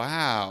thinking,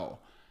 wow,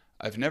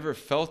 I've never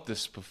felt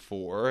this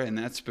before. And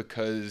that's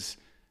because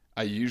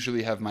I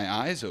usually have my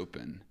eyes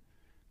open.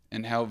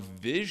 And how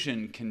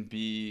vision can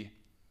be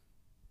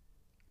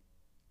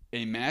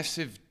a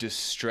massive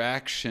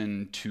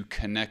distraction to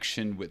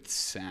connection with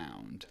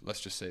sound.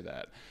 Let's just say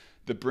that.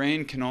 The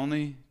brain can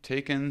only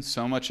take in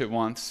so much at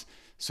once.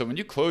 So when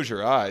you close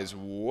your eyes,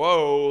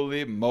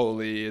 whoa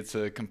moly, it's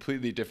a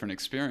completely different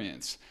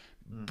experience.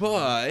 Mm-hmm.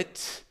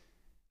 But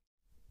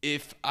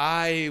if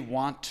I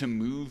want to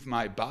move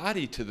my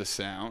body to the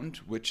sound,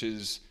 which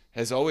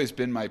has always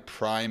been my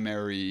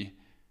primary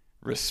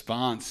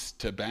response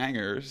to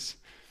bangers,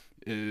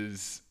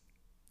 is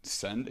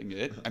sending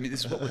it. I mean,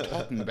 this is what we're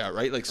talking about,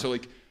 right? Like, so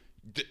like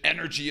the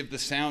energy of the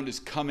sound is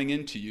coming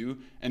into you.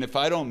 And if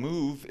I don't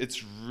move,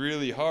 it's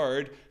really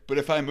hard. But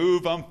if I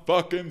move, I'm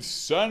fucking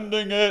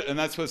sending it. And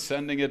that's what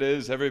sending it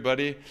is,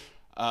 everybody.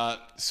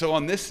 So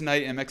on this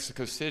night in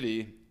Mexico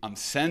City, I'm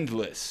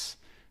sendless.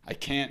 I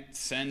can't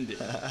send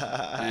it.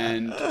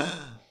 And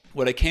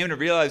what I came to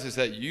realize is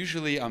that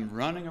usually I'm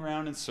running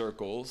around in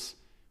circles,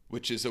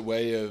 which is a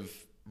way of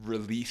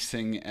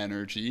releasing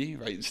energy,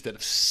 right? Instead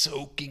of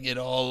soaking it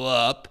all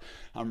up,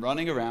 I'm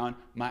running around,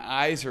 my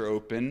eyes are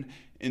open.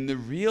 In the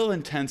real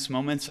intense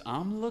moments,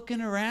 I'm looking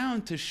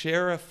around to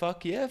share a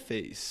fuck yeah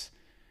face.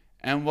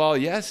 And while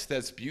yes,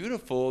 that's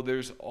beautiful,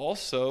 there's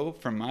also,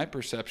 from my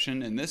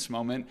perception in this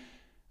moment,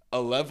 a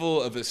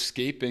level of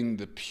escaping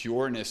the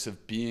pureness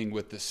of being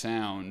with the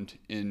sound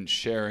in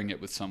sharing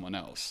it with someone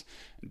else.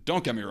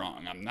 Don't get me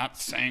wrong, I'm not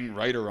saying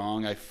right or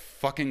wrong. I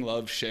fucking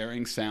love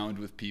sharing sound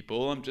with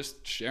people. I'm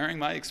just sharing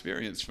my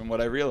experience from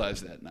what I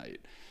realized that night.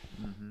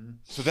 Mm-hmm.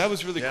 So that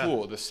was really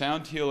cool. The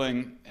sound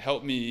healing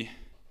helped me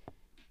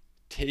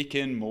take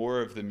in more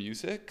of the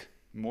music,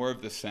 more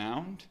of the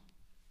sound.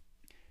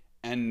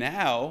 And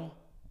now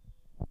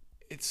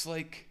it's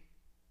like,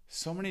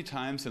 so many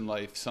times in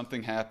life,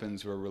 something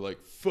happens where we're like,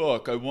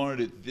 fuck, I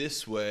wanted it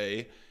this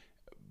way.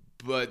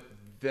 But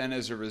then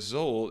as a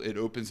result, it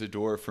opens a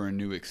door for a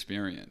new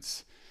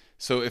experience.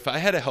 So if I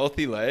had a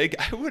healthy leg,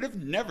 I would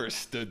have never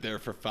stood there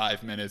for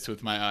 5 minutes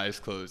with my eyes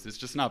closed. It's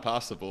just not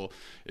possible.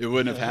 It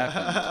wouldn't have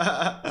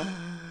happened.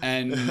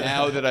 And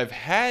now that I've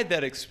had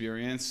that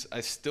experience,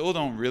 I still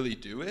don't really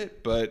do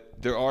it.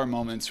 But there are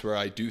moments where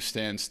I do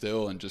stand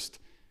still and just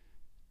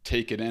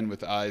take it in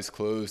with eyes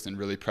closed and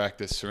really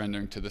practice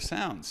surrendering to the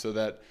sound. So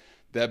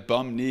that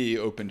bum knee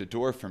opened a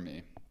door for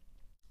me.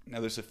 Now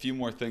there's a few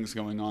more things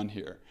going on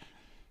here.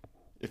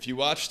 If you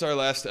watched our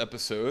last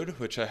episode,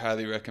 which I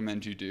highly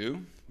recommend you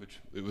do, which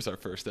it was our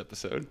first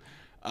episode,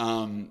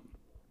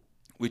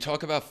 we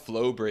talk about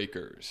flow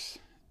breakers.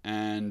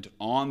 And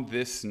on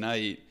this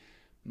night,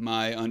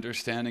 my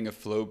understanding of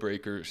flow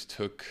breakers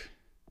took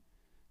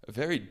a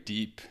very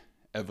deep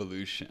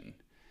evolution.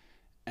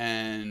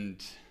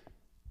 And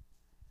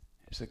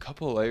there's a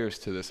couple of layers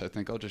to this. I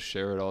think I'll just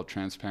share it all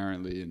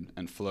transparently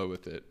and flow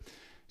with it.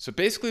 So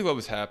basically what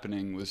was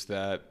happening was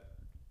that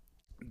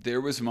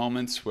there was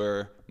moments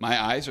where my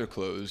eyes are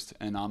closed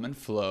and I'm in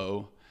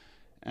flow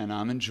and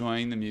I'm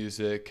enjoying the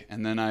music,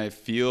 and then I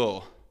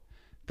feel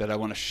that I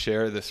want to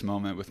share this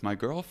moment with my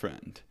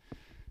girlfriend.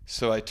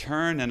 So I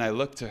turn and I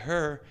look to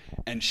her,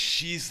 and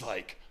she's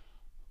like,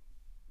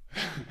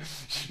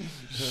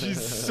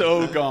 she's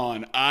so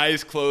gone,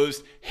 eyes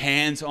closed,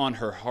 hands on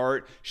her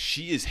heart.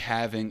 She is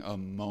having a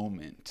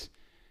moment.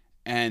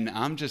 And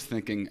I'm just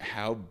thinking,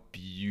 how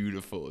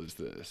beautiful is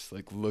this?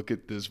 Like, look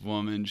at this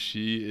woman.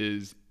 She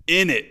is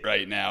in it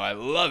right now. I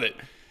love it.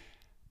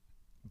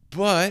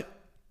 But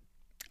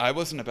I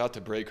wasn't about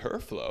to break her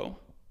flow.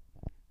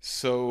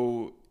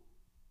 So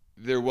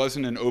there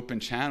wasn't an open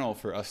channel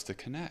for us to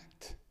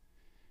connect.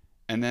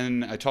 And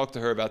then I talked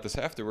to her about this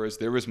afterwards.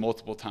 There was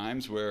multiple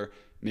times where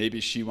maybe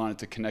she wanted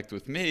to connect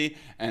with me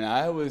and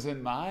I was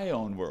in my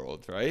own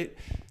world, right?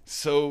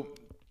 So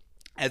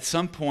at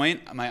some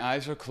point, my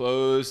eyes are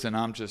closed and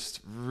I'm just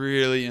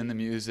really in the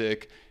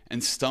music,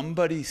 and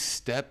somebody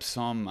steps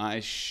on my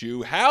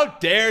shoe. How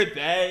dare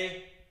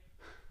they?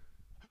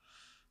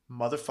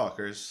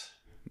 Motherfuckers.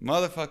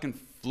 Motherfucking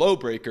flow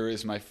breaker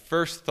is my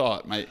first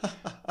thought.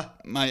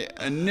 My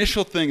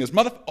initial thing is,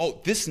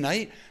 this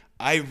night,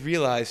 I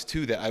realized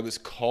too that I was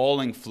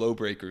calling flow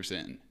breakers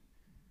in.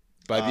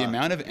 By the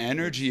amount of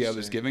energy I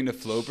was giving to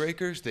flow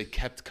breakers, they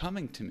kept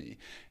coming to me.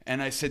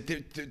 And I said,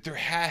 there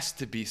has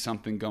to be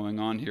something going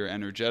on here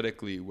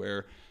energetically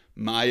where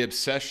my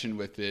obsession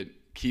with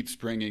it keeps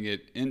bringing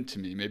it into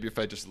me. Maybe if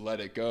I just let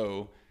it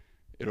go,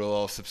 it'll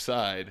all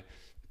subside.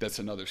 That's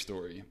another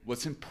story.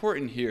 What's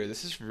important here,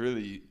 this is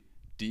really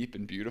deep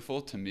and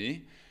beautiful to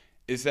me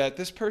is that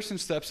this person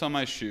steps on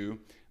my shoe.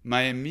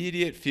 My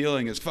immediate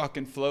feeling is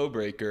fucking flow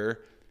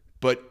breaker.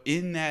 But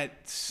in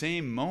that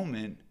same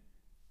moment,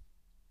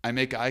 I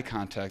make eye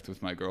contact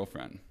with my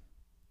girlfriend.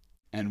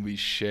 And we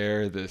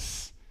share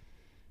this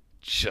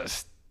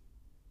just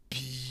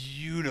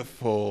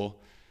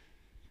beautiful,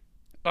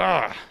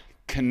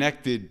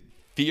 connected,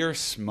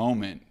 fierce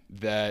moment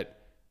that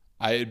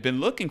I had been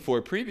looking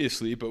for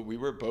previously, but we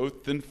were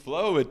both in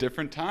flow at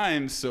different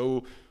times,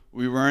 so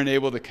we weren't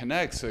able to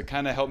connect. So it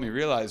kind of helped me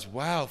realize,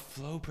 wow,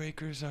 flow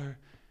breakers are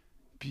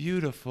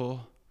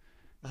beautiful.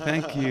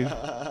 Thank you.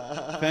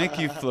 Thank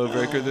you, flow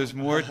breaker. There's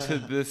more to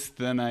this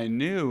than I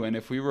knew. And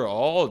if we were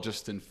all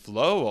just in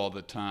flow all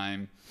the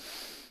time,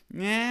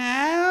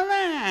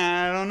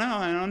 I don't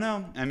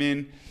know. I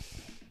mean,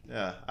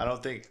 yeah, I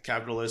don't think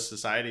capitalist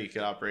society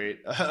could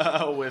operate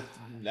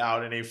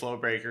without any flow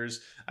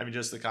breakers. I mean,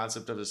 just the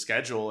concept of a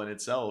schedule in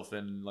itself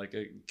and like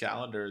a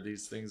calendar,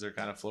 these things are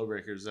kind of flow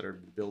breakers that are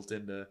built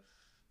into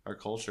our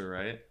culture,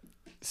 right?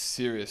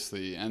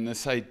 Seriously. And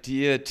this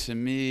idea to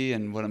me,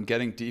 and what I'm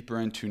getting deeper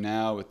into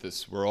now with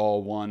this we're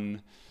all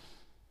one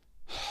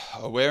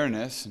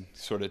awareness and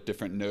sort of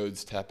different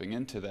nodes tapping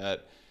into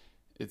that,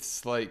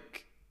 it's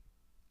like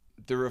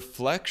the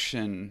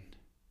reflection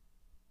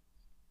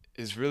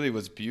is really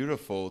what's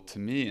beautiful to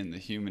me in the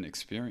human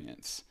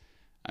experience.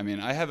 I mean,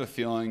 I have a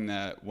feeling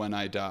that when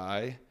I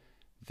die,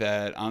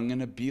 that I'm going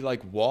to be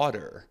like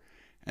water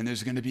and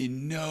there's going to be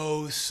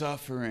no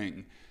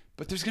suffering,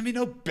 but there's going to be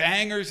no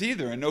bangers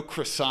either, and no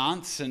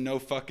croissants and no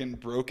fucking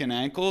broken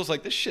ankles.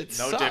 Like, this shit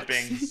sucks. No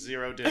dipping,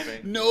 zero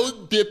dipping.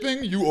 No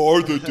dipping? You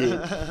are the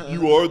dip.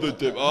 You are the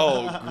dip.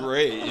 Oh,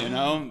 great, you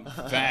know?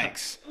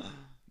 Thanks.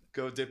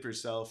 Go dip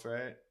yourself,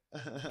 right?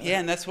 Yeah,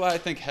 and that's why I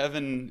think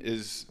heaven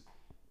is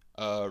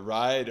a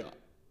ride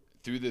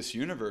through this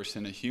universe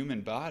in a human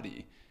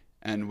body.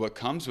 And what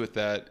comes with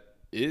that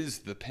is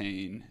the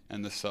pain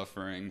and the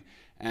suffering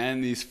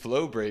and these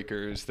flow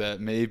breakers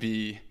that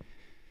maybe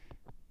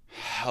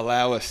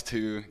allow us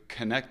to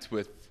connect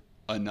with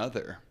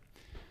another.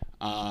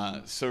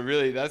 So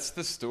really, that's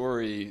the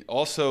story.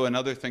 Also,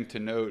 another thing to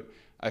note,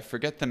 I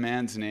forget the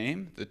man's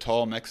name, the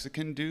tall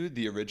Mexican dude,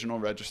 the original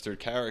registered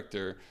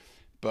character.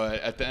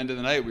 But at the end of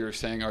the night, we were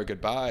saying our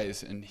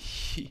goodbyes, and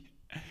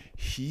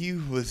he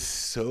was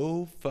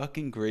so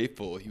fucking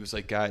grateful. He was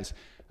like, guys,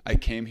 I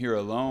came here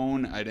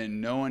alone. I didn't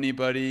know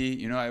anybody.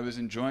 You know, I was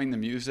enjoying the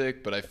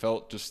music, but I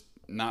felt just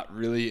not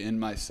really in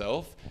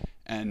myself.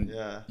 And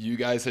you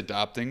guys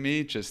adopting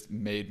me just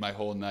made my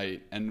whole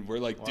night. And we're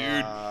like,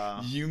 dude,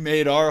 you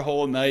made our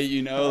whole night,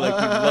 you know? Like,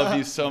 we love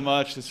you so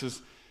much. This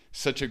was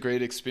such a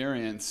great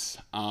experience.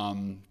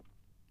 But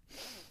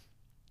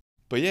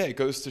yeah, it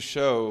goes to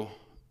show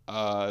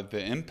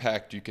the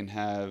impact you can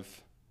have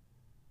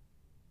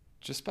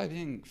just by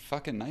being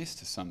fucking nice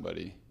to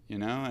somebody, you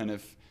know? And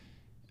if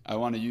I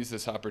want to use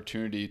this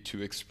opportunity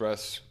to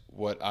express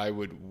what I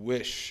would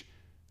wish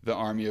the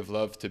Army of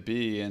Love to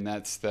be, and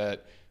that's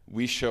that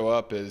we show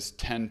up as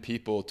 10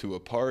 people to a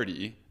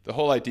party. The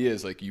whole idea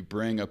is like you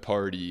bring a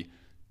party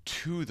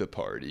to the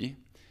party.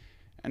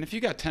 And if you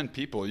got 10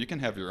 people, you can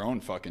have your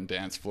own fucking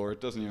dance floor. It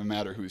doesn't even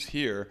matter who's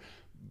here.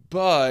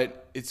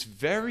 But it's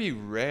very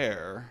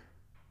rare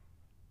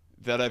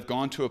that I've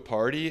gone to a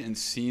party and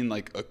seen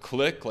like a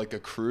clique, like a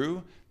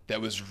crew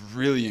that was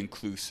really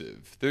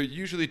inclusive. They're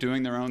usually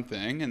doing their own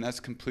thing, and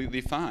that's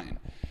completely fine.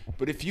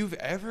 But if you've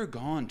ever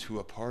gone to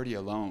a party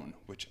alone,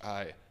 which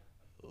I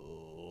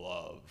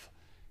love,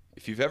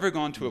 if you've ever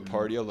gone to a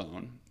party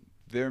alone,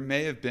 there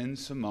may have been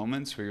some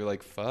moments where you're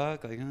like,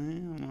 fuck, like, I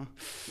don't know,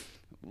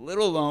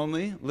 little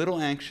lonely,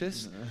 little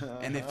anxious.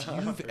 And if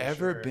you've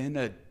ever been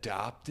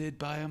adopted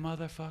by a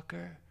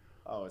motherfucker,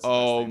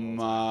 oh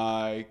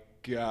my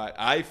God,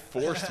 I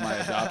forced my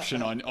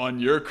adoption on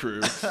your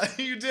crew.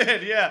 You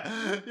did, yeah.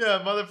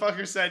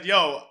 Motherfucker said,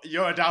 yo,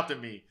 you're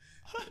adopting me.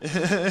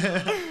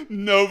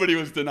 Nobody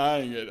was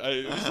denying it.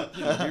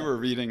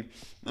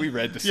 We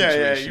read the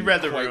situation you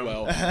read the quite room.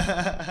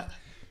 well.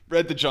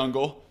 Read the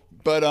jungle.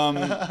 But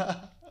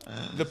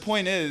the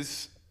point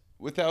is,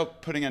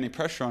 without putting any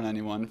pressure on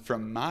anyone,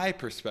 from my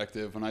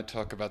perspective, when I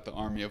talk about the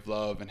Army of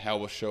Love and how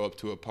we'll show up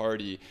to a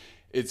party,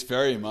 it's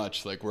very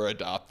much like we're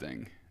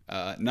adopting.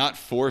 Not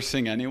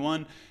forcing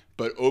anyone,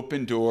 but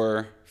open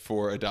door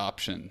for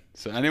adoption.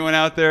 So anyone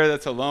out there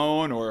that's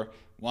alone or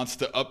wants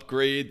to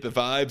upgrade the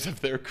vibes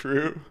of their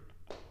crew,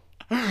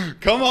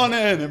 come on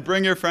in and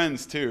bring your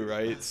friends too,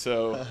 right?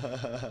 So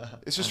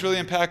it's just really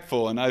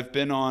impactful. And I've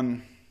been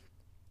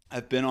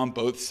on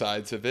both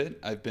sides of it.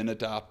 I've been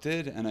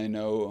adopted, and I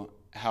know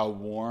how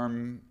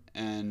warm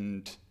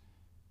and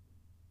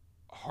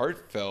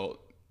heartfelt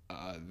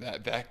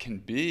that can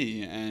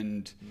be,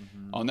 and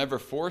I'll never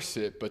force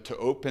it, but to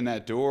open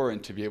that door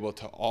and to be able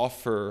to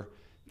offer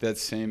that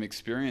same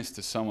experience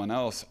to someone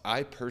else,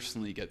 I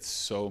personally get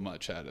so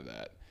much out of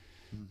that.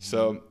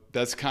 So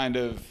that's kind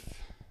of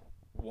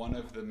one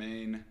of the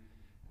main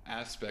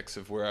aspects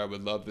of where I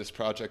would love this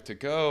project to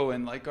go.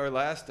 And like our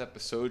last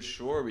episode,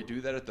 sure, we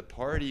do that at the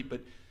party,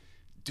 but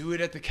do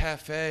it at the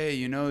cafe,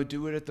 you know,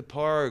 do it at the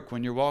park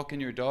when you're walking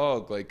your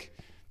dog. Like,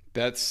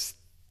 that's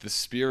the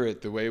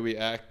spirit, the way we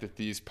act at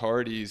these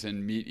parties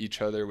and meet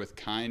each other with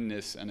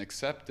kindness and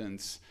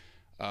acceptance.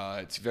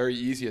 It's very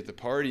easy at the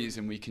parties,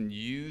 and we can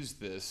use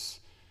this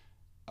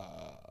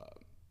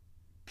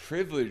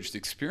privileged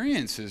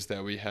experiences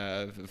that we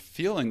have of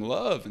feeling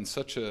love in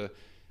such a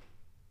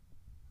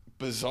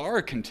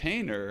bizarre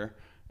container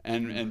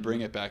and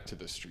bring it back to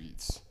the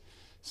streets.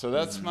 So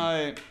that's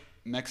my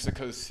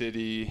Mexico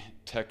City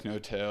Techno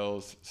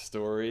Tales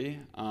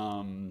story.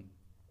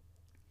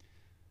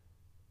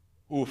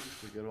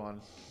 Oof. It's a good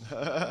one.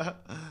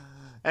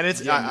 And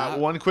it's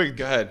one quick.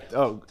 Go ahead.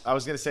 Oh, I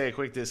was gonna say a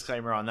quick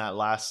disclaimer on that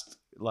last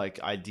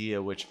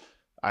idea, which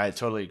I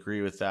totally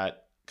agree with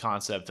that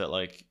concept that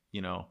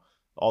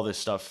all this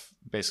stuff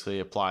basically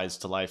applies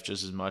to life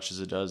just as much as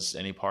it does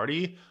any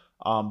party.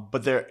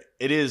 But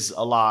it is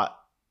a lot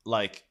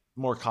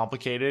more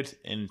complicated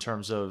in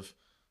terms of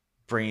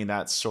bringing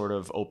that sort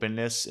of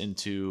openness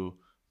into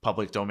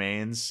public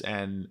domains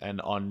and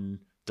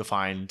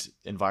undefined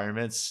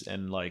environments.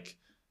 And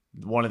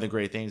one of the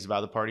great things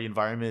about the party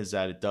environment is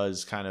that it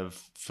does kind of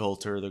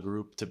filter the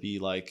group to be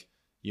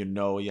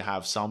you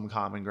have some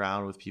common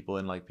ground with people,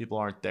 and people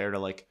aren't there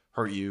to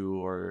hurt you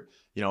or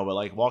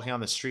but walking on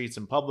the streets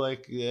in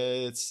public,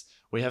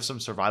 we have some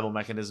survival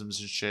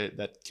mechanisms and shit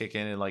that kick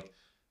in, and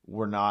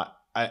we're not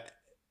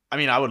I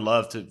mean, I would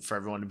love for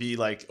everyone to be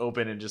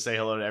open and just say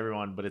hello to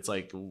everyone, but it's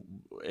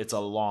it's a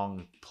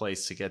long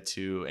place to get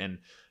to. And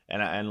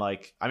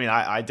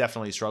I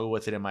definitely struggle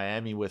with it in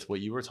Miami with what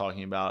you were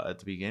talking about at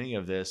the beginning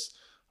of this.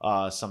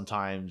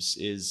 Sometimes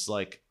is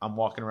I'm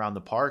walking around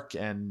the park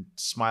and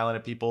smiling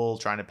at people,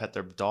 trying to pet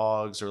their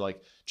dogs, or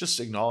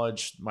just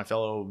acknowledge my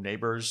fellow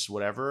neighbors,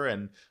 whatever.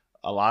 And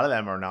a lot of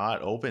them are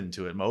not open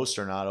to it. Most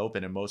are not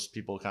open. And most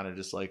people kind of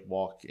just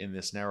walk in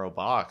this narrow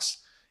box.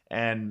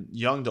 And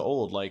young to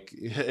old,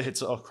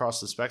 it's across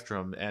the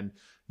spectrum. And,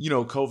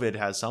 COVID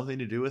has something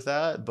to do with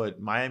that. But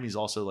Miami's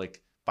also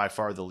by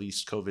far the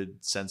least COVID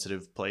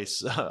sensitive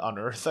place on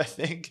earth, I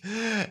think.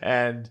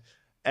 And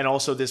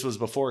also this was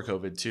before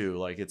COVID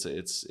too.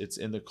 It's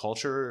in the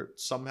culture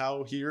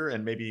somehow here.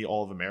 And maybe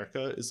all of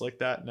America is like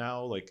that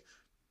now.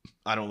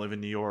 I don't live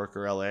in New York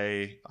or LA.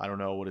 I don't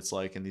know what it's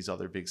like in these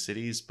other big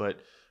cities. But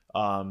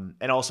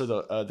and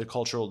also the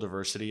cultural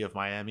diversity of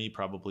Miami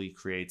probably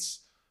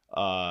creates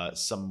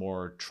some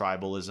more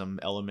tribalism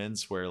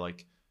elements where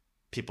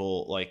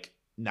people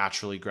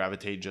naturally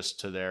gravitate just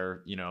to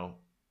their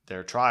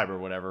their tribe or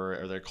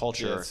whatever, or their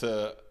culture. Yeah, it's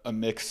a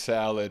mixed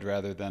salad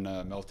rather than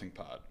a melting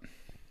pot.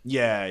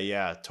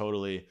 Yeah,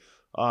 totally.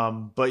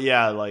 But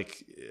yeah,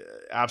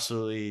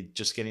 absolutely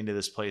just getting to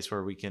this place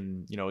where we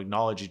can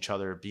acknowledge each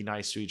other, be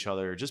nice to each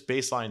other, just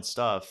baseline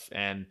stuff,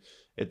 and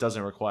it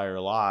doesn't require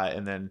a lot.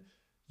 And then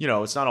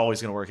it's not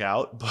always going to work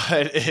out,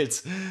 but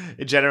it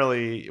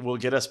generally will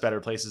get us better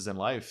places in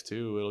life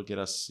too. It'll get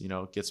us,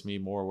 gets me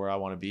more where I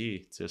want to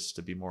be, just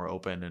to be more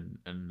open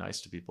and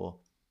nice to people.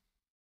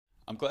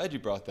 I'm glad you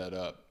brought that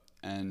up,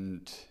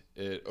 and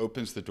it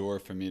opens the door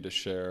for me to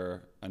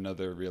share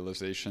another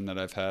realization that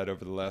I've had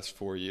over the last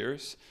 4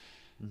 years.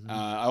 Mm-hmm.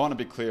 I want to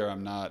be clear,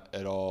 I'm not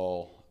at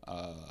all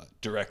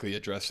directly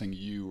addressing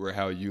you or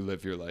how you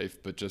live your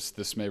life, but just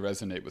this may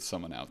resonate with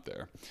someone out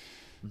there.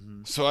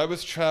 Mm-hmm. So I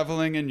was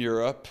traveling in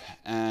Europe,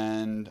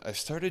 and I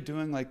started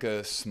doing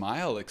a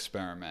smile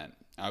experiment.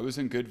 I was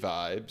in good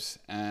vibes,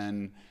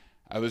 and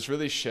I was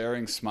really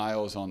sharing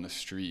smiles on the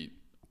street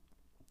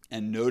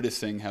and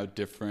noticing how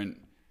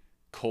different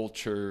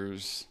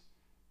cultures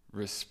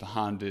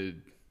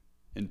responded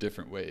in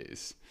different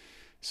ways.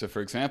 So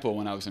for example,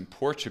 when I was in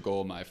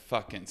Portugal, my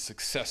fucking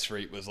success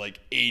rate was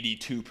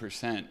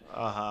 82%.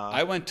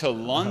 I went to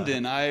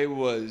London, I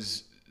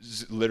was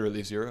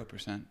literally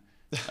 0%.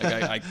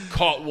 I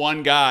caught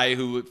one guy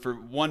who, for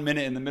 1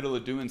 minute in the middle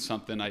of doing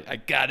something, I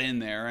got in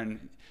there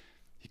and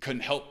he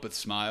couldn't help but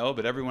smile,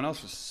 but everyone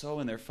else was so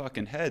in their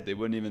fucking head they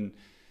wouldn't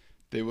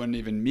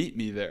even meet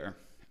me there.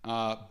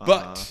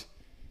 But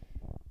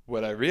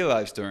what I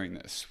realized during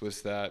this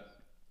was that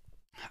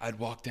I'd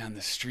walk down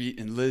the street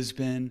in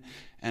Lisbon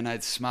and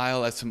I'd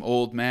smile at some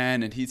old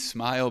man and he'd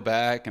smile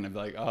back, and I'd be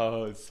like,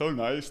 oh, it's so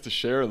nice to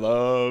share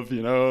love,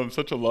 I'm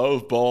such a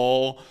love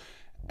ball.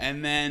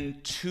 And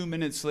then 2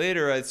 minutes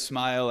later, I'd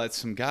smile at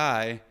some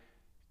guy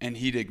and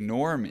he'd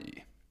ignore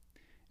me.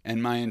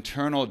 And my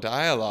internal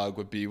dialogue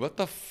would be, what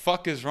the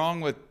fuck is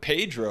wrong with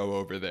Pedro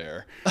over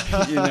there?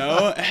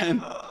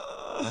 And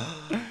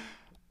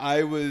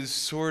I was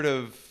sort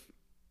of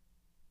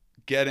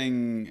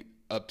getting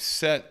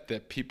upset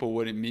that people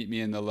wouldn't meet me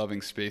in the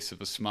loving space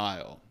of a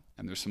smile.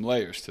 And there's some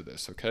layers to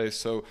this, okay?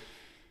 So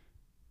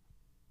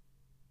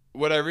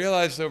what I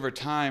realized over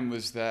time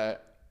was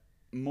that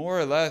more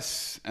or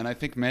less, and I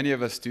think many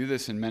of us do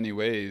this in many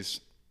ways,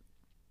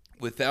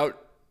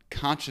 without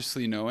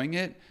consciously knowing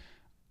it,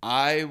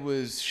 I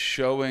was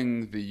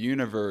showing the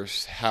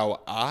universe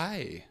how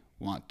I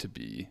want to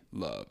be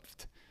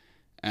loved.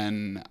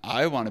 And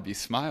I want to be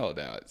smiled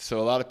at.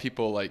 So a lot of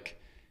people,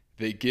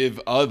 they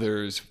give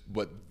others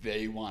what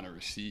they want to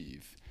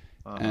receive.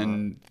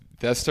 And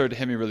that started to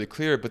hit me really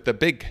clear. But the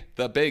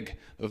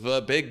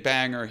big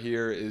banger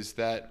here is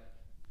that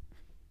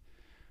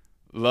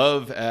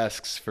love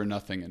asks for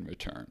nothing in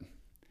return.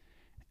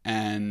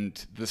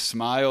 And the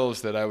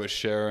smiles that I was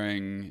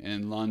sharing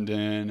in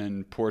London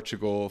and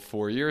Portugal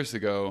 4 years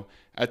ago,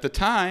 at the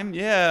time,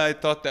 yeah, I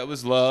thought that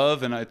was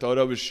love, and I thought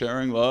I was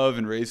sharing love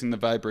and raising the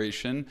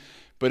vibration.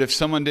 But if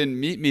someone didn't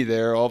meet me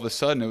there, all of a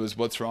sudden it was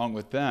what's wrong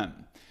with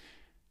them.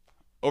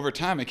 Over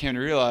time, I came to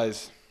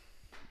realize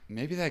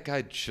maybe that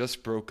guy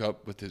just broke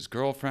up with his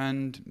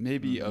girlfriend.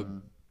 Maybe a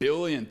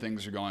billion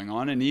things are going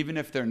on. And even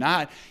if they're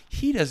not,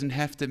 he doesn't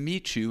have to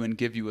meet you and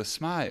give you a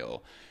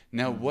smile.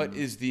 Now, what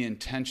is the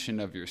intention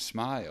of your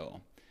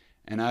smile?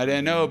 And I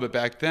didn't know, but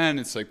back then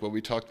it's like what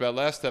we talked about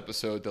last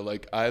episode, the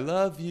like, I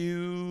love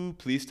you,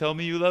 please tell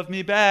me you love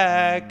me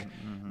back,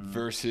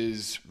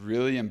 versus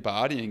really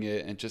embodying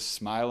it and just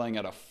smiling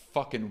at a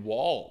fucking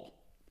wall.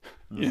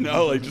 You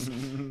know, like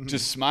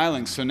just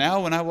smiling. So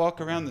now when I walk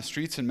around the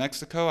streets in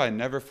Mexico, I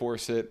never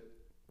force it.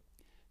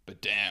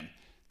 But damn,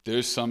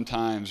 there's some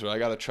times where I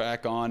got to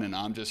track on and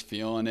I'm just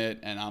feeling it.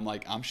 And I'm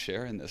like, I'm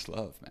sharing this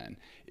love, man.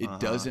 It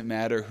doesn't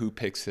matter who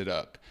picks it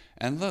up.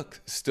 And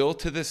look, still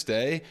to this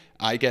day,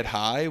 I get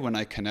high when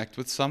I connect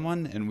with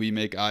someone and we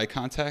make eye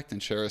contact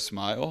and share a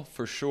smile,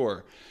 for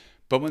sure.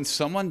 But when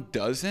someone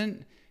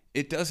doesn't,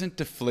 it doesn't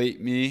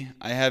deflate me.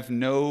 I have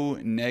no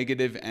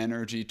negative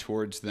energy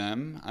towards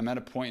them. I'm at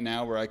a point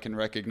now where I can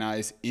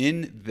recognize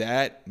in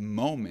that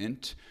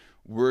moment,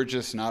 we're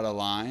just not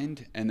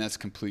aligned, and that's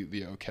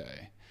completely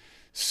okay.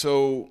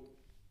 So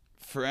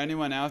for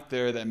anyone out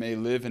there that may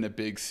live in a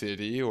big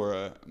city,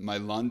 or my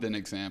London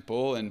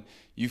example, and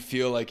you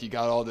feel like you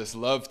got all this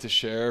love to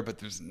share, but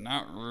there's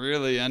not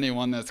really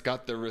anyone that's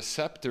got the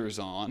receptors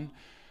on,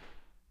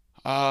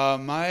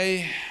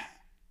 my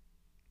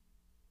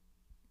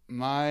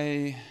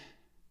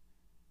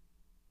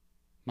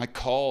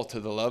call to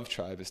the love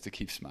tribe is to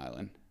keep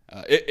smiling.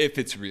 If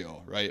it's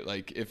real, right?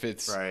 Like if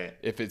it's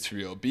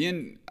real.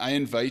 I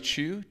invite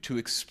you to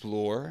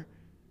explore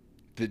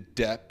the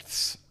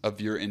depths of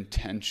your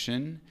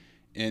intention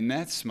in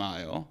that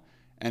smile.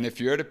 And if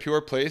you're at a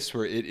pure place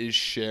where it is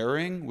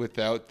sharing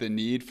without the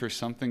need for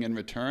something in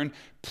return,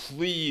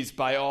 please,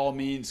 by all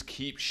means,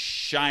 keep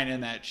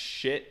shining that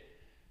shit,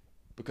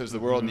 because the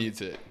world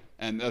needs it.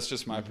 And that's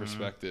just my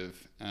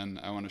perspective, and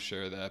I want to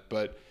share that.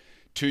 But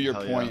to your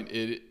point,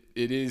 it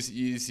is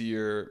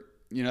easier.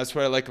 You know, that's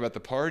what I like about the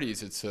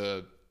parties. It's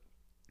an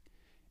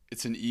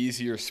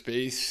easier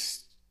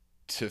space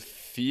to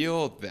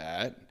feel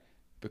that,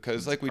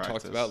 because like we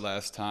talked about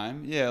last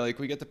time, like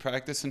we get to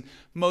practice, and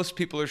most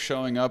people are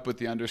showing up with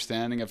the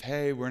understanding of,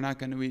 hey, we're not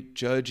going to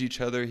judge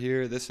each other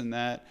here, this and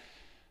that.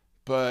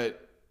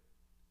 But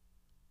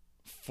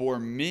for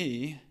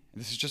me,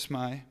 this is just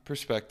my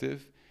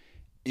perspective,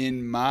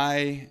 in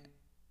my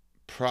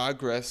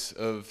progress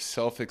of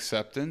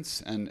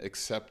self-acceptance and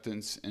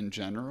acceptance in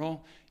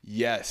general,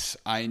 yes,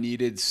 I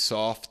needed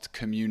soft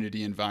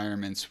community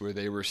environments where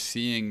they were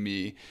seeing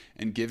me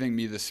and giving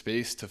me the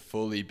space to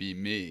fully be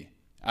me.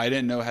 I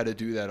didn't know how to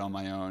do that on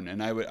my own,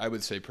 and I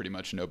would say pretty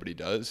much nobody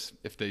does.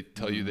 If they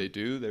tell you they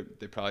do,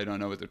 they probably don't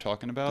know what they're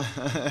talking about.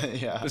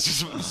 Yeah,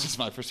 it's just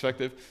my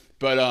perspective.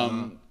 But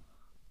I'm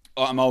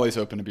always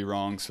open to be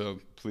wrong, so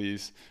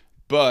please.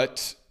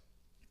 But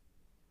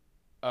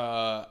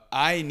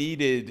I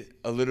needed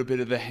a little bit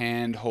of the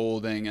hand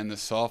holding and the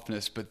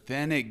softness, but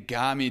then it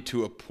got me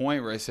to a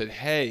point where I said,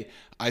 hey,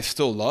 I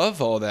still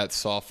love all that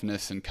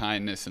softness and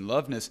kindness and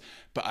loveness,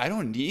 but I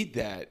don't need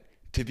that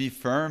to be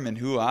firm in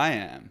who I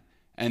am.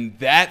 And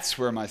that's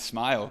where my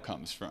smile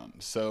comes from.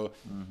 So,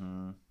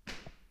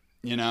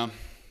 you know,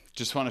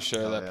 just want to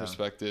share that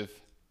perspective.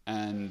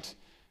 And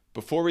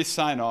before we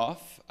sign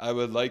off, I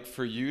would like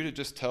for you to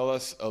just tell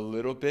us a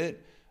little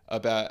bit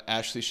about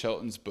Ashley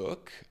Shelton's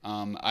book.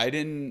 I've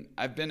been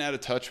out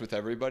of touch with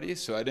everybody,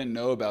 so I didn't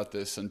know about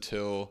this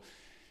until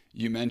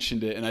you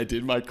mentioned it, and I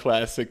did my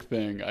classic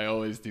thing. I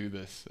always do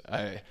this.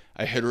 I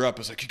hit her up. I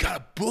was like, you got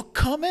a book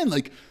coming?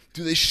 Like,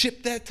 do they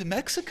ship that to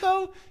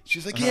Mexico?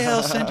 She's like, yeah,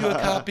 I'll send you a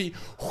copy.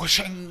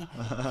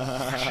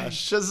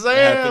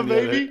 Shazam,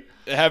 baby.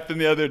 It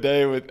happened the other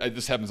day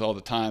this happens all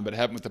the time, but it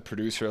happened with the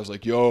producer. I was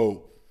like,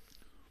 yo,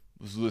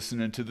 was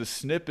listening to the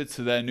snippets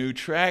of that new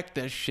track.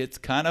 That shit's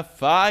kind of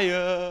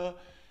fire.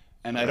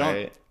 And I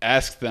don't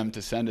ask them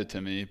to send it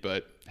to me,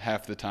 but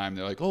half the time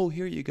they're like, oh,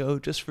 here you go,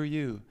 just for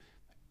you.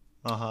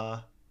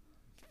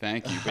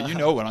 Thank you. But you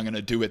know what I'm going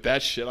to do with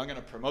that shit. I'm going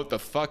to promote the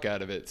fuck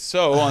out of it.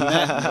 So on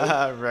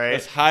that note,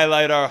 let's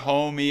highlight our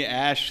homie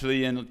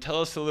Ashley and tell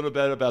us a little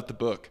bit about the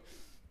book.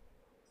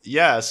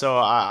 Yeah, so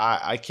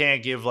I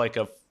can't give like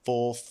a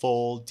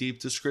full deep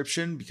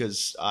description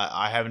because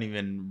I haven't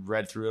even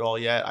read through it all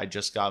yet. I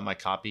just got my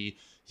copy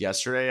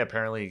yesterday.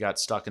 Apparently it got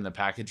stuck in the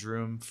package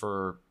room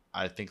for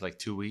I think like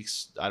 2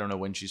 weeks. I don't know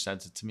when she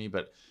sent it to me,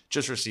 but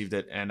just received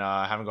it, and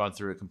I haven't gone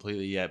through it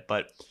completely yet.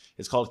 But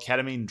it's called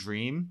Ketamine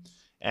Dream,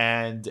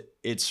 and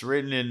it's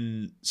written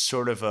in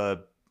sort of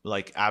a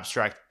like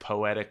abstract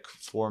poetic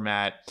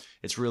format.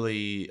 It's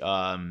really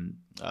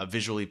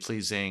visually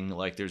pleasing.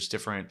 Like there's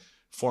different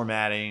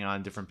formatting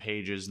on different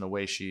pages and the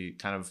way she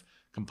kind of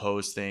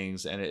composed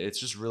things. And it's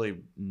just really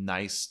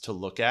nice to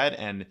look at.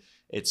 And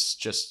it's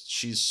just,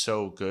 she's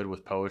so good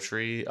with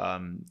poetry.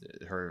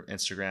 Her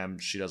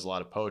Instagram, she does a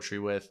lot of poetry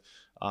with.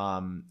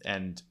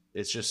 And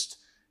it just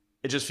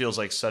feels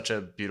like such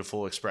a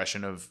beautiful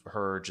expression of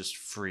her just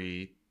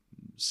free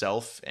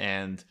self.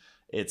 And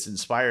it's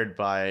inspired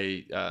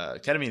by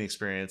ketamine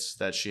experience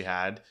that she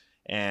had.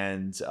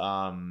 And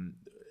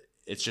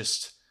it's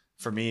just,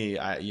 for me,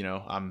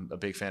 I'm a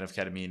big fan of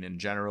ketamine in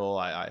general.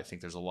 I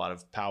think there's a lot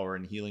of power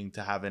and healing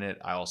to have in it.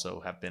 I also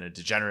have been a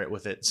degenerate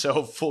with it,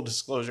 so full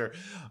disclosure.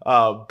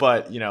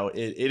 But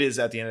it is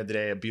at the end of the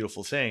day a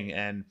beautiful thing,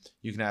 and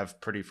you can have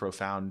pretty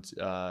profound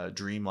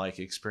dreamlike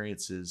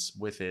experiences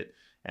with it.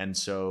 And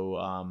so,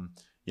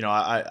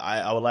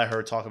 I would let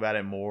her talk about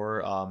it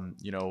more.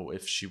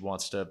 If she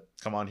wants to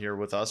come on here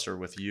with us or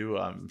with you,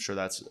 I'm sure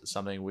that's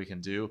something we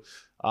can do.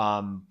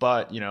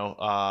 But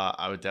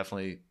I would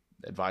definitely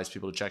advise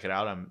people to check it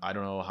out. I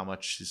don't know how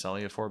much she's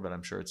selling it for, but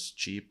I'm sure it's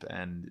cheap,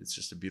 and it's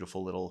just a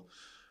beautiful little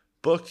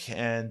book.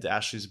 And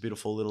Ashley's a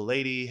beautiful little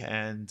lady,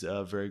 and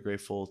very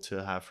grateful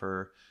to have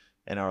her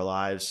in our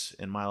lives,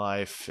 in my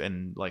life,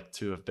 and like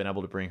to have been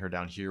able to bring her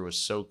down here was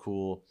so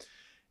cool.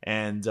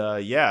 And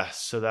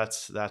so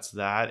that's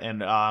that.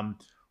 And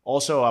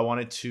also I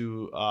wanted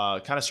to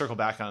kind of circle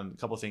back on a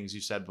couple of things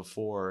you said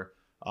before.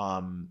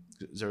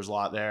 There's a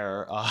lot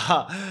there.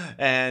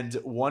 And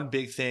one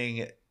big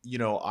thing,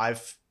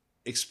 I've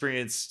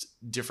experienced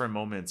different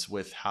moments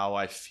with how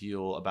I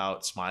feel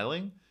about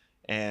smiling.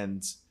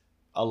 And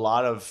a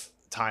lot of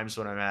times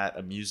when I'm at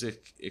a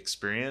music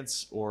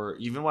experience, or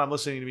even when I'm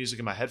listening to music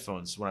in my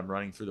headphones, when I'm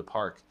running through the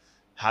park,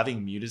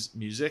 having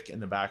music in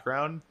the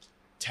background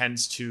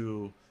tends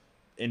to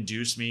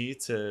induce me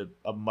to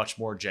a much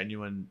more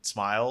genuine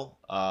smile,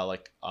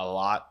 like a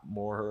lot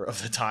more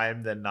of the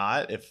time than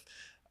not. If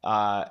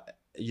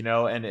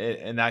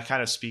and that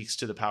kind of speaks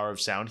to the power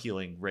of sound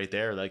healing right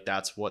there. Like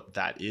that's what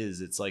that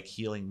is. It's like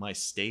healing my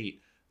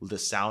state. The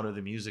sound of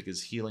the music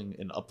is healing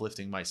and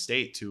uplifting my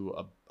state to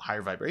a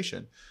higher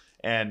vibration.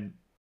 And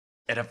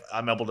if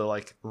I'm able to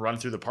like run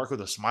through the park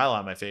with a smile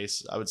on my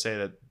face, I would say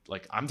that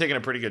like I'm taking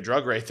a pretty good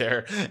drug right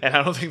there, and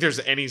I don't think there's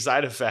any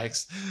side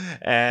effects.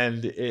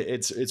 And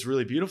it's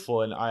really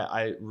beautiful. And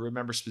I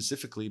remember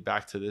specifically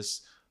back to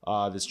this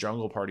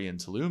jungle party in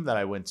Tulum that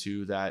I went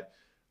to, that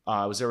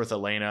I was there with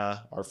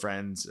Elena, our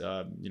friend,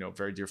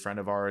 very dear friend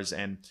of ours.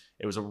 And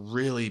it was a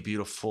really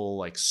beautiful,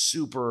 like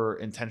super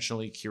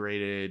intentionally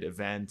curated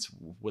event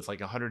with like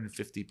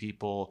 150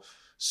 people,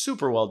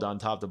 super well done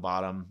top to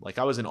bottom. Like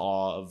I was in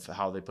awe of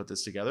how they put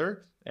this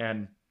together.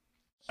 And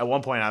at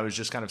one point I was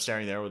just kind of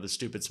staring there with a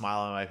stupid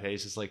smile on my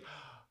face. It's like,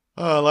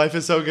 oh, life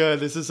is so good.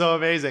 This is so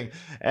amazing.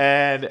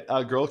 And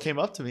a girl came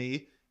up to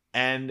me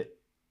and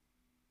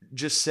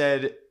just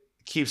said,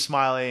 keep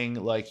smiling.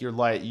 Like you're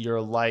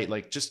light.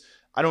 Like just,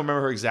 I don't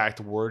remember her exact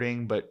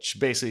wording, but she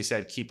basically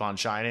said, keep on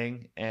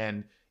shining.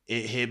 And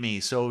it hit me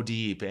so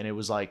deep. And it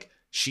was like,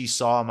 she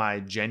saw my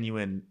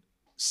genuine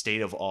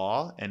state of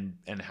awe and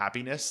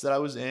happiness that I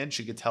was in.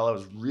 She could tell I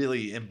was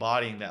really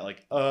embodying that,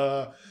 like,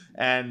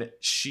 and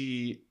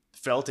she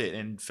felt it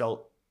and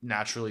felt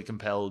naturally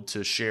compelled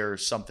to share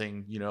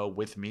something,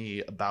 with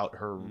me about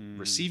her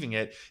receiving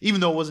it, even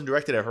though it wasn't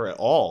directed at her at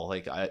all.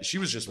 Like she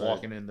was just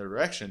walking in the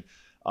direction,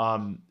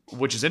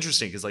 which is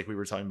interesting because like we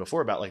were talking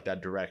before about like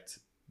that direct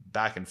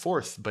back and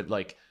forth. But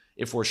like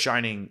if we're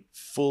shining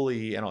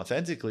fully and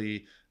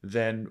authentically,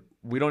 then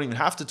we don't even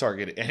have to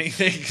target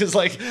anything, because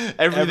like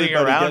everything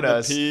around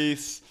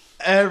us,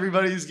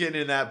 everybody's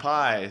getting in that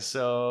pie.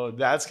 So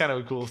that's kind of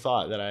a cool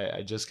thought that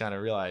I just kind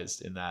of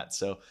realized in that.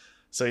 So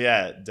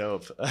yeah,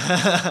 dope.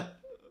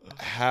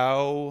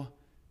 How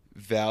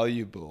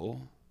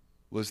valuable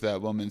was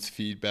that woman's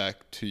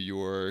feedback to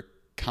your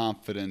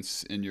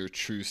confidence in your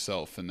true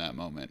self in that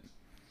moment?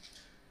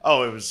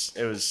 Oh, it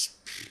was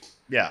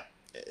yeah,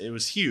 it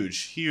was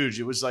huge.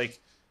 It was like,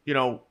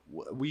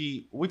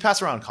 we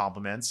pass around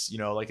compliments,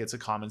 like it's a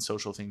common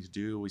social thing to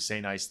do. We say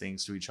nice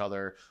things to each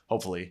other,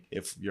 hopefully,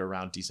 if you're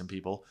around decent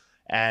people,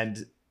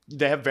 and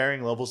they have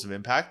varying levels of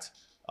impact.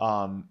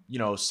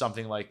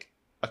 Something like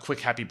a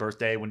quick happy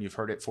birthday when you've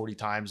heard it 40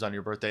 times on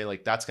your birthday,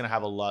 like that's going to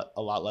have a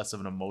lot less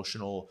of an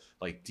emotional,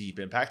 like deep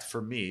impact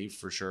for me,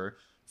 for sure,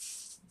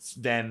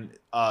 than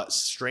a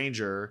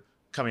stranger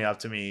coming up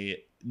to me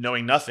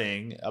knowing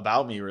nothing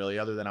about me really,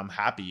 other than I'm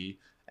happy,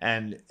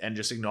 and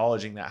just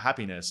acknowledging that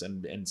happiness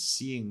and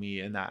seeing me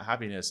in that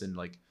happiness and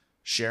like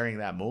sharing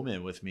that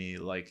moment with me.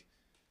 Like,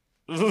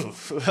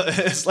 oof.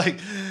 It's like,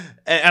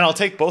 and I'll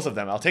take both of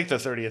them. I'll take the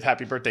 30th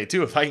happy birthday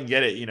too, if I can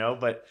get it,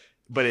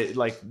 but it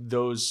like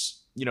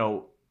those,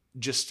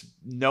 just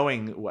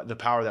knowing what the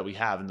power that we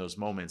have in those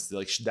moments,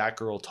 like that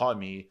girl taught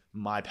me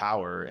my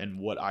power and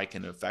what I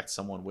can affect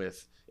someone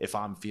with if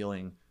I'm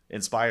feeling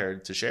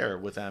inspired to share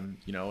with them,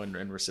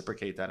 and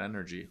reciprocate that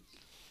energy.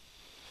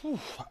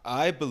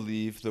 I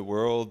believe the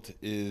world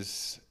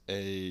is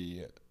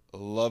a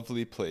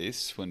lovely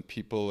place when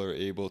people are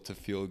able to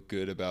feel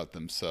good about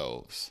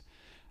themselves.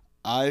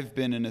 I've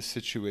been in a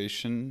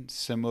situation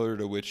similar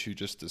to which you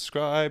just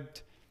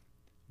described,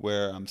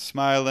 where I'm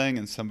smiling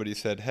and somebody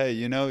said, "Hey,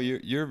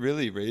 you're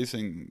really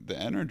raising the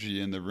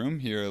energy in the room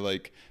here.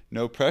 Like,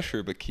 no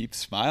pressure, but keep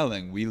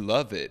smiling. We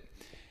love it."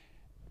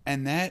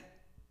 And that,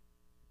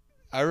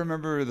 I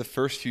remember the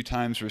first few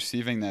times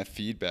receiving that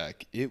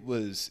feedback, it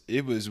was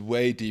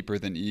way deeper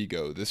than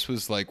ego. This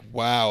was like,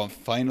 wow, I'm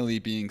finally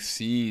being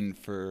seen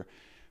for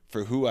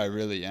who I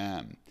really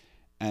am.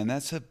 And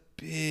that's a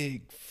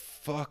big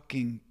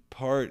fucking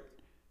part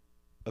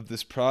of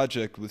this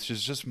project, which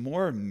is just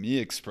more me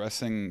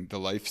expressing the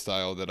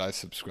lifestyle that I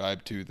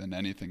subscribe to than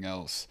anything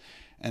else.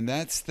 And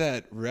that's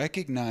that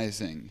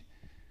recognizing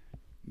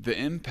the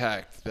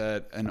impact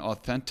that an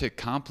authentic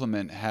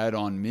compliment had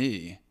on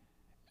me,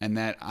 and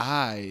that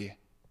I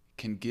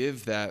can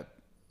give that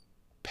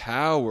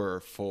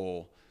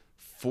powerful,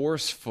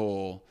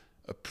 forceful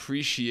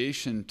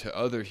appreciation to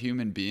other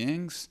human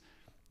beings.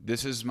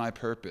 This is my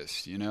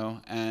purpose,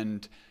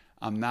 and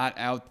I'm not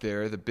out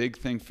there. The big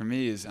thing for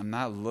me is I'm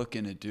not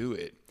looking to do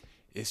it.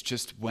 It's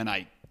just when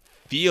I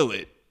feel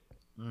it,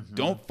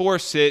 don't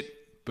force it,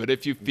 but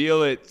if you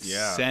feel it,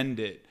 send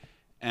it.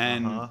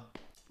 And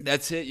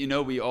that's it.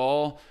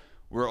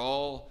 We're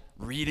all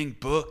reading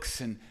books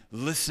and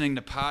listening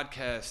to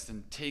podcasts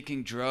and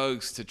taking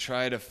drugs to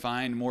try to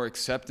find more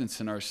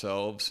acceptance in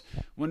ourselves,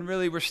 when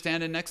really we're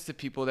standing next to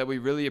people that we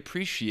really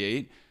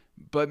appreciate,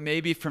 but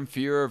maybe from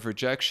fear of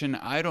rejection.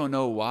 I don't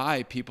know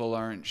why people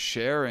aren't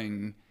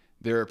sharing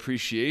their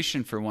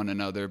appreciation for one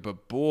another,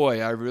 but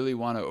boy, I really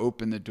want to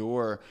open the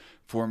door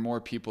for more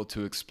people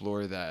to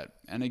explore that.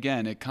 And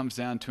again, it comes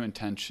down to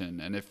intention.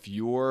 And if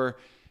you're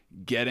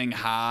getting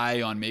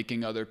high on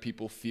making other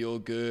people feel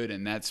good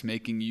and that's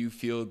making you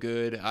feel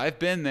good, I've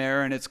been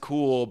there and it's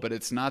cool, but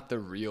it's not the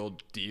real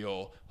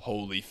deal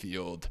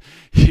Holyfield.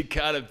 You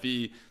gotta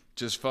be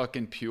just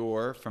fucking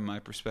pure from my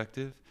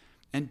perspective.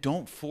 And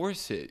don't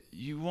force it.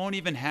 You won't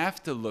even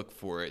have to look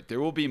for it.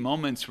 There will be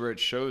moments where it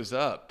shows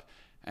up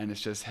and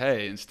it's just,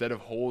 hey, instead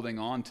of holding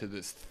on to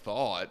this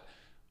thought,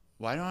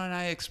 why don't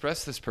I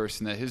express this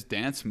person that his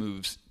dance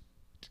moves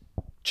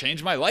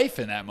changed my life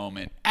in that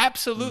moment?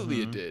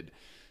 Absolutely it did.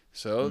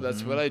 So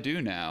that's what I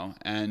do now.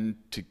 And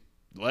to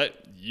let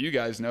you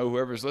guys know,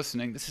 whoever's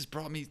listening, this has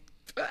brought me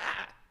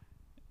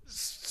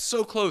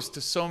so close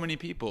to so many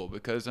people,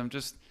 because I'm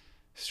just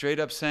straight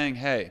up saying,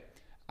 hey,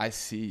 I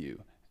see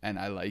you and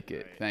I like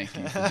it. Thank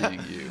you for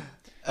being you.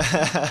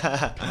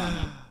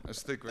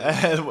 That's the great.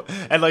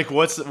 And like,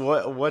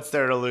 what's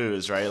there to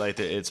lose, right? Like,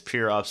 it's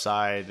pure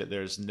upside.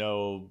 There's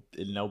no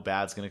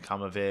bad's gonna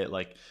come of it.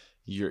 Like,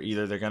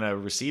 they're gonna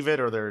receive it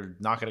or they're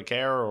not gonna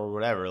care or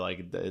whatever.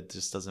 Like, it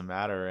just doesn't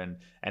matter. And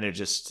it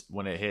just,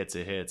 when it hits,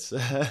 it hits.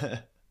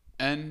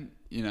 And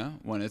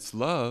when it's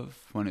love,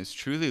 when it's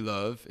truly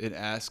love, it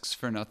asks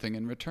for nothing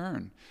in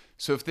return.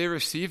 So if they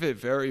receive it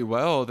very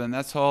well, then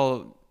that's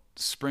all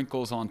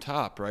sprinkles on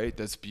top, right?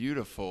 That's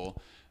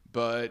beautiful.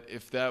 But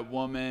if that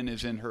woman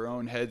is in her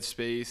own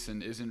headspace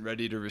and isn't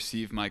ready to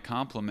receive my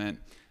compliment,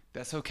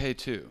 that's okay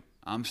too.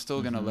 I'm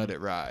still going to let it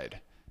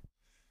ride.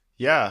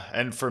 Yeah.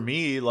 And for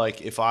me,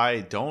 like, if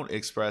I don't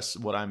express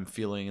what I'm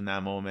feeling in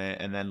that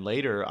moment, and then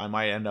later I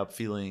might end up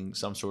feeling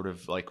some sort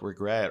of like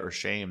regret or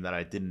shame that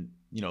I didn't,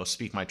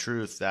 speak my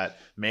truth, that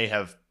may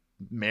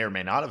or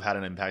may not have had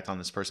an impact on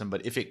this person.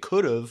 But if it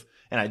could have,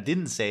 and I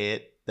didn't say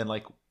it, then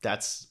like,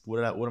 that's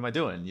what am I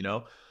doing?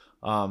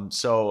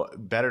 So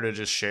better to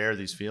just share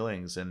these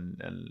feelings,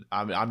 and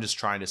I'm just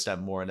trying to step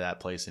more into that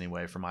place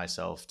anyway for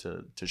myself,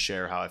 to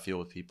share how I feel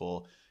with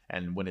people,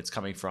 and when it's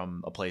coming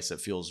from a place that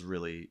feels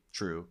really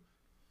true.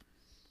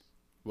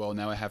 Well,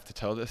 now I have to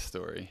tell this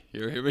story.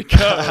 Here we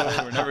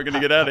go. We're never gonna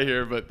get out of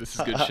here, but this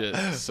is good shit.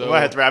 So I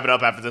have to wrap it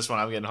up after this one.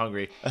 I'm getting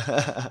hungry.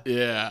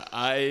 Yeah,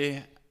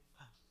 I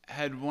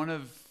had one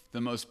of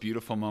the most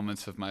beautiful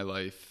moments of my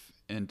life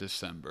in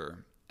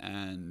December,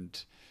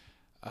 and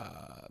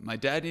my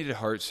dad needed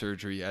heart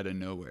surgery out of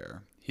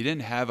nowhere. He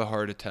didn't have a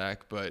heart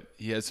attack, but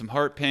he had some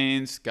heart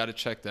pains, got it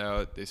checked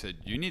out. They said,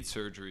 you need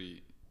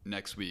surgery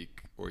next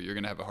week or you're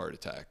going to have a heart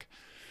attack.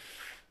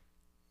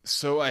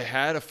 So I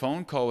had a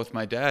phone call with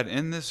my dad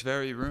in this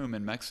very room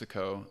in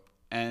Mexico.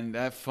 And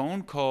that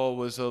phone call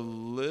was a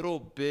little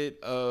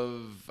bit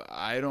of,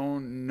 I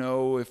don't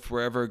know if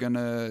we're ever going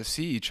to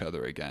see each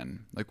other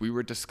again. Like, we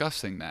were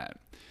discussing that.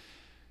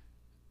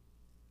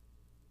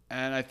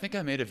 And I think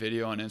I made a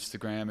video on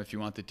Instagram if you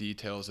want the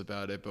details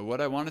about it. But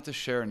what I wanted to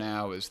share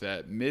now is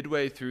that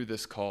midway through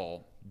this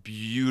call,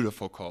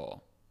 beautiful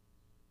call.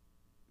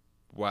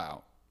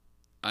 Wow.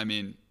 I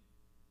mean,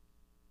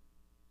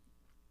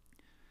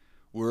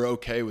 we're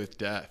okay with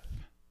death,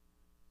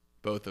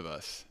 both of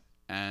us.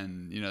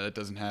 And, that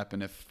doesn't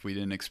happen if we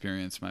didn't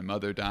experience my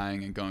mother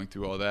dying and going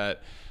through all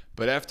that.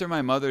 But after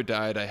my mother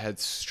died, I had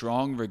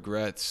strong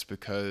regrets,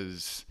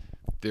 because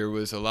there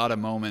was a lot of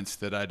moments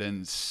that I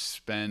didn't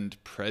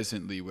spend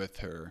presently with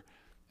her.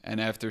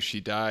 And after she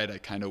died, I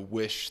kind of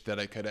wished that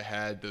I could have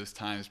had those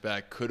times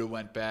back, could have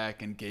went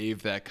back and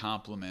gave that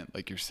compliment,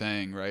 like you're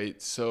saying,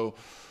 right? So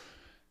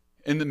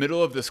in the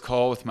middle of this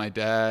call with my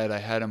dad, I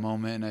had a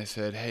moment and I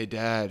said, "Hey,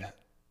 Dad,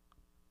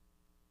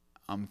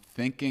 I'm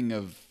thinking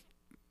of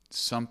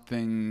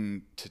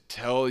something to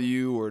tell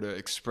you or to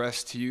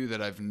express to you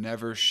that I've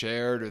never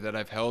shared or that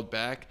I've held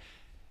back."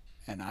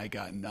 And I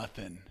got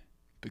nothing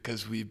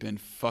because we've been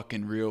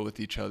fucking real with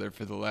each other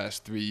for the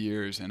last 3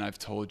 years and I've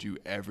told you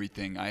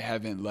everything. I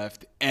haven't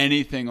left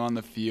anything on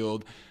the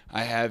field.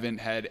 I haven't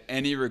had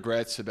any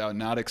regrets about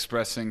not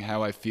expressing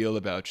how I feel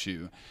about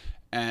you.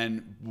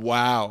 And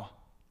wow,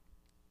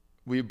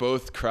 we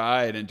both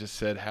cried and just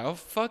said, how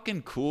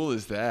fucking cool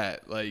is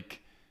that? Like,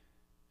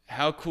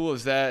 how cool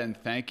is that? And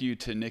thank you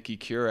to Nikki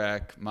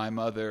Kurak, my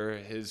mother,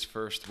 his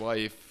first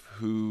wife,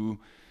 who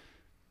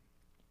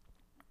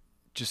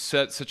just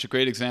set such a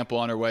great example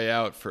on her way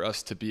out for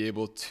us to be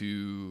able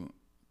to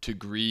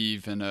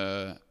grieve in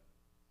the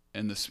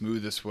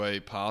smoothest way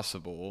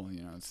possible.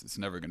 You know, it's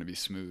never going to be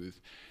smooth.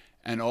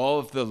 And all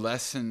of the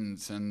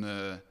lessons and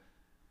the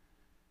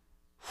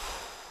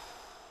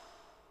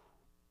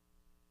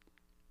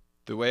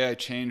way I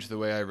changed the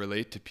way I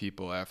relate to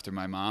people after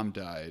my mom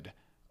died,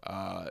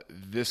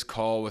 this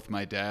call with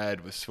my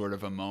dad was sort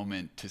of a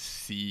moment to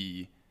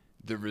see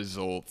the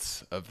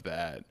results of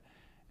that.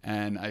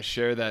 And I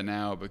share that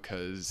now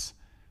because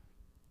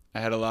I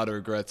had a lot of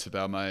regrets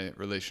about my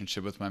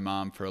relationship with my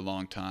mom for a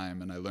long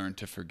time, and I learned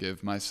to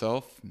forgive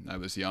myself. I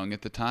was young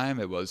at the time.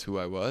 It was who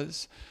I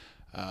was.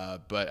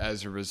 But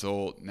as a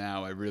result,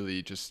 now I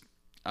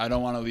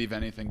don't want to leave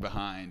anything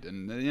behind.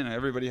 And, you know,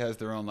 everybody has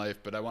their own life,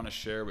 but I want to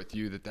share with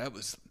you that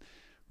was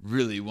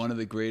really one of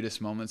the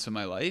greatest moments of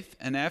my life.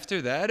 And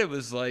after that, it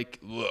was like,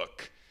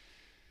 look,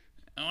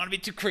 I don't want to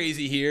be too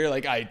crazy here.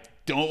 Like, I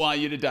don't want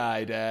you to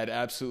die, Dad.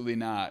 Absolutely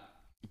not.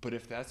 But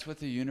if that's what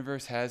the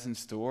universe has in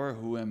store,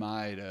 who am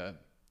I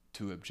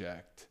to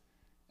object?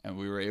 And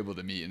we were able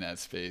to meet in that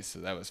space, so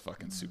that was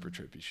fucking super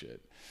trippy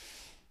shit.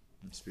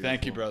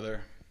 Thank you,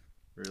 brother.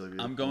 Really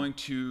beautiful. I'm going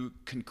to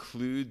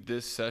conclude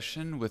this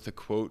session with a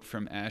quote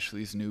from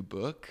Ashley's new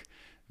book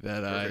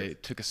that I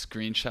took a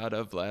screenshot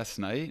of last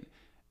night.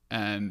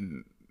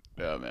 And,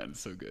 oh man, it's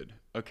so good.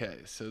 Okay,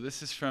 so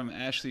this is from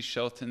Ashley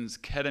Shelton's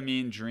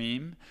Ketamine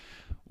Dream.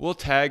 We'll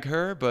tag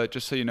her, but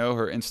just so you know,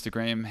 her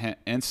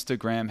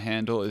Instagram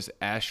handle is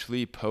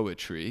Ashley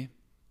Poetry.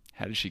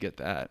 How did she get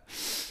that?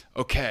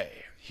 Okay,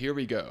 here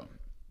we go.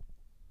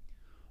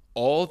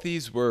 All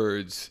these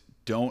words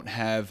don't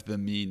have the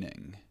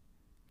meaning.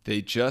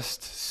 They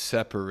just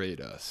separate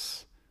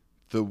us.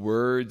 The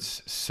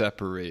words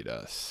separate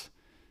us.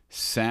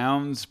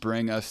 Sounds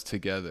bring us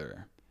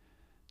together.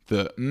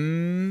 The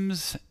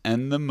mms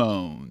and the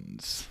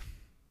moans.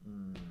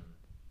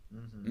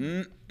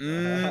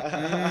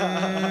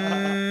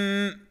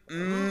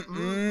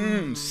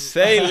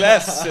 Say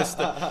less,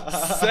 sister.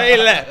 Say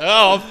less.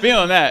 Oh, I'm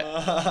feeling that.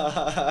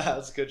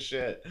 That's good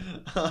shit.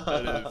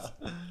 That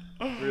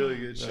is really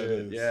good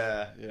shit.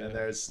 Yeah. And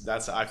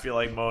that's I feel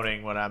like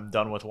moaning when I'm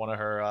done with one of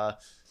her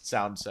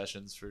sound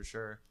sessions for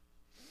sure.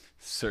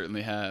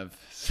 Certainly have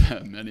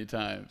many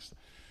times.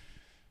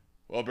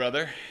 Well,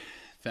 brother,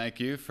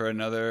 thank you for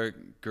another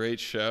great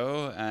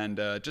show. And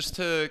just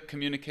to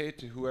communicate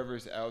to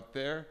whoever's out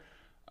there,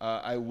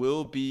 I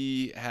will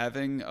be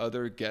having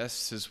other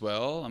guests as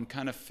well. I'm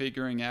kind of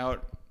figuring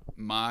out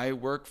my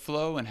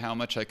workflow and how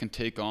much I can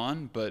take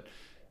on, but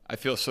I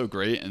feel so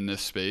great in this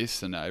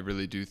space, and I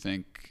really do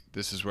think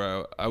this is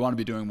where I want to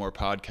be doing more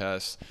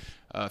podcasts.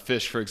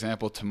 Fish, for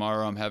example,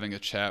 tomorrow I'm having a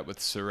chat with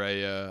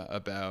Soraya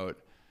about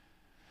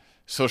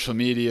social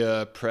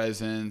media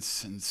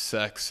presence and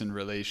sex and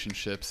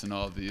relationships and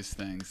all of these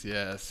things.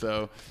 Yeah,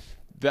 so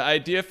the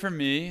idea for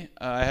me,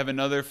 I have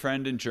another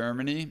friend in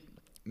Germany,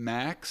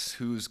 Max,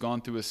 who's gone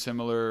through a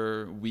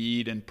similar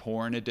weed and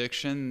porn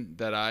addiction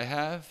that I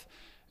have,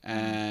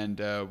 and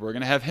we're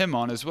gonna have him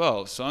on as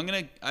well. So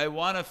I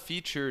want to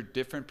feature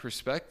different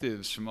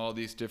perspectives from all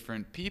these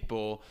different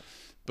people,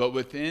 but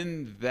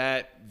within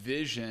that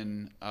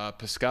vision,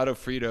 Pescado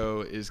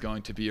Frito is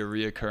going to be a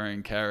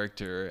reoccurring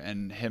character,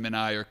 and him and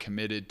I are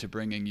committed to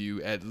bringing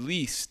you at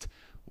least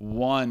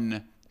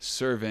one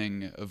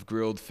serving of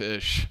grilled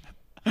fish.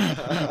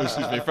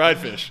 Excuse me, fried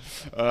fish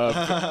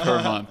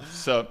per month.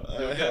 So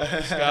you'll get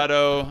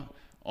Pescado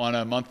on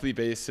a monthly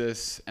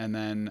basis, and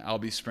then I'll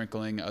be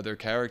sprinkling other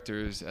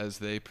characters as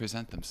they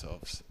present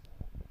themselves.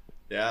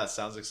 Yeah,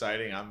 sounds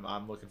exciting.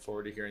 I'm looking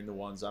forward to hearing the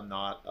ones I'm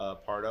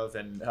not part of.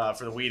 And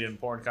for the weed and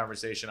porn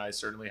conversation, I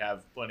certainly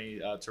have plenty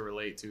to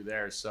relate to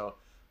there. So,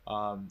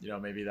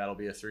 maybe that'll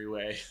be a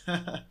three-way.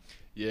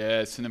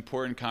 Yeah, it's an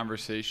important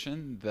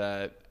conversation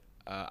that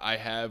I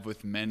have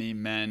with many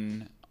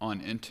men on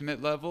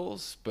intimate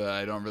levels, but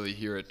I don't really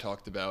hear it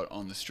talked about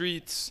on the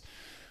streets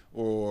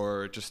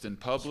or just in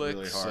public.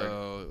 It's really hard.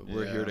 So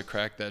we're here to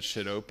crack that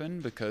shit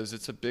open because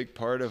it's a big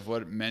part of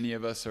what many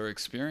of us are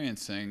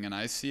experiencing, and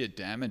I see it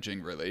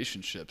damaging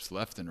relationships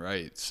left and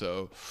right.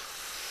 So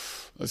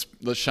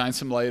let's shine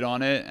some light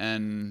on it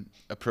and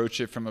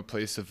approach it from a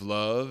place of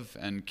love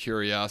and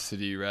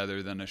curiosity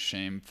rather than a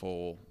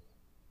shameful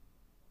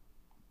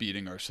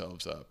beating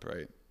ourselves up,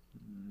 right?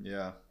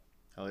 Yeah.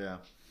 Hell yeah.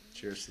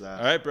 Cheers to that.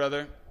 All right,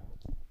 brother.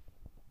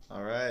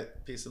 All right.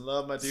 Peace and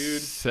love, my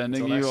dude.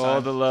 Sending Until you next all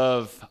time. the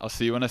love. I'll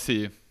see you when I see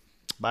you.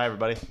 Bye,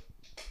 everybody.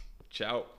 Ciao.